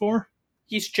known for.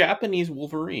 He's Japanese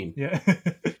Wolverine. Yeah.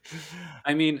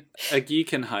 I mean, a gi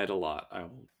can hide a lot.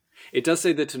 It does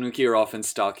say that Tanuki are often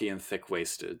stocky and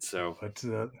thick-waisted, so But,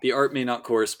 the art may not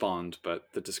correspond,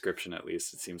 but the description, at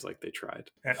least, it seems like they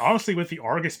tried. and honestly, with the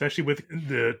arc, especially with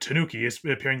the Tanuki is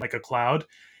appearing like a cloud,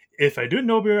 if I didn't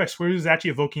know better, I swear it was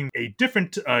actually evoking a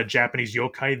different Japanese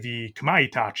yokai, the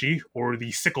Kamaitachi, or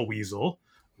the Sickle Weasel,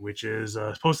 which is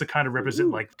supposed to kind of represent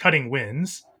like cutting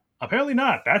winds. Apparently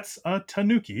not. That's a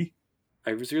Tanuki.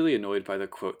 I was really annoyed by the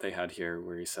quote they had here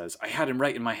where he says, "I had him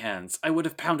right in my hands. I would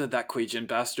have pounded that Kuei-jin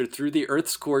bastard through the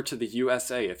Earth's core to the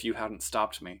USA if you hadn't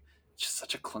stopped me." It's just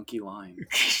such a clunky line.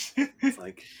 It's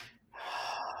like...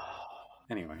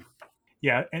 Anyway.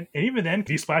 Yeah, and even then,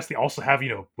 these splats, they also have,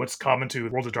 what's common to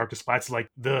World of Darkness splats, like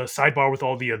the sidebar with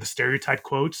all the stereotype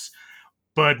quotes.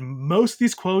 But most of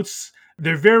these quotes,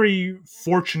 they're very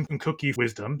fortune and cookie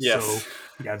wisdom. Yes. So,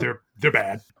 yeah, they're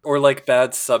bad. Or like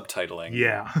bad subtitling.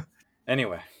 Yeah.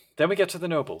 Anyway, then we get to the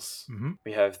nobles. Mm-hmm.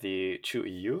 We have the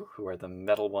Chu-Iyu, who are the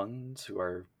metal ones, who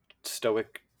are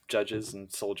stoic judges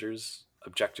and soldiers,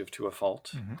 objective to a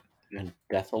fault. Mm-hmm. And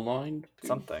death aligned?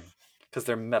 Something. Because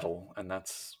they're metal, and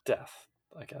that's death,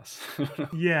 I guess.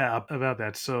 Yeah, about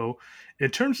that. So, in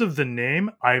terms of the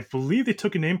name, I believe they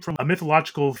took a name from a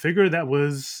mythological figure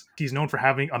he's known for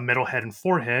having a metal head and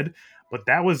forehead, but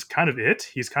that was kind of it.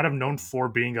 He's kind of known for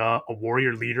being a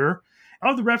warrior leader. Out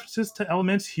of the references to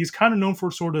elements, he's kind of known for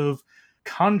sort of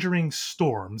conjuring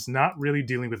storms, not really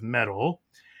dealing with metal.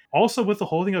 Also, with the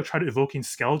whole thing of trying to evoking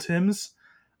skeletons,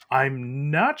 I'm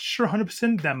not sure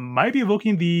 100%. That might be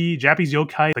evoking the Japanese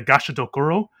yokai, the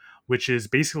Gashadokuro, which is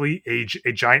basically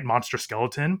a giant monster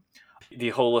skeleton. The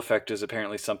whole effect is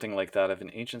apparently something like that of an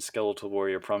ancient skeletal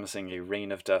warrior promising a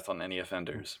reign of death on any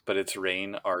offenders. But it's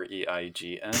reign,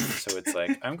 R-E-I-G-N, so it's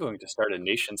like, I'm going to start a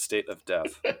nation state of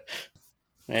death.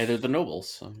 Yeah, they're the nobles,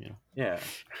 so, Yeah.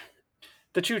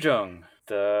 The Chujong,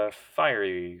 the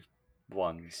fiery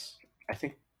ones. I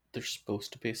think they're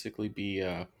supposed to basically be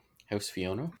House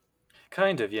Fiona.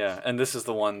 Kind of, yeah. And this is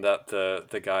the one that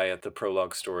the guy at the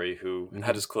prologue story who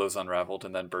had his clothes unraveled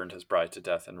and then burned his bride to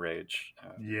death in rage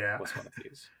was one of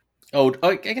these. Oh,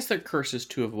 I guess their curse is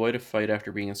to avoid a fight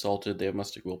after being insulted. They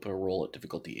must equip a roll at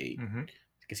difficulty 8. Mm-hmm.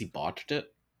 I guess he botched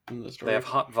it in the story. They have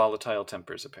hot, volatile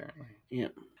tempers, apparently. Yeah.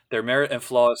 Their merit and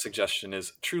flaw of suggestion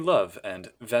is true love and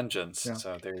vengeance. Yeah.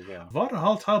 So there you go.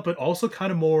 Volatile, but also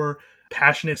kind of more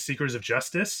passionate seekers of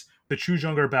justice. The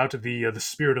Chujong are about the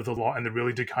spirit of the law and the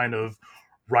really to kind of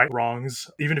right wrongs,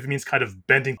 even if it means kind of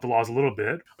bending the laws a little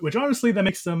bit, which honestly, that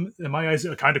makes them, in my eyes,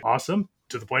 kind of awesome,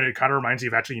 to the point it kind of reminds you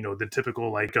of actually, the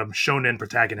typical, shonen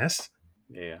protagonist.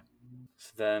 Yeah.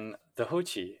 So then, the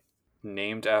Hochi,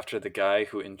 named after the guy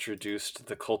who introduced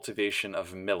the cultivation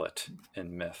of millet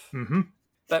in myth. Mm-hmm.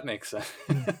 That makes sense.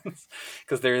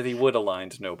 Because they're the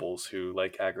wood-aligned nobles who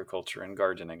like agriculture and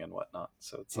gardening and whatnot.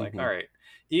 So it's like, all right,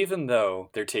 even though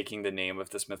they're taking the name of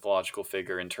this mythological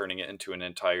figure and turning it into an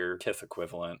entire kith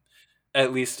equivalent,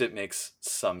 at least it makes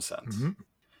some sense. Mm-hmm.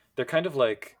 They're kind of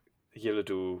like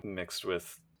Yilidu mixed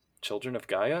with Children of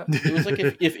Gaia. It was like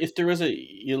if there was a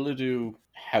Yilidu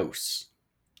house.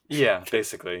 Yeah,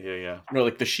 basically. Yeah. No,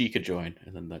 like the she could join,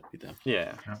 and then that'd be them.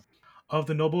 Yeah. Of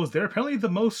the nobles, they're apparently the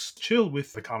most chill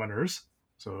with the commoners.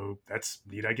 So that's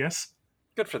neat, I guess.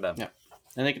 Good for them. Yeah.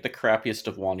 And they get the crappiest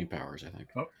of Wani powers, I think.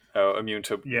 Oh, immune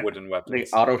to Yeah. wooden Like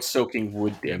weapons. auto-soaking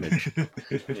wood damage.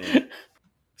 Yeah.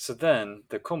 So then,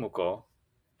 the Komuko,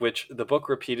 which the book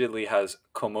repeatedly has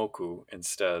Komoku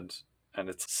instead, and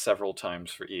it's several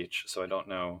times for each, so I don't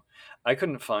know. I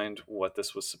couldn't find what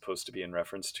this was supposed to be in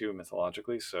reference to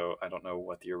mythologically, so I don't know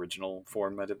what the original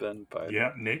form might have been, but...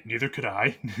 Yeah, neither could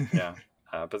I. Yeah.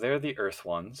 But they're the Earth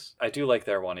ones. I do like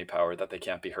their Wani power that they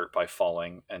can't be hurt by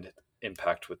falling and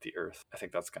impact with the Earth. I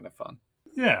think that's kind of fun.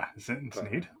 Yeah, it's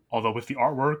neat. Although with the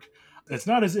artwork, it's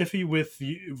not as iffy with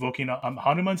the evoking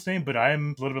Hanuman's name, but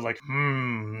I'm a little bit like,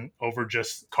 over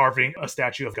just carving a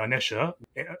statue of Ganesha,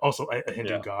 also a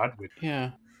Hindu god.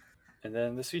 Yeah. And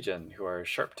then the Suijin, who are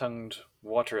sharp-tongued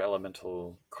water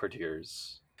elemental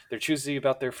courtiers. They're choosy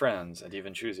about their friends and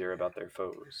even choosier about their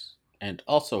foes. And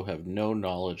also have no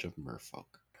knowledge of merfolk.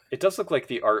 It does look like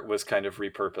the art was kind of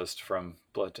repurposed from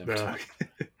Blood Dimmed.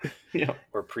 Yeah.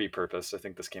 Or pre-purposed. I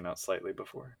think this came out slightly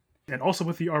before. And also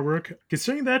with the artwork,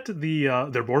 considering that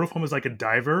their border form is like a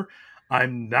diver,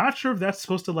 I'm not sure if that's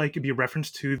supposed to like be a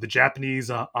reference to the Japanese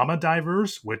ama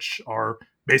divers, which are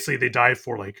basically they dive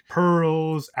for like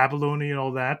pearls, abalone, and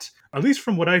all that. At least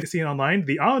from what I've seen online,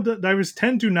 the ama divers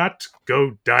tend to not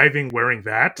go diving wearing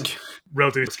that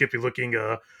relatively skimpy looking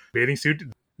bathing suit.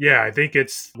 Yeah, I think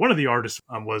it's one of the artists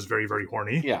was very, very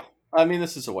horny. Yeah. I mean,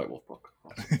 this is a White Wolf book.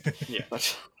 Yeah.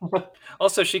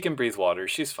 Also, she can breathe water.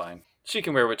 She's fine. She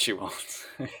can wear what she wants.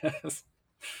 Yes.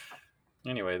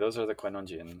 Anyway, those are the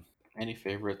Kwenonjin. Any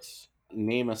favorites?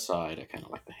 Name aside, I kind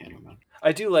of like the Hanuman.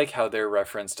 I do like how they're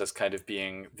referenced as kind of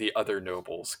being the other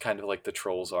nobles, kind of like the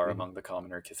trolls are among the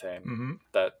commoner Kithame.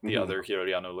 That the other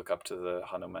Hiroriano look up to the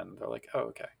Hanuman. They're like, oh,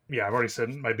 okay. Yeah, I've already said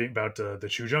my bit about the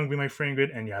Chujung being my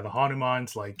favorite, and yeah, the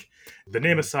Hanuman's like the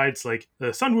name aside's like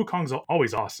the Sun Wukong's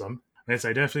always awesome. And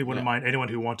I definitely wouldn't mind anyone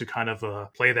who want to kind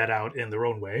of play that out in their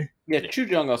own way. Yeah,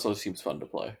 Chujung also seems fun to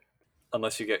play.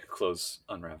 Unless you get clothes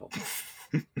unraveled.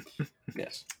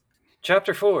 Yes.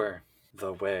 Chapter 4,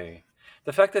 The Way.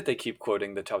 The fact that they keep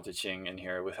quoting the Tao Te Ching in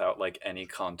here without like any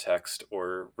context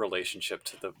or relationship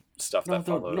to the stuff that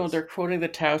follows. No, they're quoting the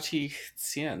Tao Te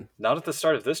Ching. Not at the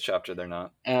start of this chapter, they're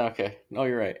not. Okay. No,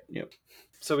 you're right. Yep.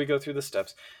 So we go through the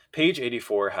steps. Page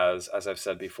 84 has, as I've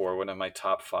said before, one of my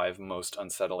top 5 most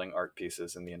unsettling art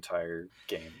pieces in the entire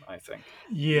game, I think.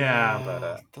 Yeah.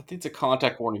 But, that needs a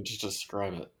contact warning just to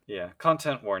describe it. Yeah.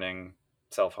 Content warning,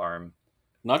 self-harm.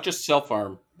 Not just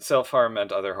self-harm. Self-harm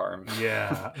and other harm.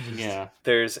 Yeah. Yeah.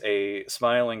 There's a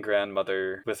smiling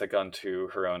grandmother with a gun to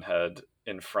her own head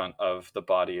in front of the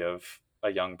body of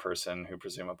a young person who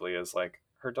presumably is like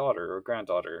her daughter or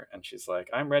granddaughter. And she's like,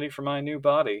 I'm ready for my new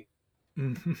body.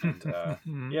 And,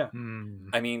 yeah.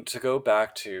 I mean, to go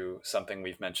back to something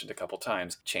we've mentioned a couple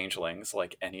times, changelings,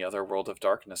 like any other World of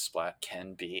Darkness splat,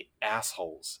 can be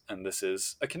assholes. And this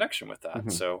is a connection with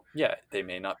that. So, yeah, they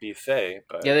may not be Fae,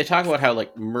 but... Yeah, they talk about how,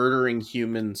 like, murdering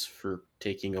humans for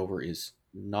taking over is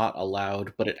not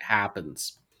allowed, but it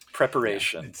happens.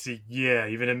 Preparation. Yeah,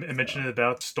 even I mentioned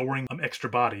about storing extra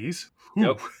bodies.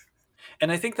 Yep.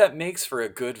 And I think that makes for a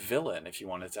good villain if you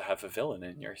wanted to have a villain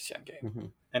in your Xian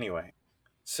game. Anyway,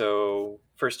 so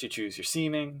first you choose your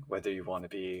seeming, whether you want to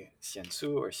be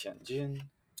Xiansu or Xianjin.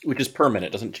 Which is permanent,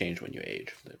 it doesn't change when you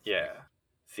age. Yeah.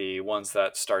 The ones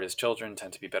that start as children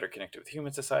tend to be better connected with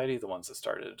human society. The ones that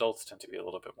start as adults tend to be a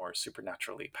little bit more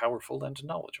supernaturally powerful and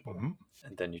knowledgeable.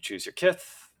 And then you choose your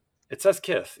kith. It says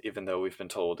kith, even though we've been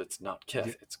told it's not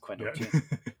kith, it's Kwenonjin.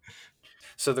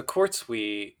 So the courts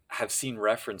we have seen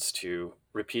reference to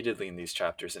repeatedly in these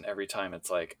chapters, and every time it's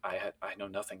like, I know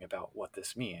nothing about what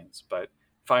this means, but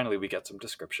finally we get some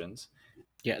descriptions.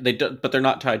 Yeah, they do, but they're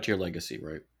not tied to your legacy,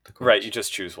 right? Right, you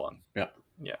just choose one.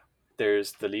 Yeah.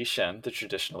 There's the Li Shen, the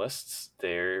traditionalists.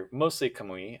 They're mostly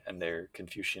Kamui, and they're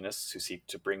Confucianists who seek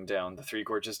to bring down the Three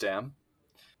Gorges Dam.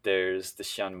 There's the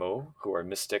Xianmo, who are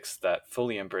mystics that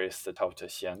fully embrace the Tao Te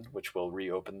Chien, which will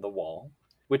reopen the wall.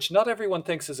 which not everyone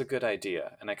thinks is a good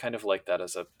idea. And I kind of like that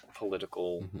as a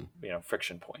political,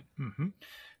 friction point. Mm-hmm.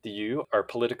 The Yu are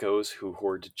politicos who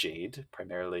hoard jade,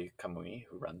 primarily Kamui,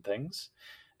 who run things.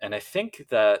 And I think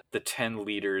that the 10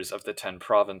 leaders of the 10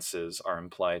 provinces are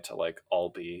implied to like all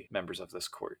be members of this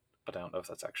court, but I don't know if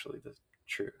that's actually the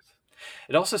truth.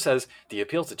 It also says the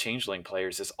appeal to changeling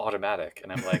players is automatic,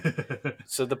 and I'm like,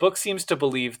 so the book seems to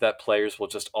believe that players will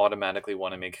just automatically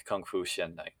want to make Kung Fu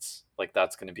Xian Knights. Like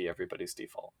that's going to be everybody's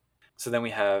default. So then we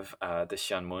have the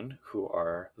Xianmun, who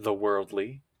are the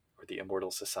worldly, or the immortal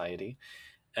society,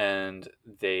 and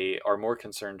they are more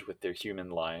concerned with their human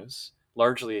lives,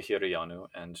 largely a Hirayanu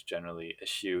and generally a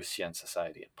Xiu Xian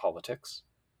society and politics.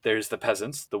 There's the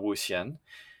peasants, the Wu Xian,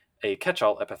 a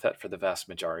catch-all epithet for the vast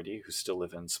majority who still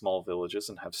live in small villages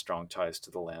and have strong ties to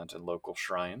the land and local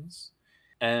shrines.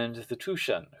 And the Tu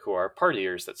Shen, who are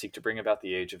partiers that seek to bring about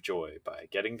the age of joy by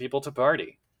getting people to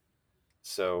party.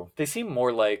 So they seem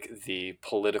more like the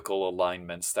political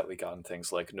alignments that we got in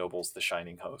things like Noble's The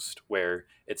Shining Host, where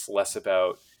it's less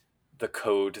about the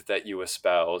code that you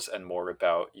espouse and more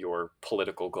about your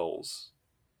political goals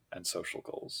and social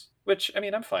goals. Which, I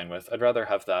mean, I'm fine with. I'd rather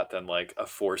have that than like a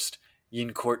forced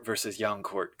yin court versus yang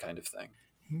court kind of thing.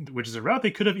 Which is a route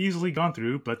they could have easily gone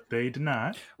through, but they did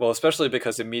not. Well, especially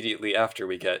because immediately after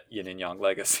we get yin and yang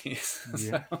legacies.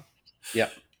 Yeah. So. Yeah.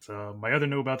 So my other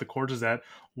note about the courts is that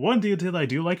one detail I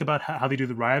do like about how they do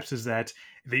the write-ups is that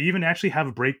they even actually have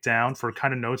a breakdown for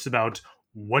kind of notes about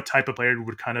what type of player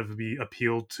would kind of be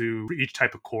appealed to each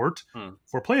type of court.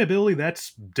 For playability,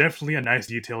 that's definitely a nice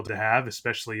detail to have,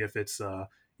 especially if it's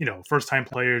first-time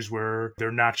players where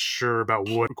they're not sure about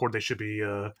what court they should be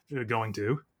going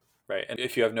to. Right, and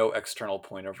if you have no external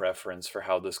point of reference for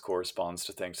how this corresponds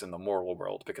to things in the moral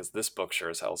world, because this book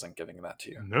sure as hell isn't giving that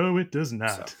to you. No, it does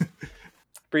not. So,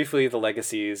 briefly, the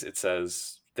legacies, it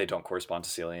says they don't correspond to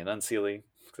Seelie and Unseelie.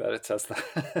 Glad it says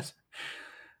that.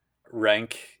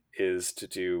 Rank is to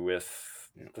do with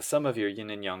the sum of your yin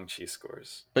and yang chi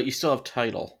scores. But you still have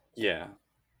title. Yeah.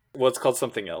 Well, it's called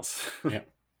something else. Yeah.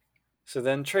 So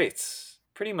then traits.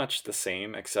 Pretty much the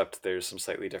same, except there's some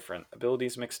slightly different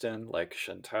abilities mixed in, like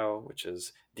Shen Tao, which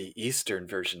is the Eastern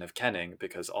version of Kenning,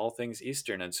 because all things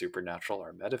Eastern and supernatural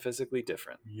are metaphysically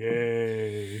different.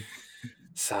 Yay.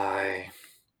 Sigh.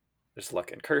 There's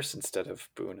luck and curse instead of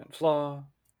boon and flaw.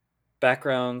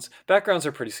 Backgrounds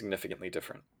are pretty significantly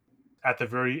different. At the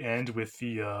very end with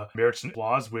the merits and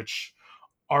flaws, which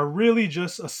are really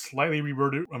just a slightly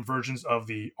reworded versions of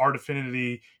the Art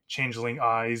Affinity, Changeling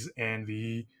Eyes, and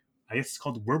the, I guess it's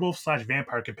called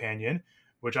Werewolf/Vampire Companion,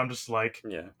 which I'm just like,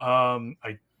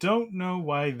 I don't know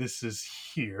why this is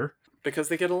here. Because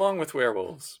they get along with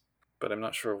werewolves, but I'm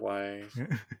not sure why.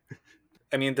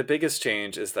 I mean, the biggest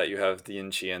change is that you have the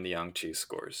Yin Chi and the Yang Chi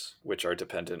scores, which are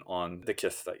dependent on the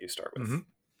kith that you start with,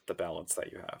 the balance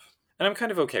that you have. And I'm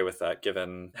kind of okay with that,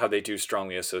 given how they do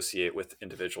strongly associate with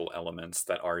individual elements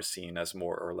that are seen as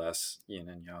more or less yin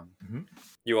and yang.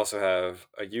 You also have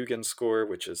a Yugen score,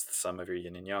 which is the sum of your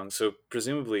yin and yang. So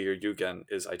presumably your Yugen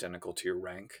is identical to your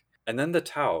rank. And then the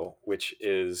Tao, which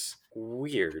is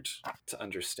weird to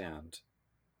understand.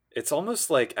 It's almost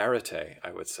like Arete,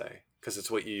 I would say, because it's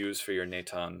what you use for your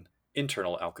Natan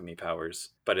internal alchemy powers.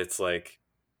 But it's like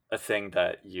a thing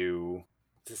that you...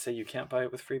 Does it say you can't buy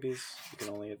it with freebies? You can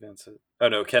only advance it? Oh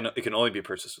no, it can only be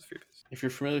purchased with freebies. If you're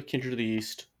familiar with Kindred of the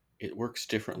East, it works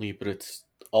differently, but it's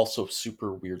also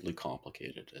super weirdly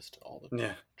complicated as to all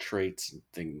the traits and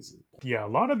things. Yeah, a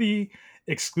lot of the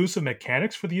exclusive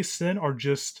mechanics for the Ascend are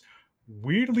just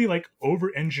weirdly like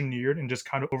over-engineered and just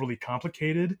kind of overly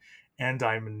complicated, and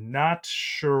I'm not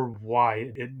sure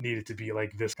why it needed to be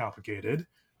like this complicated.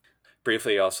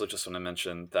 Briefly, I also just want to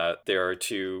mention that there are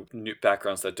two new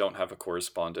backgrounds that don't have a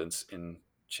correspondence in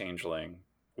Changeling,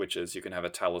 which is you can have a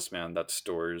talisman that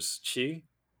stores chi,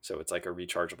 so it's like a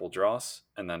rechargeable dross,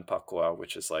 and then Pakua,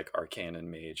 which is like arcane and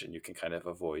mage, and you can kind of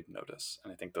avoid notice.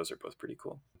 And I think those are both pretty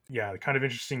cool. Yeah, the kind of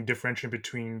interesting differentiation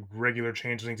between regular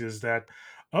Changelings is that,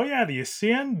 the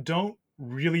Ascend don't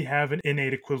really have an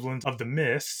innate equivalent of the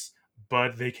Mists,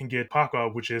 but they can get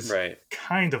Pakua, which is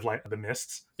kind of like the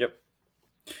Mists. Yep.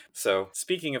 So,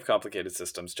 speaking of complicated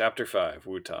systems, Chapter 5,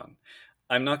 Wutan.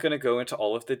 I'm not going to go into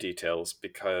all of the details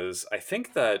because I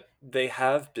think that they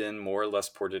have been more or less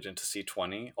ported into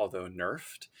C20, although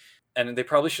nerfed. And they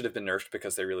probably should have been nerfed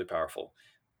because they're really powerful.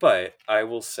 But I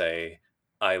will say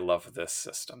I love this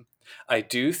system. I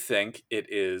do think it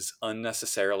is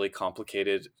unnecessarily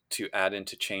complicated to add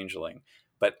into Changeling.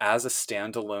 But as a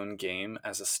standalone game,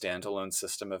 as a standalone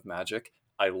system of magic,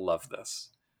 I love this.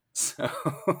 So...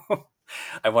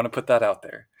 I want to put that out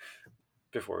there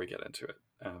before we get into it.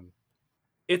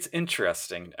 It's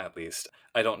interesting, at least.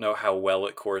 I don't know how well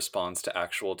it corresponds to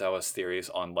actual Taoist theories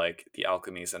on like the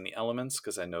alchemies and the elements,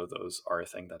 because I know those are a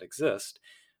thing that exist.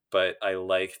 But I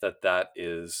like that that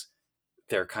is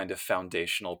their kind of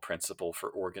foundational principle for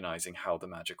organizing how the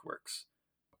magic works.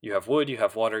 You have wood, you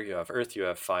have water, you have earth, you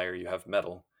have fire, you have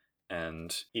metal,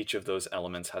 and each of those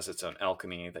elements has its own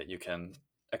alchemy that you can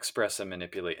express and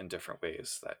manipulate in different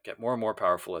ways that get more and more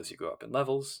powerful as you go up in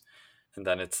levels. And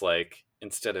then it's like,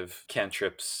 instead of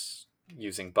cantrips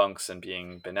using bunks and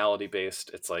being banality based,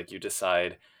 it's like you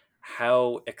decide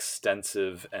how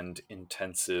extensive and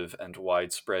intensive and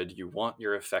widespread you want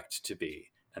your effect to be.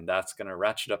 And that's going to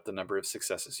ratchet up the number of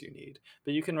successes you need.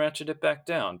 But you can ratchet it back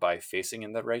down by facing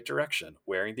in the right direction,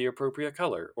 wearing the appropriate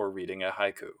color, or reading a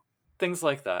haiku. Things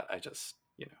like that,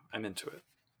 I'm into it.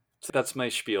 So that's my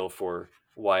spiel for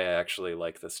why I actually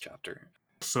like this chapter.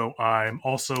 So I'm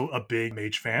also a big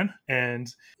mage fan,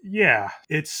 and yeah,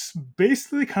 it's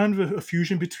basically kind of a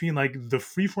fusion between like the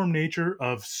freeform nature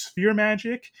of sphere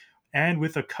magic and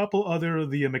with a couple other of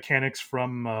the mechanics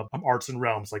from Arts and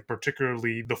Realms, like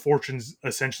particularly the fortunes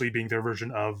essentially being their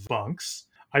version of bunks.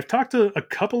 I've talked to a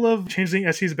couple of changeling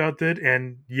SCs about that,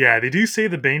 and yeah, they do say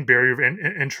the main barrier of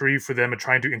entry for them are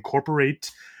trying to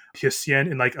incorporate Hsien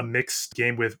in like a mixed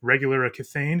game with regular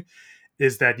Cathane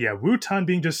is that, yeah, Wutan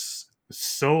being just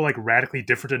so like radically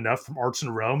different enough from Arts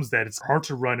and Realms that it's hard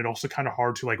to run and also kind of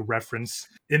hard to like reference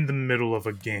in the middle of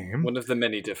a game. One of the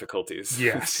many difficulties.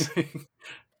 Yes.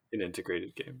 An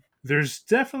integrated game. There's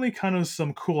definitely kind of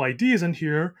some cool ideas in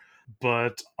here,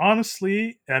 but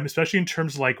honestly, especially in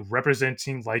terms of like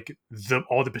representing like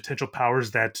all the potential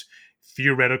powers that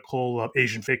theoretical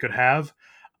Asian Fae could have,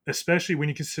 especially when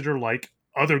you consider like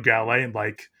other Galai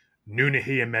like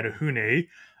Nunehi and Menehune,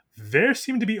 they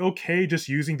seem to be okay just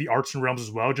using the Arts and Realms as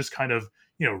well, just kind of,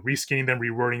 reskinning them,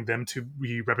 rewording them to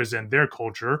represent their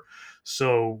culture.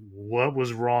 So what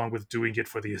was wrong with doing it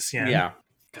for the Hsien? Yeah.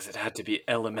 Because it had to be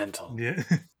elemental. Yeah.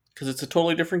 Because it's a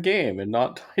totally different game and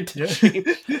not tied to change.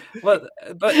 But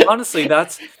honestly,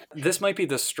 this might be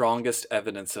the strongest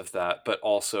evidence of that, but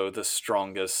also the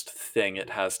strongest thing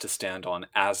it has to stand on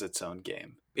as its own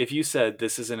game. If you said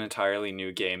this is an entirely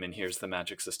new game and here's the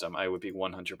magic system, I would be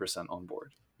 100% on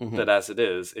board. Mm-hmm. But as it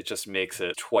is, it just makes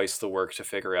it twice the work to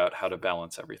figure out how to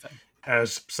balance everything.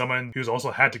 As someone who's also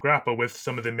had to grapple with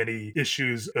some of the many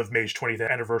issues of Mage 20th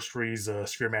Anniversary's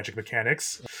sphere magic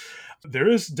mechanics, there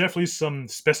is definitely some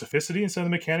specificity in some of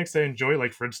the mechanics that I enjoy.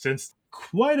 Like, for instance,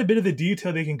 quite a bit of the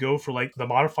detail they can go for like the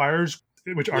modifiers,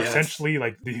 which are essentially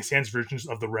like the Hsien's versions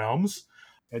of the realms.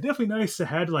 And definitely nice to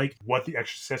have like what the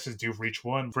extra successes do for each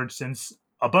one. For instance,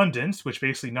 abundance, which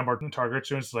basically number targets,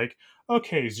 so it's like,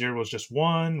 okay, 0 is just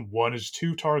 1 is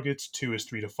 2 targets, 2 is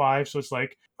 3 to 5, so it's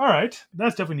like, all right,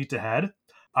 that's definitely neat to have.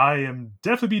 I am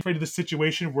definitely afraid of the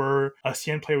situation where a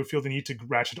Hsien player would feel the need to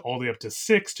ratchet all the way up to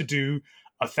 6 to do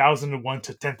 1,001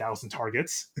 to 10,000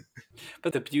 targets.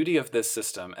 But the beauty of this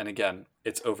system, and again,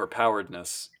 its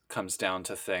overpoweredness, comes down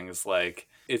to things like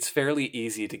it's fairly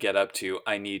easy to get up to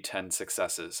I need 10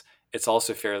 successes. It's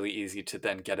also fairly easy to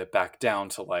then get it back down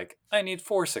to like I need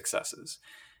 4 successes.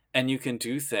 And you can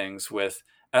do things with,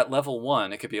 at level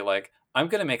 1, it could be like, I'm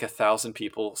going to make 1,000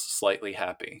 people slightly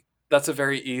happy. That's a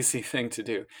very easy thing to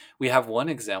do. We have one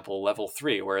example, level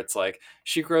 3, where it's like,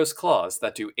 she grows claws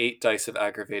that do 8 dice of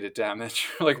aggravated damage.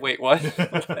 Like, wait, what?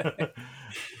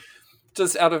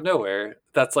 Just out of nowhere,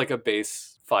 that's like a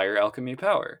base fire alchemy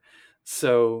power.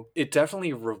 So it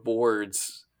definitely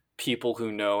rewards people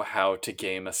who know how to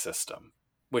game a system,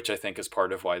 which I think is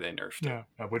part of why they nerfed it.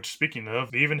 Yeah, which, speaking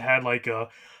of, they even had like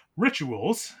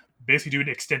rituals, basically do an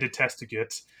extended test to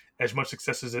get as much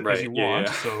success as you want.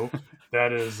 Yeah. So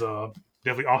that is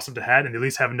definitely awesome to have, and at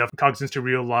least have enough cognizance to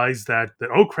realize that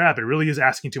oh crap, it really is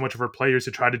asking too much of our players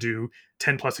to try to do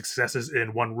 10 plus successes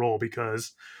in one roll,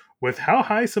 because with how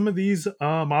high some of these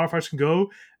modifiers can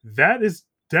go, that is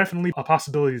definitely a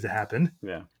possibility to happen.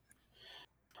 Yeah.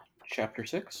 Chapter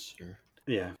 6?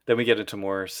 Yeah. Then we get into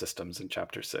more systems in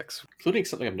Chapter 6. Including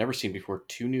something I've never seen before,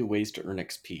 2 new ways to earn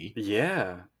XP.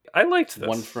 Yeah. I liked this.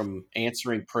 One from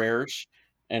answering prayers,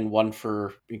 and one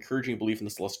for encouraging belief in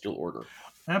the Celestial Order.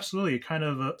 Absolutely. Kind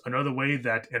of another way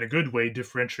that, in a good way,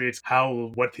 differentiates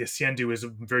how what the Hsien do is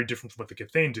very different from what the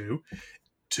Cathane do,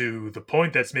 to the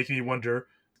point that's making me wonder,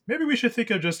 maybe we should think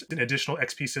of just an additional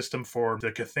XP system for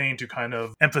the Cathane to kind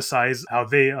of emphasize how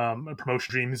they promote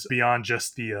dreams beyond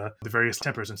just the various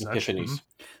tempers and such. Epiphanies.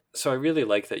 Mm-hmm. So I really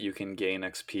like that you can gain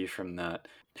XP from that.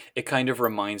 It kind of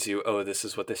reminds you, oh, this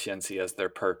is what the Hsien see as their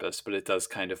purpose, but it does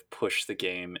kind of push the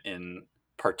game in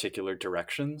particular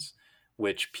directions,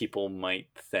 which people might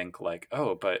think like,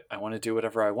 oh, but I want to do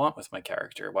whatever I want with my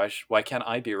character. Why can't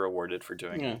I be rewarded for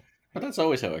doing Yeah, it? but that's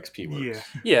always how XP works.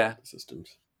 Yeah,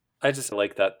 Systems. I just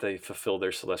like that they fulfill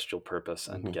their celestial purpose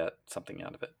and get something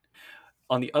out of it.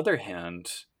 On the other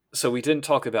hand, so we didn't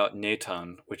talk about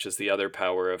Netan, which is the other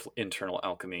power of internal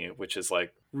alchemy, which is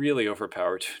like really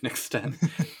overpowered to an extent.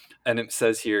 And it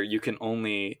says here you can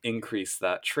only increase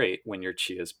that trait when your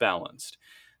chi is balanced.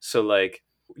 So like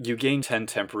you gain 10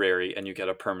 temporary and you get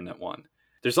a permanent one.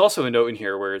 There's also a note in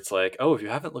here where it's like, oh, if you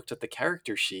haven't looked at the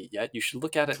character sheet yet, you should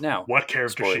look at it now. What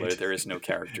character Spoiler, sheet? there is no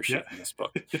character sheet Yeah. in this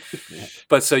book. Yeah.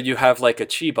 But so you have like a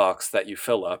chi box that you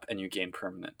fill up and you gain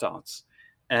permanent dots.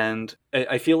 And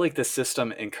I feel like the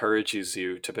system encourages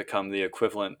you to become the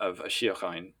equivalent of a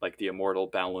Shiochain, like the immortal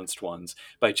balanced ones,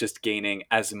 by just gaining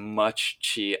as much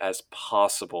chi as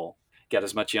possible. Get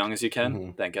as much yang as you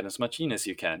can, then get as much yin as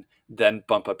you can, then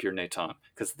bump up your Netan,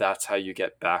 because that's how you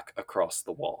get back across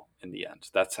the wall in the end.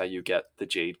 That's how you get the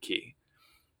Jade Key.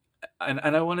 And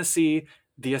I want to see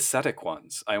the ascetic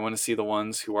ones. I want to see the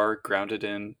ones who are grounded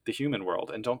in the human world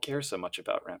and don't care so much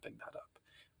about ramping that up.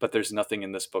 But there's nothing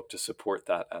in this book to support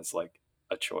that as like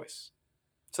a choice.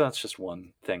 So that's just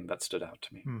one thing that stood out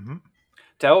to me. Mm-hmm.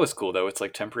 Tao is cool though. It's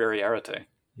like temporary arete.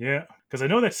 Yeah, because I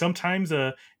know that sometimes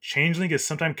Changeling is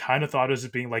sometimes kind of thought as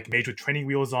being like mage with training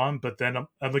wheels on, but then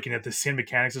I'm looking at the sin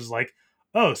mechanics as like,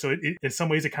 oh, so it in some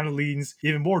ways it kind of leans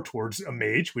even more towards a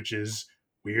mage, which is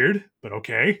weird, but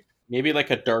okay. Maybe like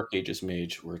a Dark Ages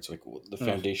mage, where it's like the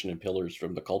foundation and pillars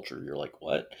from the culture. You're like,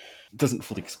 what? Doesn't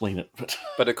fully explain it,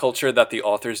 but a culture that the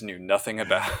authors knew nothing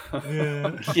about.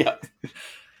 Yeah.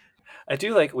 I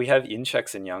do like we have yin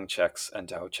checks and yang checks and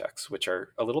Dao checks, which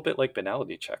are a little bit like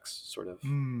banality checks, sort of.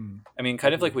 I mean,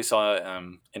 kind of like we saw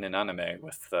in an anime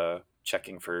with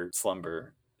checking for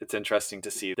slumber. It's interesting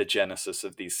to see the genesis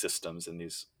of these systems in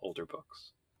these older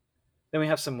books. Then we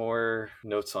have some more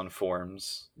notes on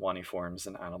forms, Wani forms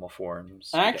and animal forms.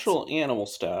 Actual animal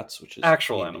stats, which is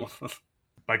actual handy. animal.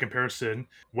 By comparison,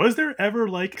 was there ever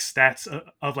like stats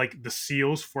of like the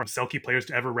seals for Selkie players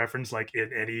to ever reference like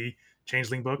in any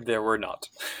Changeling book? There were not.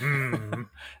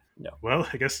 No. Well,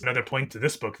 I guess another point to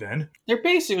this book then. They're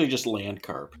basically just land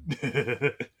carp.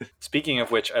 Speaking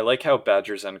of which, I like how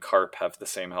badgers and carp have the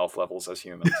same health levels as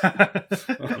humans.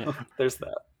 There's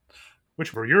that.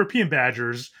 Which for European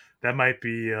badgers, that might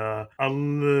be a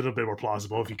little bit more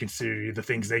plausible if you consider the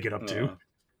things they get up to.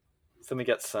 Then we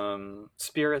get some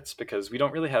spirits, because we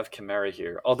don't really have Chimera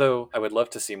here. Although I would love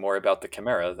to see more about the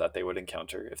Chimera that they would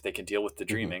encounter. If they can deal with the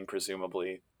dreaming,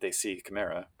 presumably they see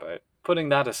Chimera. But putting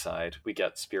that aside, we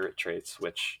get spirit traits,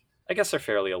 which I guess are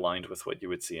fairly aligned with what you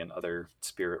would see in other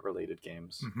spirit-related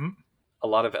games. A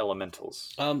lot of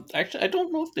elementals. Actually, I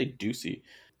don't know if they do see.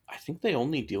 I think they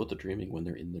only deal with the dreaming when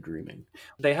they're in the dreaming.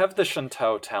 They have the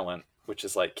Shuntao talent, which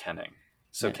is like kenning.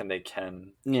 So can they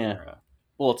ken Chimera?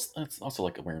 Well, it's also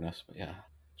like awareness, but yeah.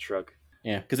 Shrug.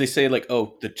 Yeah, because they say like,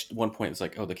 oh, one point it's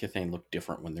like, oh, the Kithane look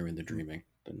different when they're in the dreaming.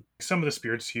 Some of the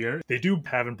spirits here, they do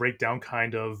have and break down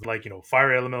kind of like,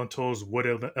 fire elementals, wood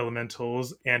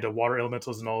elementals, and water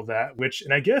elementals and all that,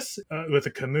 and I guess with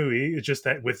a Kamui, it's just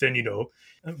that within,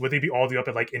 would they be all the up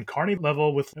at like incarnate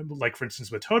level with like, for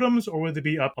instance, with totems, or would they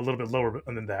be up a little bit lower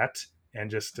than that? And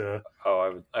just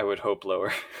I would hope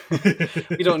lower.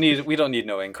 we don't need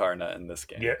no incarna in this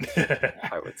game. Yeah.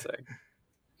 I would say.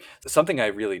 Something I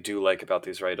really do like about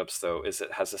these write-ups though is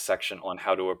it has a section on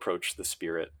how to approach the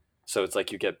spirit. So it's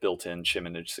like you get built-in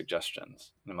Chiminage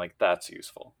suggestions. And I'm like, that's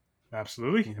useful.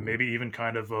 Absolutely. And maybe even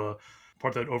kind of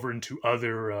part that over into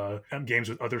other games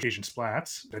with other Asian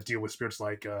splats that deal with spirits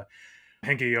like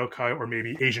Henge Yokai or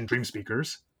maybe Asian Dream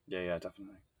Speakers. Yeah,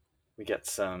 definitely. We get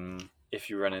some, if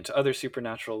you run into other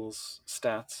supernaturals,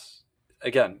 stats.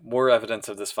 Again, more evidence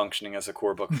of this functioning as a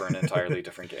core book for an entirely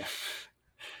different game.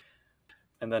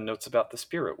 And then notes about the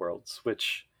spirit worlds,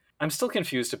 which I'm still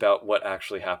confused about what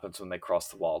actually happens when they cross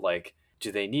the wall. Like,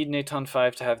 do they need Netan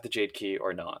 5 to have the Jade Key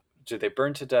or not? Do they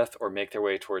burn to death or make their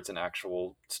way towards an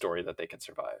actual story that they can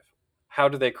survive? How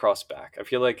do they cross back? I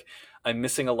feel like I'm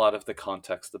missing a lot of the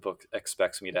context the book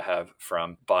expects me to have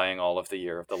from buying all of the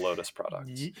Year of the Lotus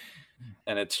products.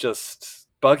 And it's just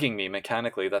bugging me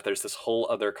mechanically that there's this whole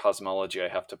other cosmology I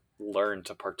have to learn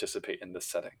to participate in this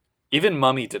setting. Even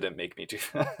Mummy didn't make me do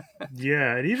that.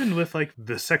 Yeah, and even with like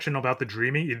the section about the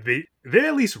dreaming, they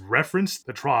at least referenced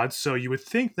the Trods, so you would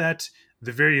think that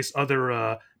the various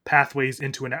other pathways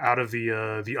into and out of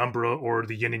the Umbra or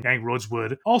the Yin and Yang roads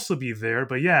would also be there.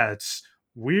 But yeah, it's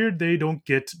weird they don't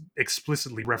get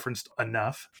explicitly referenced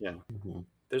enough. Yeah.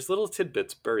 There's little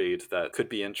tidbits buried that could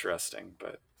be interesting,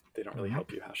 but they don't really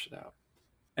help you hash it out.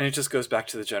 And it just goes back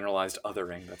to the generalized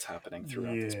othering that's happening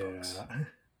throughout these books.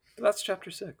 But that's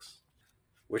chapter 6,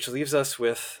 which leaves us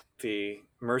with the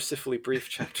mercifully brief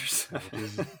chapter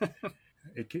 7.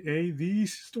 AKA the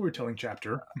storytelling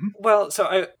chapter. Well,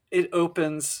 so it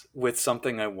opens with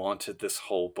something I wanted this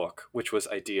whole book, which was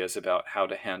ideas about how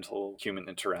to handle human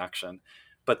interaction,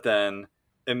 but then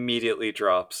immediately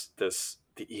drops this,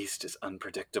 the East is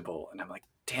unpredictable, and I'm like,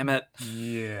 damn it.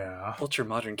 Yeah. Ultra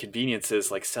modern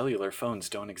conveniences like cellular phones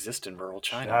don't exist in rural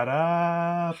China. Shut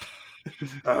up.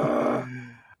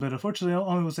 But unfortunately, I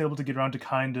only was able to get around to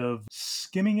kind of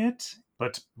skimming it.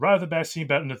 But rather than seeing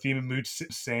about in the theme of mood,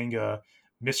 saying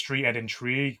mystery and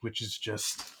intrigue, which is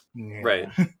just right.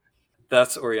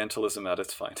 That's Orientalism at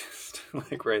its finest,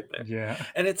 like right there. Yeah.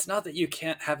 And it's not that you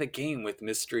can't have a game with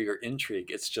mystery or intrigue.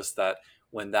 It's just that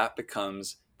when that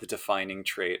becomes the defining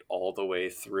trait all the way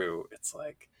through, it's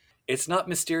like, it's not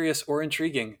mysterious or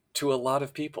intriguing to a lot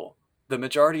of people. The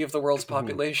majority of the world's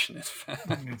population, in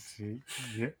fact.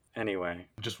 Yeah. Anyway.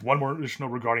 Just one more additional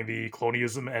regarding the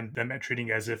colonialism and them treating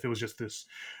as if it was just this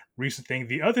recent thing.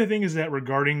 The other thing is that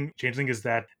regarding Changeling is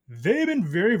that they've been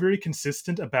very, very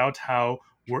consistent about how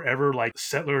wherever like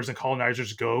settlers and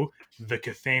colonizers go, the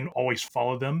Cathane always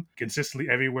follow them consistently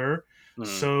everywhere.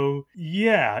 So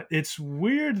yeah, it's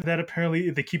weird that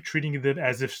apparently they keep treating them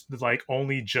as if like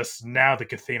only just now the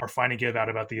Cathane are finding out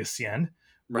about the Ascian.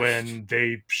 Right. When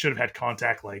they should have had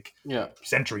contact like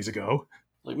centuries ago.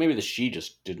 Like maybe the Shi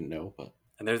just didn't know, but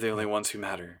and they're the only ones who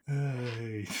matter.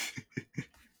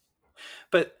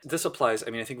 But this applies,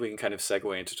 I mean, I think we can kind of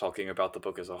segue into talking about the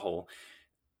book as a whole.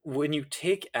 When you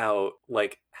take out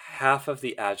like half of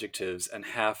the adjectives and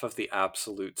half of the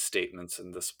absolute statements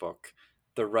in this book,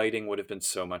 the writing would have been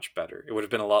so much better. It would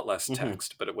have been a lot less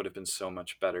text, but it would have been so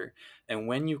much better. And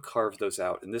when you carve those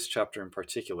out, in this chapter in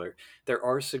particular, there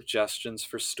are suggestions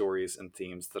for stories and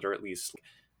themes that are at least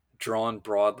drawn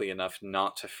broadly enough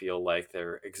not to feel like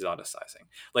they're exoticizing.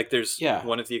 Like there's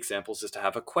one of the examples is to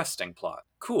have a questing plot.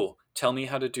 Cool. Tell me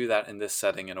how to do that in this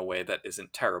setting in a way that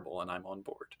isn't terrible, and I'm on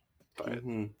board. But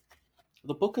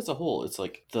the book as a whole, it's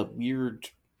like the weird,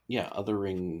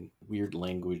 othering, weird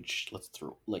language. Let's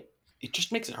throw like. It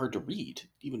just makes it hard to read,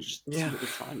 even just see what they're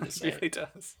trying to say. It really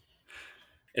does.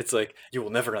 It's like, you will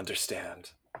never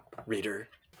understand, reader,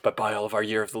 but buy all of our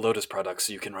Year of the Lotus products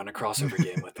so you can run a crossover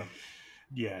game with them.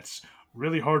 Yeah, it's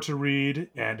really hard to read,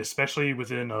 and especially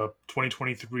within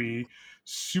 2023,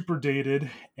 super dated,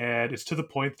 and it's to the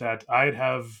point that I'd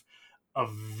have a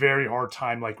very hard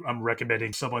time, like, I'm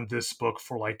recommending someone this book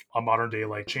for, like, a modern day,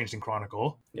 like, Changeling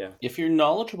Chronicle. Yeah. If you're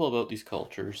knowledgeable about these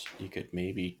cultures, you could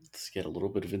maybe get a little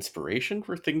bit of inspiration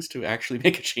for things to actually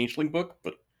make a Changeling book,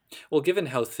 but... Well, given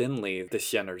how thinly the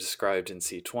Xian are described in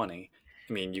C20,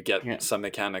 I mean, you get some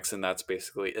mechanics and that's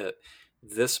basically it.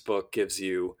 This book gives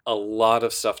you a lot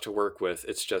of stuff to work with.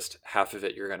 It's just half of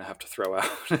it you're going to have to throw out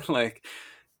and, like,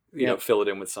 you know, fill it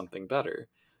in with something better.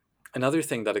 Another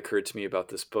thing that occurred to me about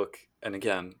this book, and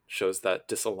again, shows that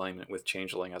disalignment with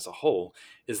Changeling as a whole,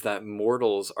 is that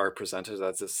mortals are presented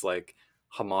as this, like,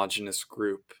 homogenous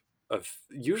group of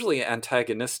usually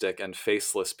antagonistic and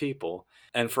faceless people.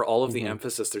 And for all of the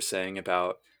emphasis they're saying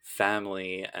about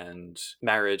family and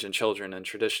marriage and children and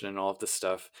tradition and all of this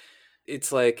stuff,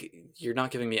 it's like, you're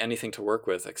not giving me anything to work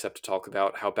with except to talk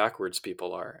about how backwards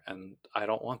people are. And I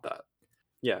don't want that.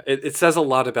 Yeah, it says a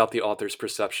lot about the author's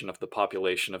perception of the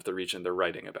population of the region they're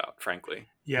writing about, frankly.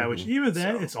 Yeah, which even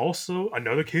then, it's also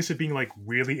another case of being, like,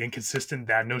 really inconsistent,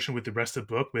 that notion with the rest of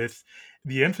the book, with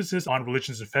the emphasis on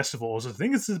religions and festivals. The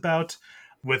thing is about,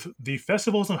 with the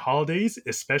festivals and holidays,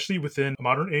 especially within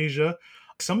modern Asia,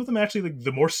 some of them actually, like,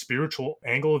 the more spiritual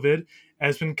angle of it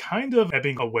has been kind of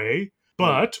ebbing away.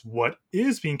 But what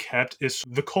is being kept is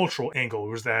the cultural angle,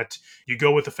 was that you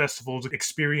go with the festival to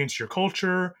experience your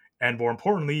culture. And more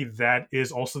importantly, that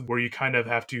is also where you kind of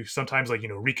have to sometimes, like, you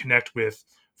know, reconnect with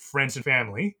friends and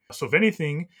family. So if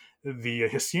anything, the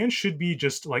Hessian should be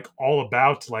just, like, all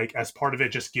about, like, as part of it,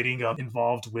 just getting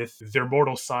involved with their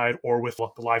mortal side or with the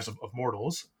lives of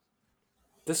mortals.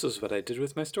 This is what I did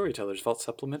with my Storyteller's Vault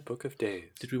Supplement Book of Days.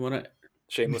 Did we want to...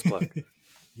 Shameless plug.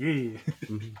 Yeah.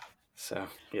 So,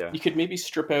 yeah. You could maybe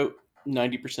strip out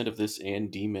 90% of this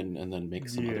and Demon and then make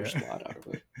some other spot out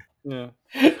of it. Yeah.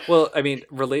 Well, I mean,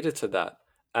 related to that,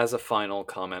 as a final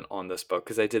comment on this book,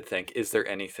 because I did think, is there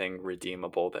anything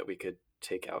redeemable that we could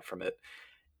take out from it?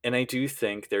 And I do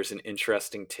think there's an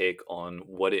interesting take on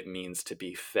what it means to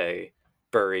be Fae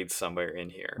buried somewhere in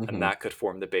here. And that could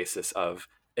form the basis of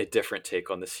a different take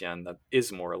on the Xian that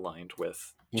is more aligned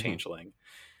with Changeling.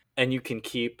 And you can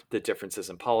keep the differences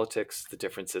in politics, the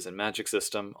differences in magic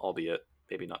system, albeit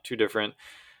maybe not too different.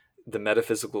 the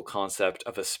metaphysical concept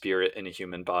of a spirit in a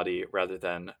human body rather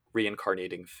than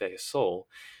reincarnating Fey soul,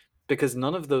 because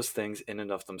none of those things in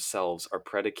and of themselves are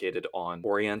predicated on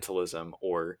Orientalism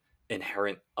or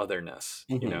inherent otherness,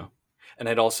 you Mhm. know? And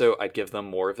I'd give them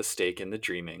more of a stake in the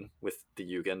dreaming with the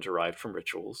Yugen derived from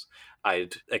rituals.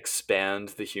 I'd expand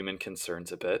the human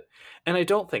concerns a bit. And I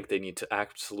don't think they need to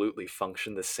absolutely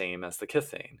function the same as the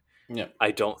Kithane. Yeah.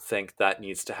 I don't think that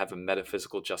needs to have a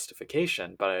metaphysical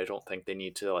justification, but I don't think they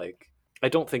need to I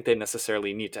don't think they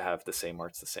necessarily need to have the same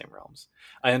arts, the same realms.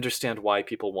 I understand why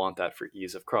people want that for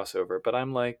ease of crossover, but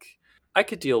I'm like, I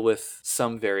could deal with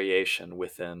some variation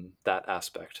within that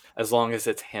aspect as long as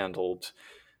it's handled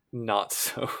not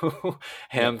so Yeah.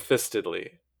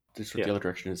 ham-fistedly. This Yeah. the other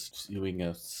direction is doing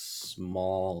a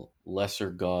small, lesser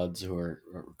gods who are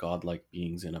godlike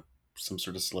beings in some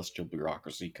sort of celestial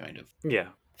bureaucracy kind of Yeah.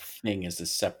 thing is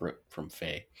separate from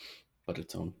Fae, but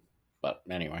its own. But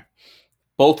anyway,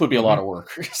 both would be a lot of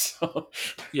work. So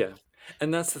Yeah.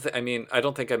 And that's the thing. I mean, I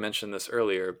don't think I mentioned this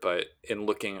earlier, but in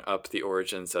looking up the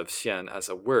origins of Xian as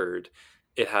a word,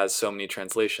 it has so many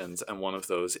translations, and one of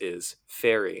those is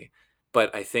fairy.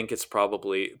 But I think it's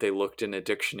probably they looked in a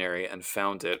dictionary and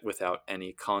found it without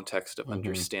any context of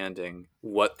understanding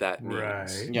what that means.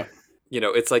 Right. yeah,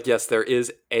 It's like, yes, there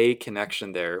is a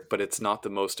connection there, but it's not the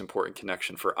most important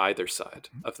connection for either side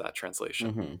of that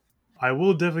translation. I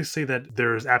will definitely say that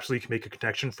there's absolutely can make a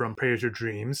connection from Prayer to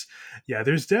Dreams. Yeah,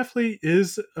 there's definitely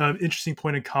is an interesting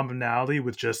point of commonality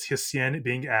with just Hsien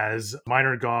being as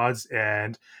minor gods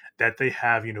and that they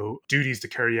have, duties to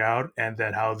carry out and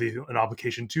then how they an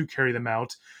obligation to carry them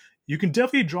out. You can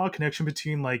definitely draw a connection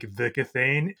between like the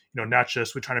Cathane, not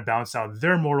just with trying to balance out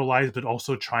their mortal lives, but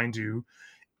also trying to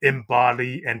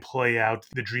embody and play out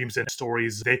the dreams and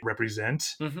stories they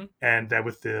represent. And that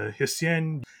with the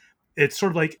Hsien, it's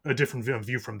sort of like a different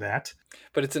view from that.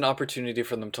 But it's an opportunity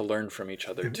for them to learn from each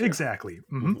other too. Exactly.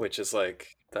 Which is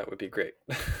like, that would be great.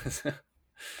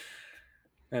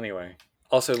 Anyway.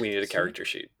 Also, we need a character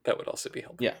sheet. That would also be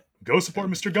helpful. yeah. Go support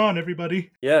Mr. Gon,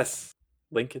 everybody. Yes.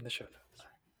 Link in the show notes.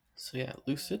 So yeah,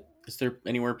 Lucid. Is there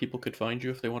anywhere people could find you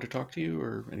if they want to talk to you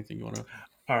or anything you want to?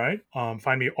 All right.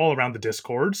 Find me all around the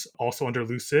Discords. Also under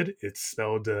Lucid. It's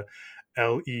spelled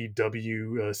LEWCID.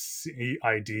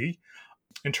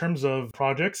 In terms of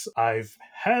projects, I've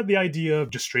had the idea of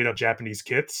just straight up Japanese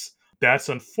kits. That's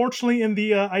unfortunately in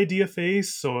the idea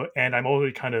phase. And I'm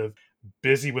already kind of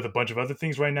busy with a bunch of other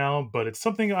things right now, but it's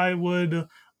something I would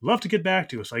love to get back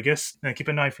to. So I guess keep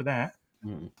an eye for that.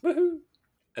 Woohoo!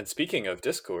 And speaking of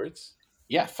Discords,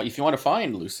 yeah, if you want to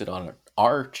find Lucid on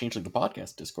our Changeling the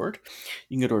Podcast Discord,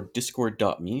 you can go to our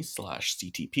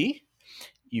discord.me/CTP.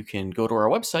 You can go to our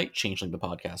website,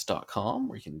 changelingthepodcast.com,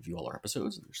 where you can view all our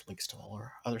episodes, and there's links to all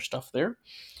our other stuff there.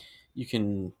 You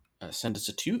can send us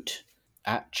a toot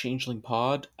at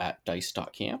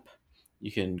changelingpod@dice.camp.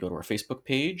 You can go to our Facebook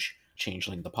page,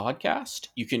 Changeling the Podcast.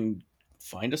 You can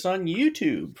find us on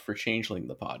YouTube for Changeling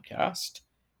the Podcast.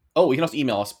 Oh, you can also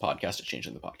email us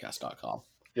podcast@changelingthepodcast.com.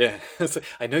 yeah,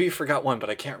 I know you forgot one, but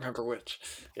I can't remember which.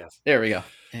 Yes. There we go.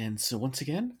 And so once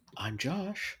again, I'm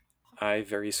Josh. I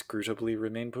very scrutably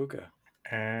remain Puka.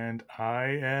 And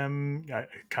I am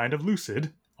kind of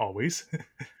lucid, always.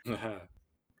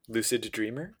 Lucid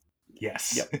Dreamer?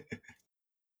 Yes. Yep.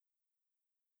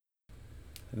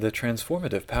 The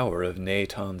transformative power of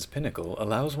Neitan's Pinnacle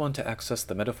allows one to access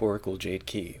the metaphorical Jade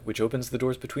Key, which opens the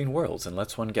doors between worlds and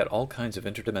lets one get all kinds of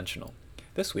interdimensional.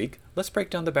 This week, let's break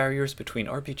down the barriers between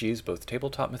RPGs both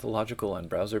tabletop mythological and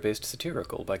browser-based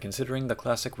satirical by considering the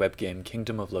classic web game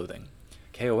Kingdom of Loathing.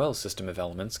 KOL's system of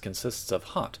elements consists of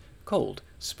hot, cold,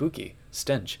 spooky,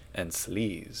 stench, and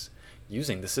sleaze.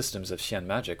 Using the systems of Xian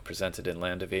magic presented in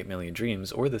Land of 8 Million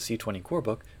Dreams or the C20 Core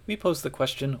Book, we pose the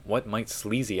question, what might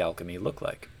sleazy alchemy look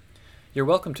like? You're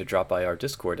welcome to drop by our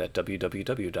Discord at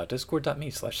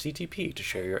www.discord.me/CTP to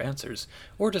share your answers,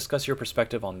 or discuss your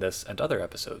perspective on this and other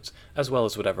episodes, as well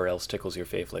as whatever else tickles your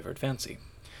Fae-flavored fancy.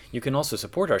 You can also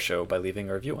support our show by leaving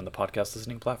a review on the podcast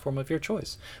listening platform of your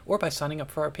choice, or by signing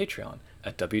up for our Patreon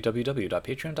at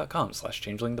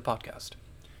www.patreon.com/changelingthepodcast.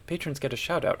 Patrons get a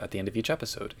shout-out at the end of each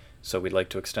episode, so we'd like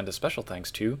to extend a special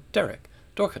thanks to Derek,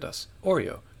 Dorkadas,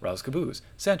 Oreo, Rouse Caboose,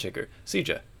 Sandshaker,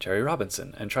 Sija, Terry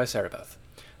Robinson, and Tricerabeth.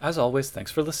 As always,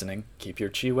 thanks for listening, keep your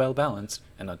chi well balanced,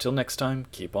 and until next time,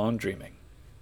 keep on dreaming.